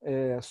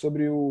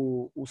 sobre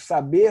o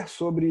saber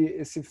sobre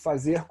esse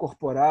fazer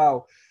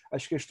corporal,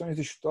 as questões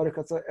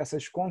históricas,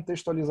 essas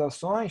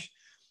contextualizações,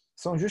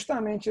 são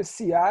justamente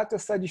esse ato,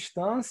 essa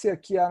distância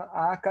que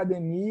a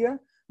academia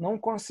não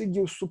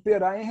conseguiu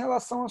superar em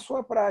relação à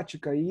sua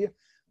prática. E,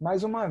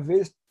 mais uma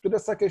vez, toda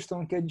essa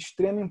questão que é de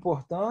extrema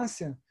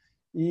importância,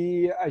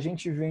 e a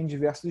gente vê em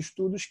diversos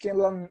estudos que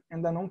ela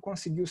ainda não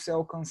conseguiu ser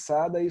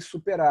alcançada e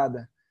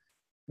superada,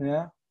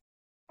 né?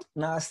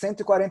 Na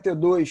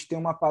 142 tem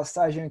uma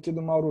passagem aqui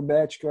do Mauro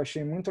Betti que eu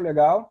achei muito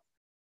legal,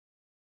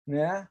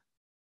 né?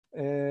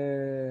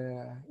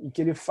 E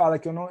que ele fala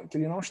que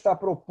ele não está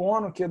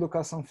propondo que a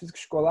educação física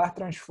escolar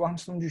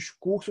transforme-se num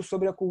discurso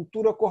sobre a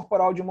cultura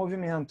corporal de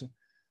movimento,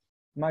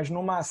 mas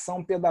numa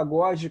ação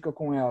pedagógica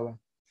com ela.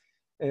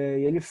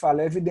 E ele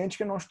fala: é evidente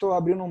que não estou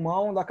abrindo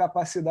mão da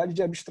capacidade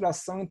de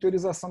abstração e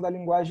interiorização da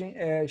linguagem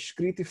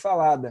escrita e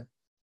falada,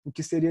 o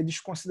que seria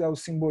desconsiderar o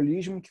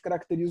simbolismo que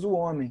caracteriza o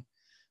homem.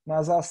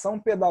 Mas a ação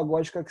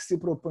pedagógica que se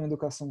propõe à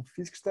educação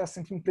física está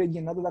sempre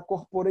impregnada da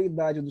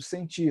corporeidade, do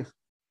sentir,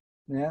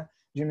 né?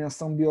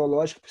 Dimensão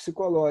biológica e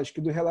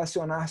psicológica, e do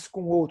relacionar-se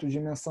com o outro,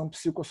 dimensão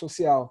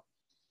psicossocial.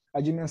 A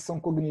dimensão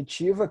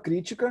cognitiva,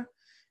 crítica,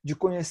 de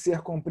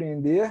conhecer,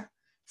 compreender,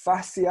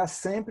 far-se-á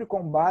sempre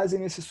com base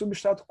nesse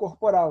substrato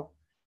corporal,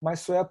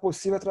 mas só é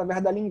possível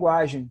através da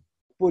linguagem.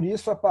 Por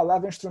isso, a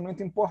palavra é um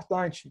instrumento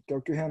importante, que é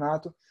o que o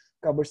Renato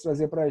acabou de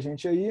trazer para a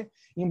gente aí,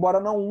 embora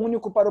não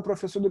único para o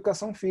professor de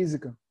educação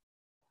física.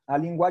 A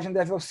linguagem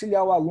deve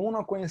auxiliar o aluno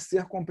a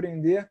conhecer,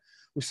 compreender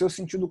o seu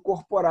sentido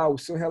corporal, o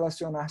seu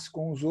relacionar-se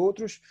com os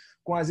outros,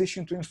 com as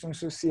instituições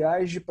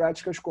sociais de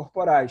práticas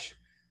corporais.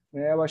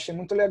 Eu achei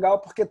muito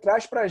legal porque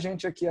traz para a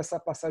gente aqui essa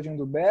passagem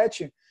do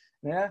Betti,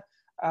 né,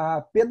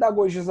 a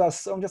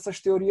pedagogização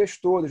dessas teorias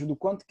todas, do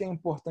quanto que é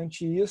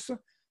importante isso,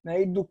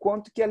 né, e do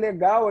quanto que é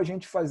legal a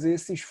gente fazer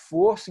esse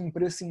esforço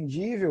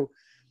imprescindível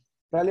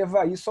para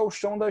levar isso ao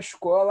chão da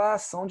escola, à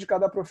ação de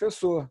cada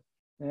professor,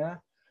 né?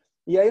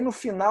 E aí, no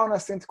final, na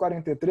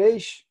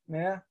 143,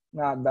 né,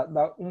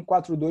 da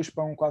 142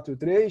 para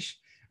 143,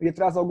 ele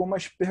traz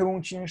algumas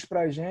perguntinhas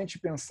para a gente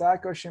pensar,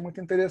 que eu achei muito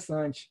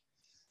interessante.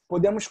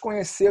 Podemos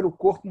conhecer o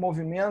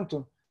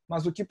corpo-movimento,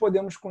 mas o que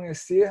podemos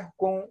conhecer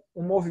com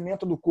o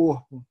movimento do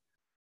corpo?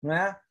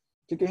 Né?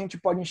 O que a gente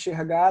pode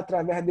enxergar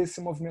através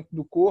desse movimento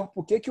do corpo?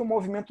 O que o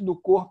movimento do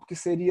corpo, que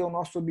seria o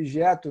nosso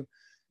objeto,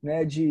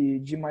 né,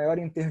 de maior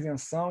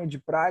intervenção e de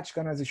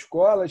prática nas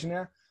escolas,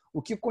 né?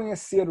 O que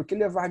conhecer, o que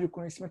levar de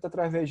conhecimento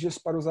através disso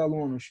para os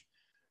alunos?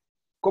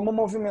 como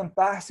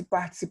movimentar-se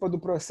participa do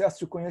processo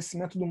de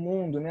conhecimento do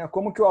mundo, né?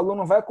 Como que o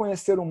aluno vai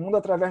conhecer o mundo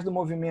através do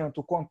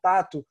movimento, o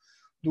contato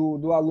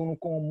do aluno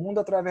com o mundo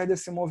através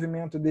desse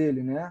movimento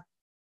dele, né?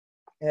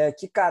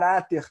 Que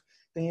caráter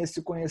tem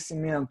esse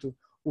conhecimento?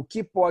 O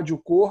que pode o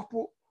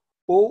corpo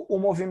ou o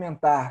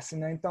movimentar-se,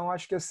 né? Então,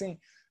 acho que assim,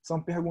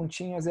 são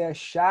perguntinhas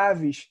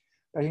chaves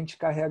para a gente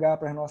carregar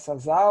para as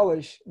nossas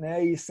aulas,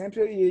 né? E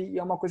sempre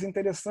é uma coisa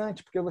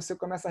interessante, porque você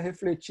começa a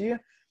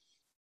refletir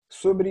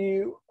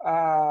sobre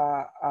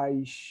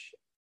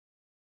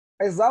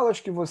as aulas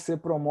que você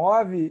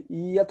promove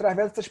e,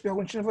 através dessas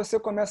perguntinhas, você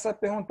começa a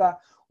perguntar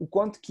o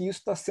quanto que isso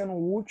está sendo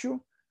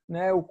útil,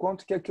 né? O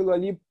quanto que aquilo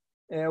ali,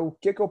 o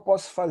que eu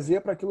posso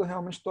fazer para aquilo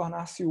realmente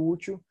tornar-se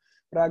útil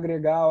para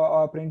agregar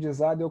ao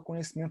aprendizado e ao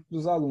conhecimento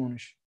dos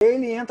alunos.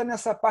 Ele entra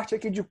nessa parte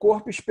aqui de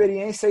corpo,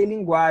 experiência e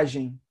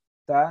linguagem,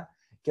 tá?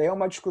 Que aí é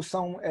uma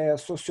discussão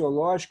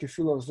sociológica e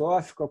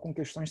filosófica, com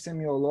questões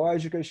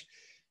semiológicas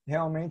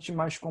realmente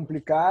mais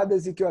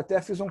complicadas, e que eu até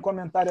fiz um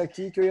comentário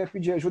aqui que eu ia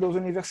pedir ajuda aos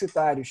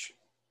universitários,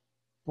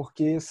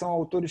 porque são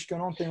autores que eu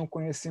não tenho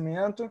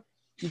conhecimento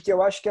e que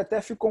eu acho que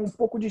até ficou um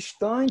pouco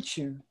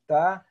distante,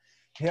 tá?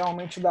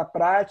 Realmente da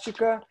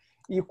prática,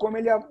 e como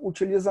ele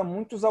utiliza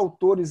muitos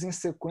autores em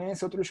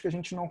sequência, outros que a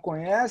gente não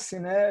conhece,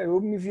 né?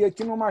 Eu me vi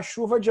aqui numa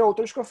chuva de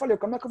autores que eu falei,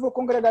 como é que eu vou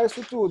congregar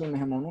isso tudo, meu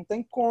irmão? Não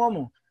tem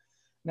como,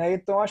 né?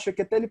 Então, acho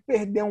que até ele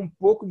perdeu um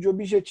pouco de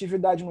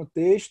objetividade no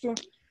texto.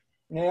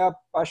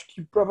 Acho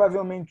que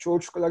provavelmente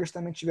outros colegas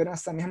também tiveram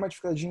essa mesma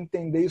dificuldade de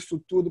entender isso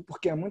tudo,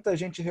 porque é muita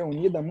gente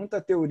reunida,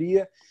 muita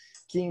teoria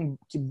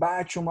que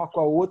bate uma com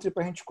a outra, e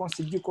para a gente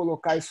conseguir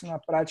colocar isso na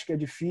prática é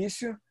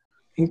difícil.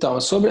 Então,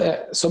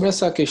 sobre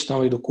essa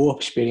questão aí do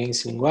corpo,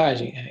 experiência e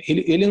linguagem,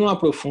 ele não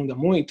aprofunda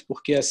muito,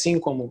 porque assim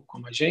como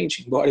a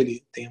gente, embora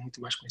ele tenha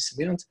muito mais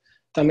conhecimento,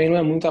 também não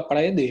é muito a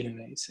praia dele,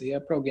 né? Isso aí é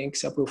para alguém que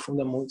se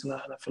aprofunda muito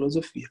na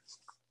filosofia.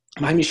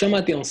 Mas me chama a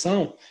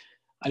atenção,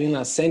 ali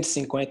na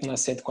 150 e na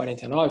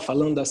 149,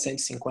 falando da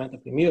 150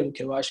 primeiro,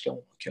 que eu acho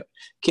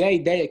que é a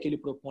ideia que ele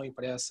propõe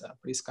para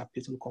esse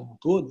capítulo como um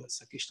todo,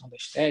 essa questão da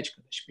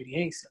estética, da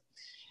experiência.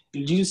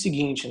 Ele diz o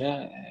seguinte,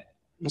 né?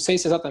 Não sei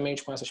se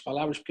exatamente com essas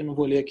palavras, porque não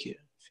vou ler aqui,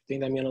 tem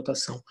da minha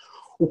anotação.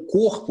 O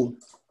corpo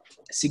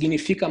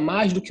significa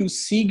mais do que o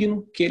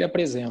signo que ele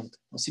apresenta.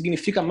 Não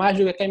significa mais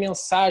do que a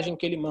mensagem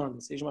que ele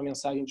manda, seja uma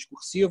mensagem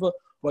discursiva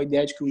ou a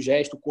ideia de que o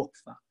gesto, o corpo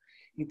faz.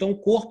 Então, o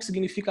corpo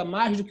significa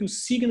mais do que o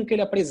signo que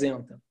ele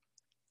apresenta.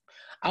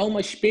 Há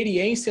uma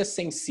experiência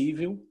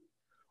sensível,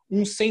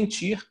 um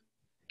sentir,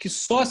 que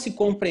só se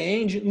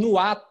compreende no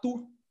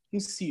ato em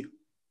si,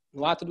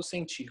 no ato do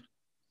sentir.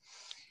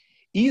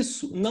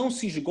 Isso não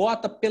se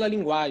esgota pela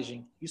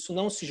linguagem, isso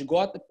não se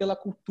esgota pela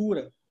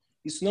cultura,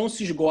 isso não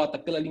se esgota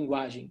pela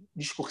linguagem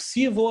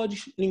discursiva ou a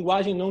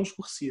linguagem não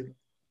discursiva.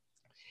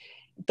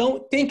 Então,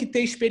 tem que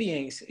ter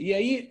experiência. E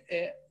aí,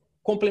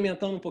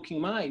 complementando um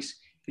pouquinho mais,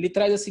 ele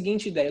traz a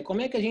seguinte ideia: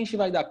 como é que a gente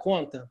vai dar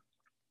conta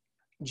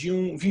de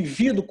um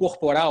vivido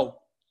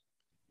corporal,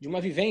 de uma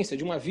vivência,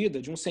 de uma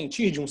vida, de um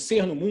sentir, de um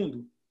ser no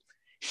mundo,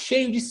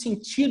 cheio de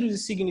sentidos e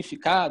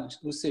significados,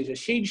 ou seja,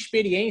 cheio de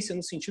experiência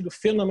no sentido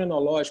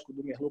fenomenológico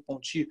do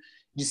Merleau-Ponty,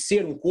 de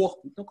ser um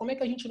corpo? Então, como é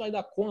que a gente vai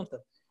dar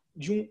conta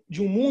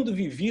de um mundo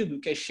vivido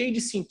que é cheio de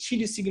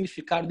sentido e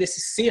significado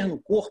desse ser no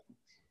corpo,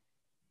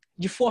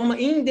 de forma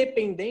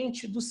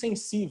independente do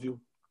sensível,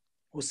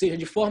 ou seja,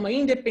 de forma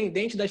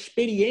independente da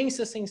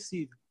experiência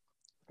sensível,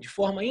 de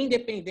forma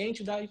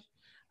independente da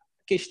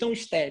questão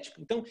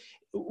estética? Então,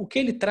 o que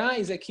ele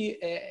traz é que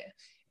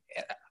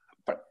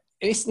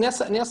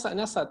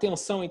nessa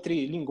tensão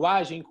entre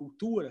linguagem e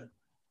cultura,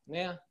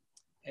 né?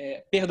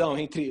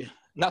 Entre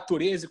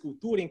natureza e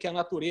cultura, em que a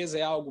natureza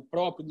é algo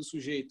próprio do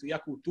sujeito e a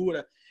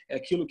cultura é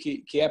aquilo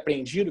que é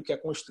aprendido, que é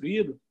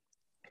construído,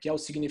 que é o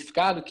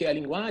significado, que é a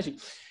linguagem,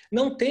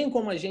 não tem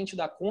como a gente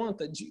dar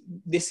conta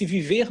desse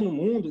viver no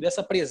mundo,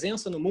 dessa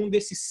presença no mundo,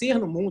 desse ser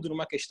no mundo,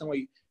 numa questão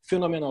aí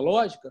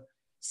fenomenológica,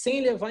 sem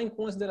levar em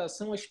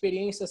consideração a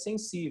experiência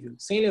sensível,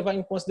 sem levar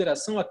em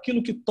consideração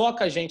aquilo que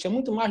toca a gente. É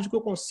muito mais do que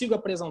eu consigo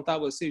apresentar a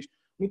vocês,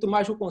 muito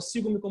mais do que eu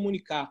consigo me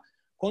comunicar.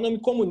 Quando eu me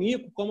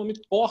comunico, como eu me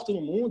porto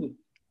no mundo,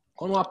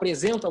 quando eu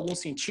apresento algum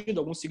sentido,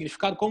 algum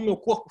significado, como meu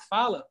corpo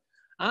fala,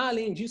 há,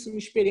 além disso, uma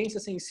experiência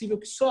sensível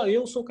que só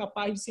eu sou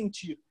capaz de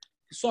sentir,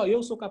 que só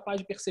eu sou capaz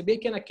de perceber,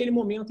 que é naquele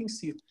momento em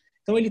si.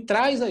 Então, ele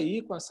traz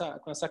aí, com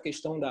essa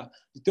questão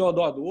de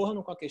Theodor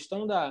Adorno, com a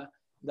questão da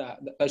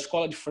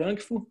escola de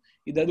Frankfurt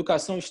e da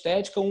educação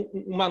estética,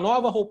 uma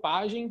nova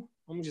roupagem,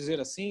 vamos dizer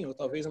assim, ou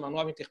talvez uma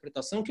nova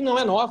interpretação, que não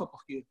é nova,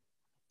 porque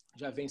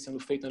já vem sendo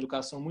feita na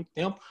educação há muito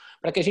tempo,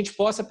 para que a gente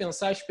possa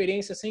pensar a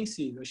experiência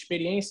sensível, a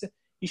experiência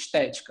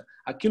estética,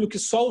 aquilo que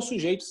só o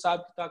sujeito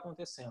sabe que está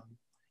acontecendo.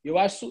 Eu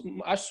acho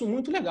isso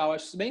muito legal,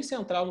 acho isso bem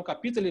central no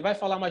capítulo. Ele vai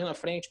falar mais na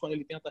frente, quando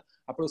ele tenta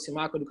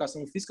aproximar com a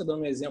educação física,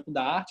 dando um exemplo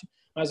da arte,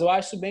 mas eu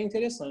acho isso bem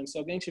interessante. Se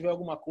alguém tiver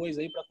alguma coisa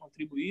aí para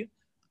contribuir,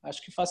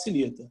 acho que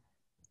facilita.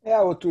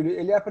 Túlio,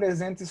 ele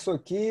apresenta isso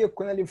aqui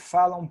quando ele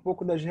fala um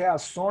pouco das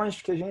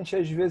reações que a gente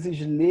às vezes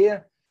lê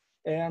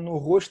no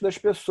rosto das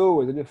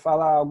pessoas. Ele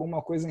fala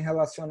alguma coisa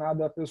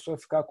relacionada à pessoa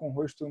ficar com o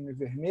rosto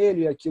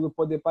vermelho e aquilo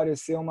poder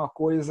parecer uma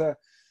coisa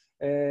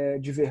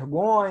de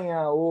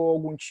vergonha ou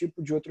algum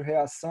tipo de outra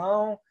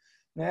reação,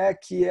 né,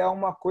 que é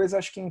uma coisa,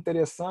 acho que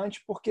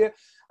interessante, porque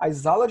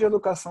as aulas de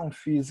educação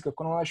física,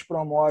 quando elas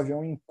promovem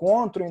um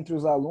encontro entre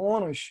os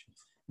alunos,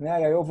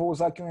 né, e aí eu vou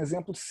usar aqui um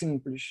exemplo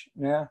simples,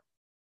 né,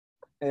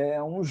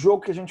 um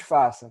jogo que a gente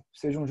faça,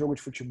 seja um jogo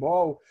de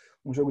futebol,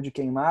 um jogo de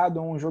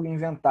queimado ou um jogo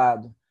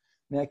inventado,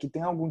 né, que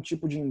tem algum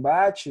tipo de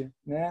embate,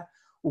 né,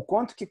 o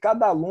quanto que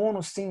cada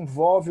aluno se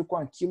envolve com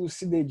aquilo,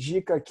 se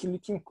dedica àquilo,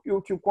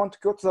 o quanto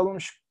que outros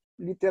alunos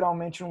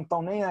literalmente não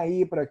estão nem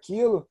aí para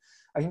aquilo,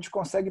 a gente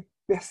consegue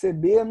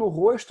perceber no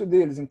rosto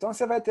deles. Então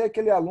você vai ter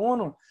aquele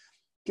aluno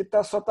que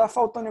só está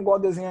faltando igual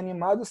desenho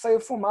animado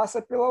sair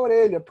fumaça pela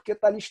orelha, porque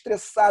está ali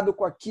estressado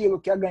com aquilo,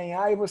 quer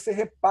ganhar, e você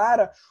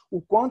repara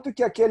o quanto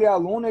que aquele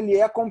aluno ele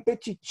é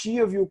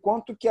competitivo e o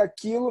quanto que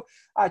aquilo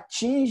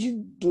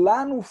atinge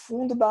lá no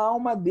fundo da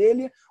alma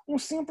dele um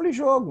simples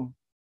jogo.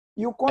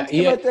 E o quanto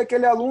que vai ter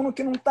aquele aluno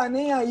que não está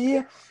nem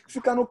aí,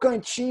 fica no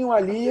cantinho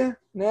ali,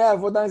 né?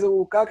 Vou dar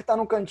o cara que está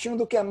no cantinho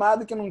do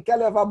queimado, que não quer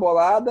levar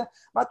bolada,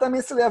 mas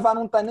também se levar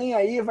não está nem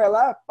aí, vai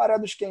lá parar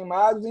dos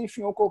queimados,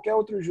 enfim, ou qualquer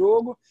outro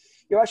jogo.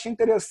 Eu achei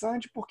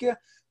interessante porque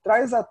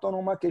traz à tona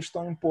uma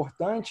questão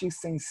importante e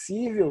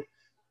sensível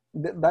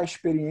da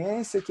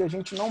experiência que a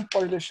gente não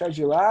pode deixar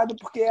de lado,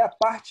 porque é a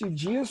partir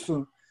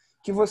disso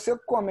que você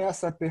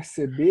começa a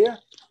perceber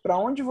para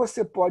onde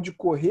você pode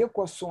correr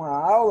com a sua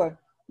aula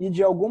e,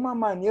 de alguma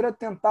maneira,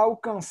 tentar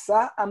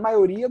alcançar a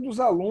maioria dos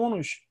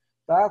alunos,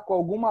 tá? Com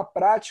alguma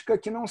prática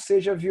que não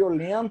seja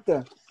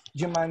violenta,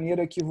 de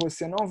maneira que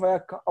você não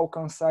vai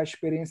alcançar a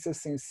experiência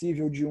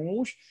sensível de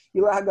uns e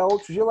largar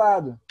outros de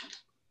lado.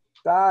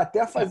 Tá?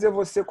 Até fazer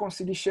você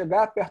conseguir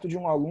chegar perto de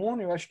um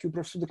aluno, eu acho que o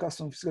professor de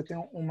Educação Física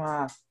tem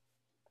uma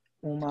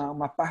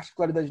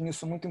particularidade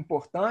nisso muito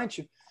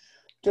importante,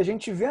 que a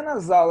gente vê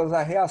nas aulas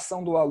a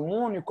reação do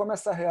aluno e como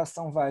essa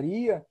reação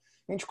varia,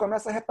 a gente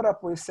começa a reparar,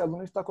 pô, esse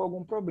aluno está com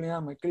algum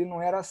problema, que ele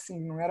não era assim,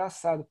 não era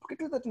assado. Por que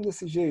ele está tendo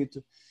desse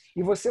jeito?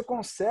 E você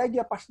consegue,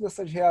 a partir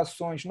dessas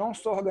reações, não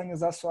só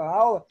organizar a sua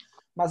aula,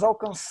 mas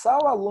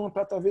alcançar o aluno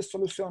para talvez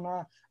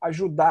solucionar,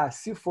 ajudar,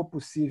 se for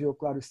possível,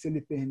 claro, se ele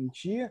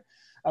permitir,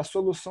 a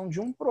solução de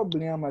um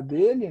problema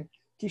dele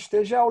que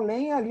esteja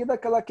além ali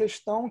daquela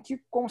questão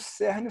que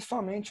concerne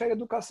somente a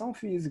educação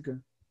física.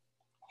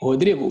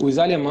 Rodrigo, os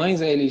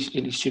alemães,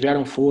 eles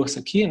tiveram força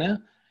aqui, né?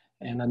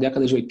 Na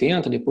década de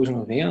 80, depois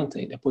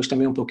 90, e depois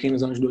também um pouquinho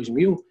nos anos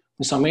 2000,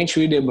 principalmente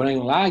o Hildebrand e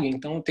o Lager.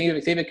 Então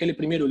teve aquele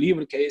primeiro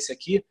livro, que é esse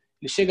aqui.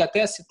 Ele chega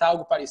até a citar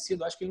algo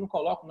parecido, acho que ele não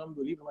coloca o nome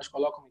do livro, mas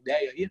coloca uma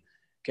ideia aí,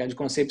 que é de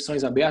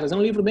concepções abertas. É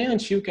um livro bem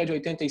antigo, que é de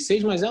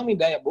 86, mas é uma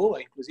ideia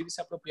boa, inclusive se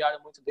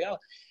apropriaram muito dela.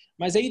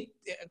 Mas aí,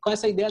 com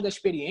essa ideia da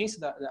experiência,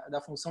 da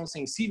função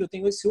sensível,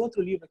 tem esse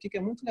outro livro aqui que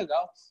é muito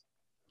legal,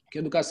 que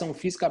é Educação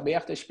Física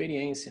Aberta à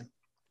Experiência,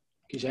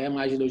 que já é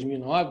mais de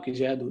 2009, que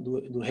já é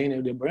do Reiner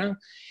Hildebrand.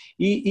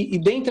 E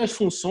dentre as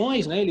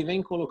funções, né, ele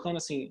vem colocando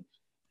assim,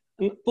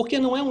 porque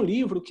não é um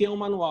livro que é um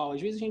manual.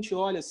 Às vezes a gente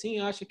olha assim e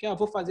acha que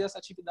vou fazer essa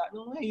atividade.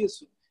 Não, não é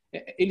isso.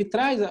 Ele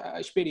traz a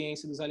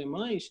experiência dos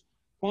alemães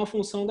com a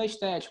função da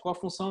estética, com a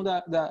função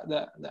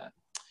da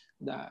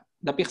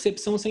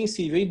percepção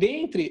sensível. E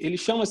dentre, ele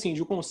chama assim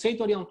de o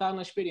conceito orientado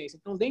na experiência.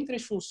 Então, dentre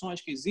as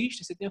funções que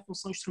existem, você tem a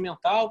função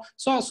instrumental,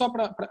 só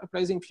para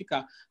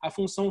exemplificar, a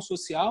função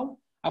social,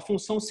 a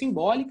função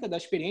simbólica da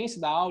experiência,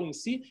 da aula em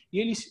si, e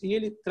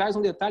ele traz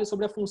um detalhe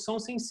sobre a função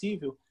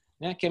sensível,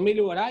 né, que é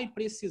melhorar e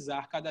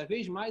precisar cada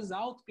vez mais a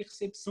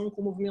autopercepção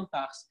com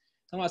movimentar-se.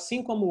 Então,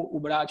 assim como o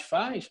Bracht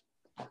faz,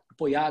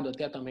 apoiado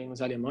até também nos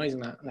alemães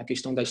na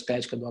questão da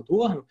estética do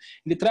Adorno,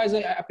 ele traz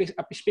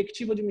a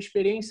perspectiva de uma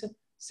experiência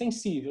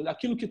sensível,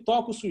 daquilo que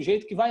toca o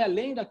sujeito, que vai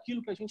além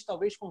daquilo que a gente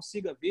talvez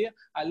consiga ver,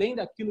 além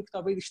daquilo que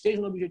talvez esteja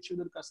no objetivo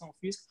da educação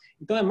física.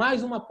 Então é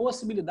mais uma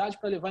possibilidade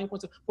para levar em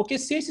consideração. Porque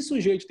se esse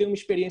sujeito tem uma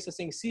experiência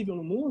sensível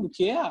no mundo,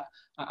 que é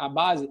a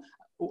base,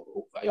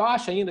 eu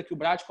acho ainda que o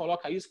Bracht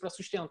coloca isso para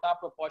sustentar a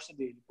proposta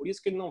dele. Por isso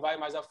que ele não vai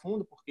mais a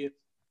fundo, porque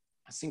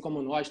assim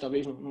como nós,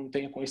 talvez não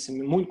tenha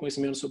muito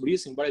conhecimento sobre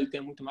isso, embora ele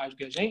tenha muito mais do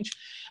que a gente,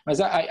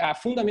 mas a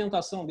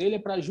fundamentação dele é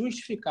para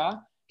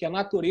justificar que a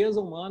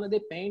natureza humana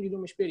depende de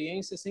uma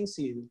experiência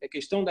sensível. A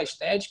questão da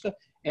estética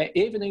é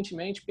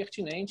evidentemente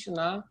pertinente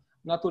na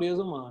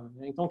natureza humana.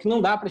 Então, que não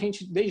dá para a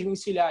gente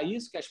desvencilhar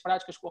isso, que as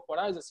práticas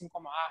corporais, assim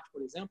como a arte,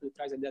 por exemplo, ele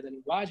traz a ideia da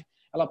linguagem,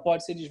 ela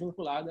pode ser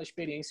desvinculada da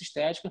experiência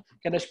estética,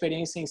 que é da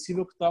experiência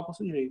sensível que toca o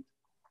sujeito.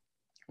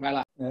 Vai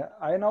lá.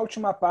 Aí, na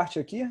última parte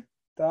aqui,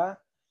 tá?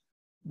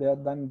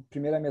 Da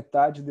primeira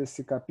metade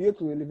desse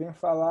capítulo, ele vem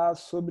falar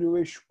sobre o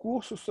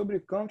excurso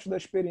sobre campos da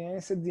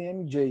experiência de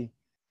MJ.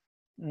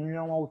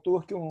 É um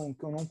autor que eu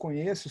não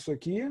conheço isso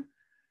aqui,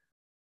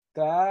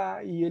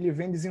 tá? E ele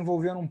vem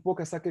desenvolvendo um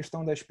pouco essa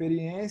questão da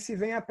experiência e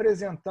vem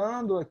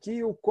apresentando aqui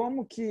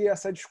como que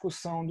essa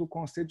discussão do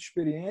conceito de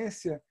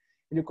experiência,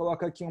 ele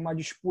coloca aqui uma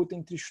disputa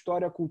entre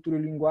história, cultura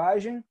e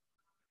linguagem,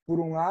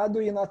 por um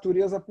lado, e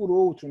natureza por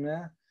outro,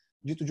 né?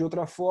 dito de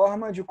outra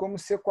forma, de como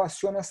se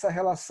equaciona essa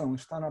relação.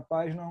 Está na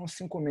página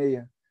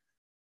 156.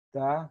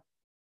 Tá?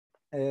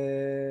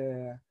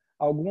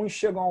 Alguns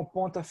chegam ao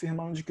ponto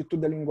afirmando de que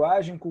tudo é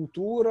linguagem,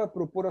 cultura,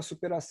 propor a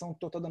superação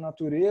total da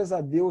natureza,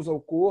 a Deus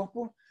ao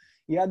corpo,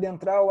 e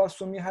adentrar ou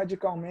assumir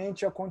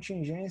radicalmente a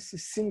contingência e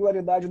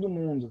singularidade do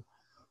mundo.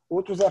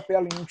 Outros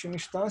apelam, em última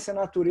instância, a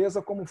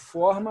natureza como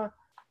forma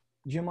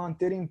de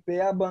manter em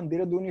pé a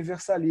bandeira do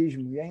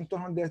universalismo. E é em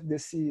torno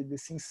desse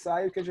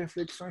ensaio que as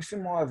reflexões se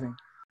movem.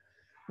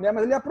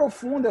 Mas ele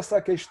aprofunda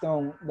essa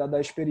questão da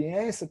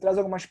experiência, traz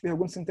algumas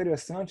perguntas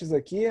interessantes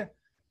aqui,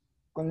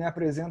 quando ele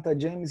apresenta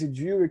James e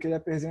Dewey, que ele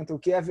apresenta o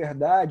que é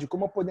verdade,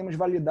 como podemos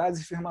validar as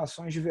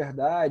afirmações de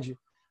verdade,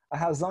 a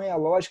razão e a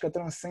lógica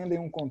transcendem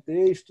um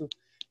contexto.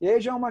 E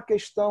aí já é uma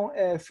questão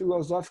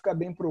filosófica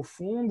bem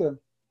profunda,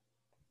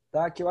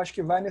 tá? Que eu acho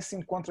que vai nesse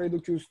encontro aí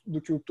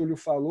do que o Túlio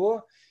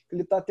falou, que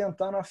ele está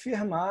tentando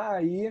afirmar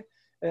aí,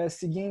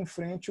 seguir em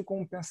frente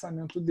com o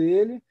pensamento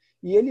dele,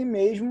 e ele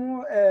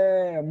mesmo,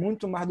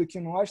 muito mais do que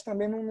nós,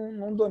 também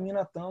não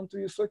domina tanto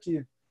isso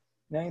aqui,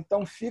 né?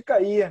 Então fica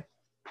aí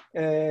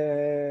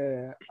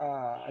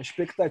a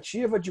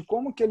expectativa de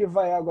como que ele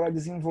vai agora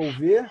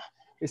desenvolver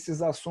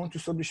esses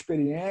assuntos sobre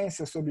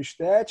experiência, sobre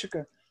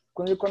estética,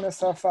 quando ele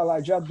começar a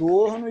falar de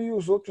Adorno e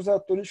os outros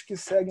autores que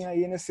seguem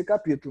aí nesse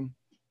capítulo.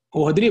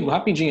 Ô, Rodrigo,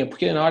 rapidinho,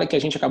 porque na hora que a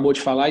gente acabou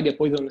de falar e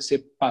depois você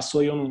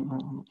passou e eu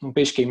não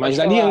pesquei, mas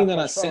ali ainda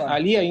na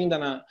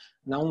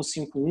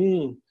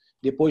 151,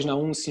 depois na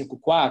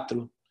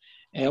 154,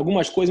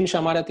 algumas coisas me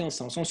chamaram a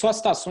atenção. São só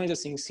citações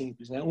assim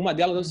simples, né? Uma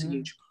delas é o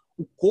seguinte: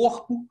 o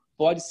corpo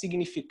pode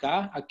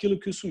significar aquilo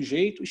que o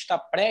sujeito está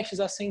prestes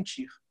a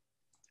sentir.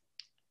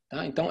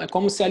 Tá? Então, é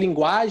como se a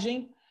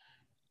linguagem,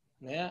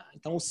 né?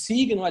 Então, o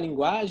signo, a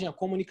linguagem, a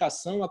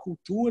comunicação, a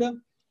cultura,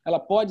 ela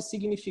pode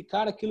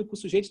significar aquilo que o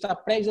sujeito está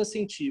prestes a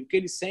sentir. O que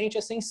ele sente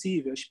é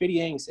sensível, a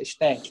experiência, a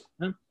estética.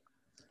 Né?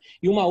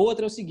 E uma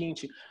outra é o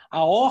seguinte: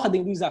 a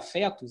ordem dos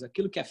afetos,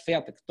 aquilo que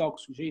afeta, que toca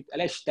o sujeito,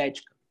 ela é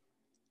estética.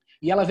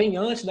 E ela vem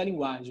antes da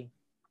linguagem.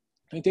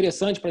 Então é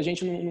interessante para a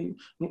gente não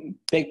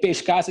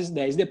pescar essas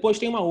ideias. Depois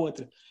tem uma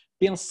outra: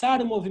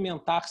 pensar o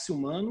movimentar-se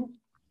humano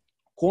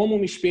como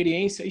uma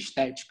experiência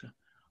estética.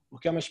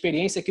 Porque é uma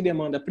experiência que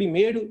demanda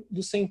primeiro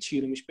do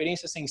sentir, uma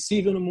experiência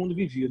sensível no mundo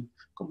vivido,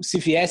 como se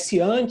viesse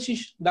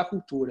antes da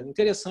cultura.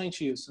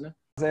 Interessante isso, né?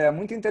 É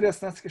muito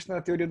interessante essa questão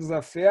da teoria dos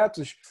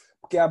afetos,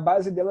 porque a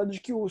base dela é de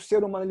que o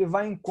ser humano ele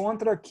vai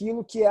encontrar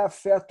aquilo que é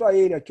afeto a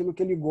ele, aquilo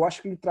que ele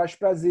gosta, que lhe traz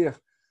prazer.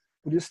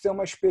 Por isso tem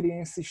uma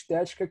experiência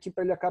estética que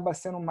para ele acaba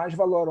sendo mais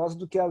valorosa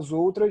do que as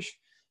outras,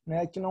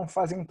 né, que não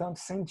fazem tanto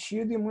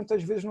sentido e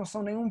muitas vezes não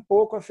são nem um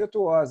pouco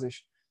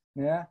afetuosas,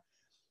 né?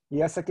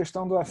 E essa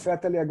questão do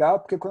afeto é legal,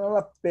 porque quando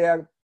ela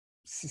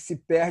se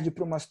perde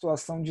para uma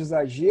situação de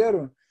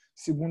exagero,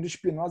 segundo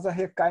Spinoza,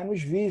 recai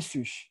nos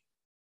vícios,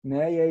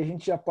 né? E aí a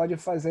gente já pode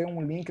fazer um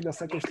link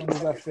dessa questão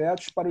dos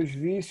afetos para os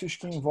vícios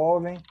que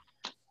envolvem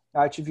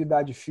a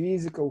atividade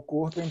física, o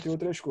corpo, entre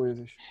outras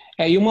coisas.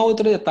 E um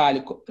outro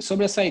detalhe,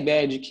 sobre essa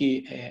ideia de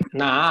que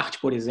na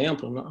arte, por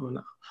exemplo,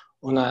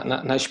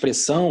 na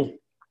expressão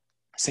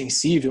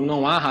sensível,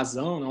 não há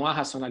razão, não há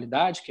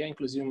racionalidade, que é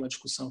inclusive uma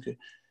discussão que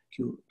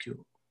o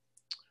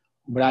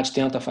Bracht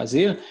tenta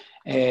fazer.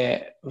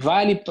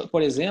 Vale,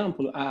 por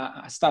exemplo,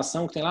 a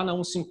citação que tem lá na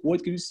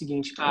 158, que diz o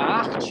seguinte: a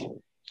arte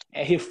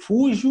é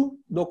refúgio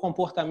do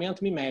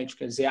comportamento mimético,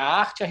 quer dizer, a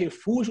arte é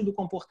refúgio do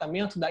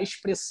comportamento da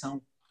expressão.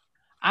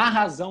 Há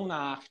razão na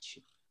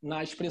arte,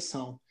 na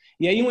expressão.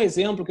 E aí um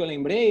exemplo que eu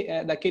lembrei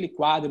é daquele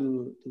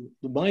quadro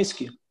do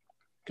Banksy,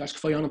 que eu acho que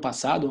foi ano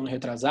passado, ano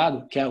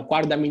retrasado, que é o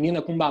quadro da menina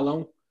com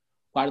balão.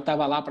 O quadro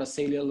estava lá para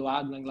ser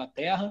leiloado na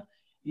Inglaterra,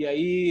 e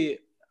aí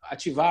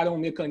ativaram um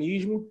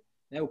mecanismo,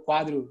 né, o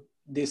quadro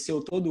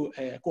desceu todo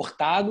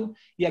cortado,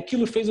 e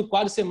aquilo fez o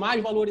quadro ser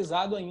mais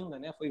valorizado ainda,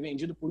 né? Foi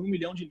vendido por 1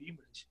 milhão de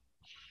libras.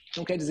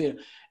 Então, quer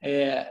dizer,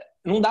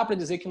 não dá para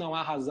dizer que não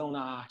há razão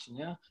na arte,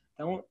 né?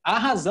 Então, há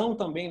razão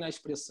também na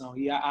expressão,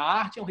 e a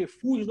arte é um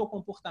refúgio do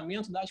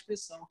comportamento da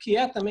expressão, que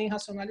é também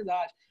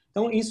racionalidade.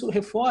 Então, isso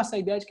reforça a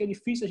ideia de que é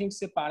difícil a gente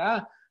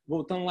separar,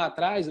 voltando lá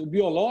atrás, o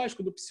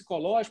biológico do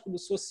psicológico, do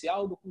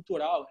social, do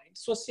cultural. É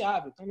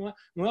indissociável. Então,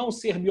 não é um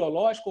ser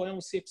biológico ou é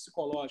um ser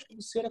psicológico.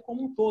 O ser é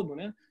como um todo,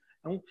 né?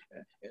 Então,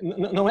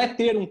 não é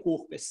ter um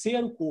corpo, é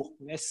ser o corpo,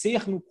 é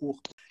ser no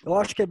corpo. Eu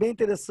acho que é bem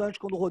interessante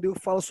quando o Rodrigo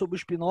fala sobre o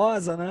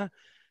Spinoza, né?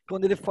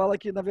 Quando ele fala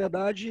que, na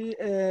verdade,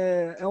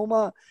 é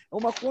uma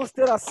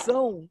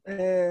consideração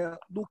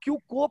do que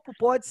o corpo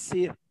pode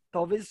ser.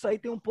 Talvez isso aí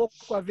tenha um pouco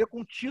a ver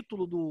com o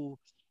título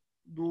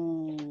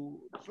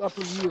do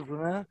próprio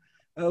livro, né?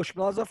 O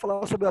Spinoza vai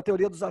falar sobre a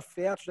teoria dos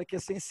afetos, né, que é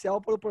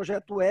essencial para o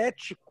projeto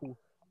ético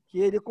que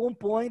ele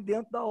compõe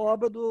dentro da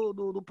obra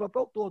do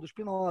próprio autor, do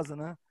Spinoza,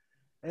 né?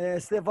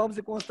 Se levarmos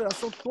em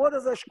consideração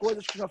todas as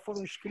coisas que já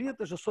foram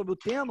escritas sobre o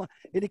tema,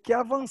 ele quer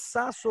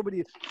avançar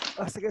sobre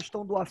essa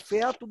questão do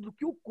afeto, do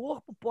que o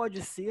corpo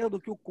pode ser, do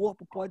que o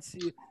corpo pode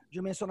se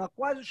dimensionar,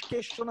 quais os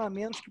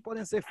questionamentos que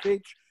podem ser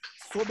feitos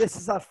sobre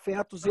esses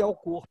afetos e ao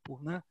corpo,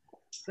 né?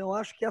 Então, eu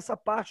acho que essa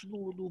parte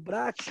do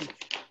Bracht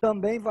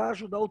também vai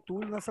ajudar o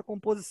Túlio nessa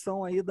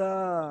composição aí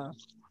da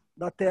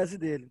tese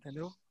dele,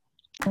 entendeu?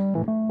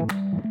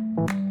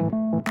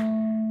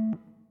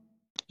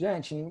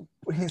 Gente,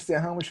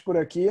 encerramos por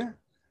aqui.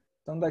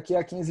 Então, daqui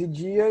a 15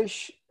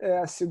 dias é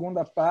a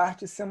segunda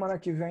parte. Semana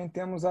que vem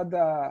temos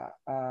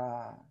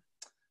a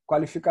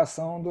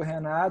qualificação do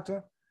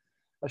Renato.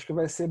 Acho que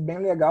vai ser bem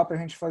legal para a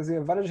gente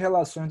fazer várias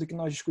relações do que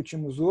nós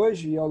discutimos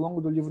hoje e ao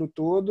longo do livro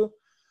todo,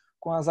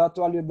 com as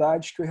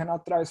atualidades que o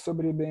Renato traz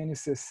sobre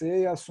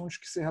BNCC e assuntos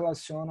que se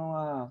relacionam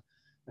a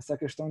essa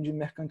questão de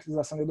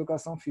mercantilização da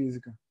educação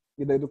física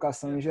e da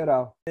educação em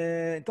geral.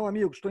 Então,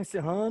 amigos, estou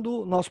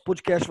encerrando. Nosso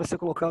podcast vai ser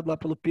colocado lá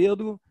pelo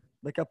Pedro,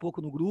 daqui a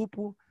pouco no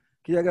grupo.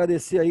 Queria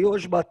agradecer aí.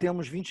 Hoje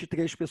batemos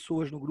 23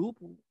 pessoas no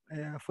grupo.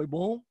 Foi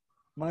bom.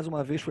 Mais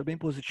uma vez, foi bem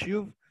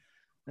positivo.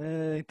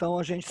 Então,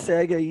 a gente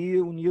segue aí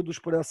unidos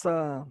por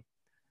essa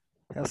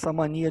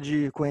mania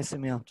de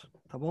conhecimento,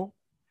 tá bom?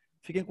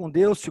 Fiquem com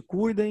Deus, se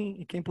cuidem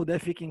e quem puder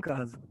fique em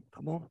casa, tá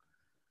bom?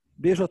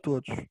 Beijo a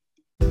todos.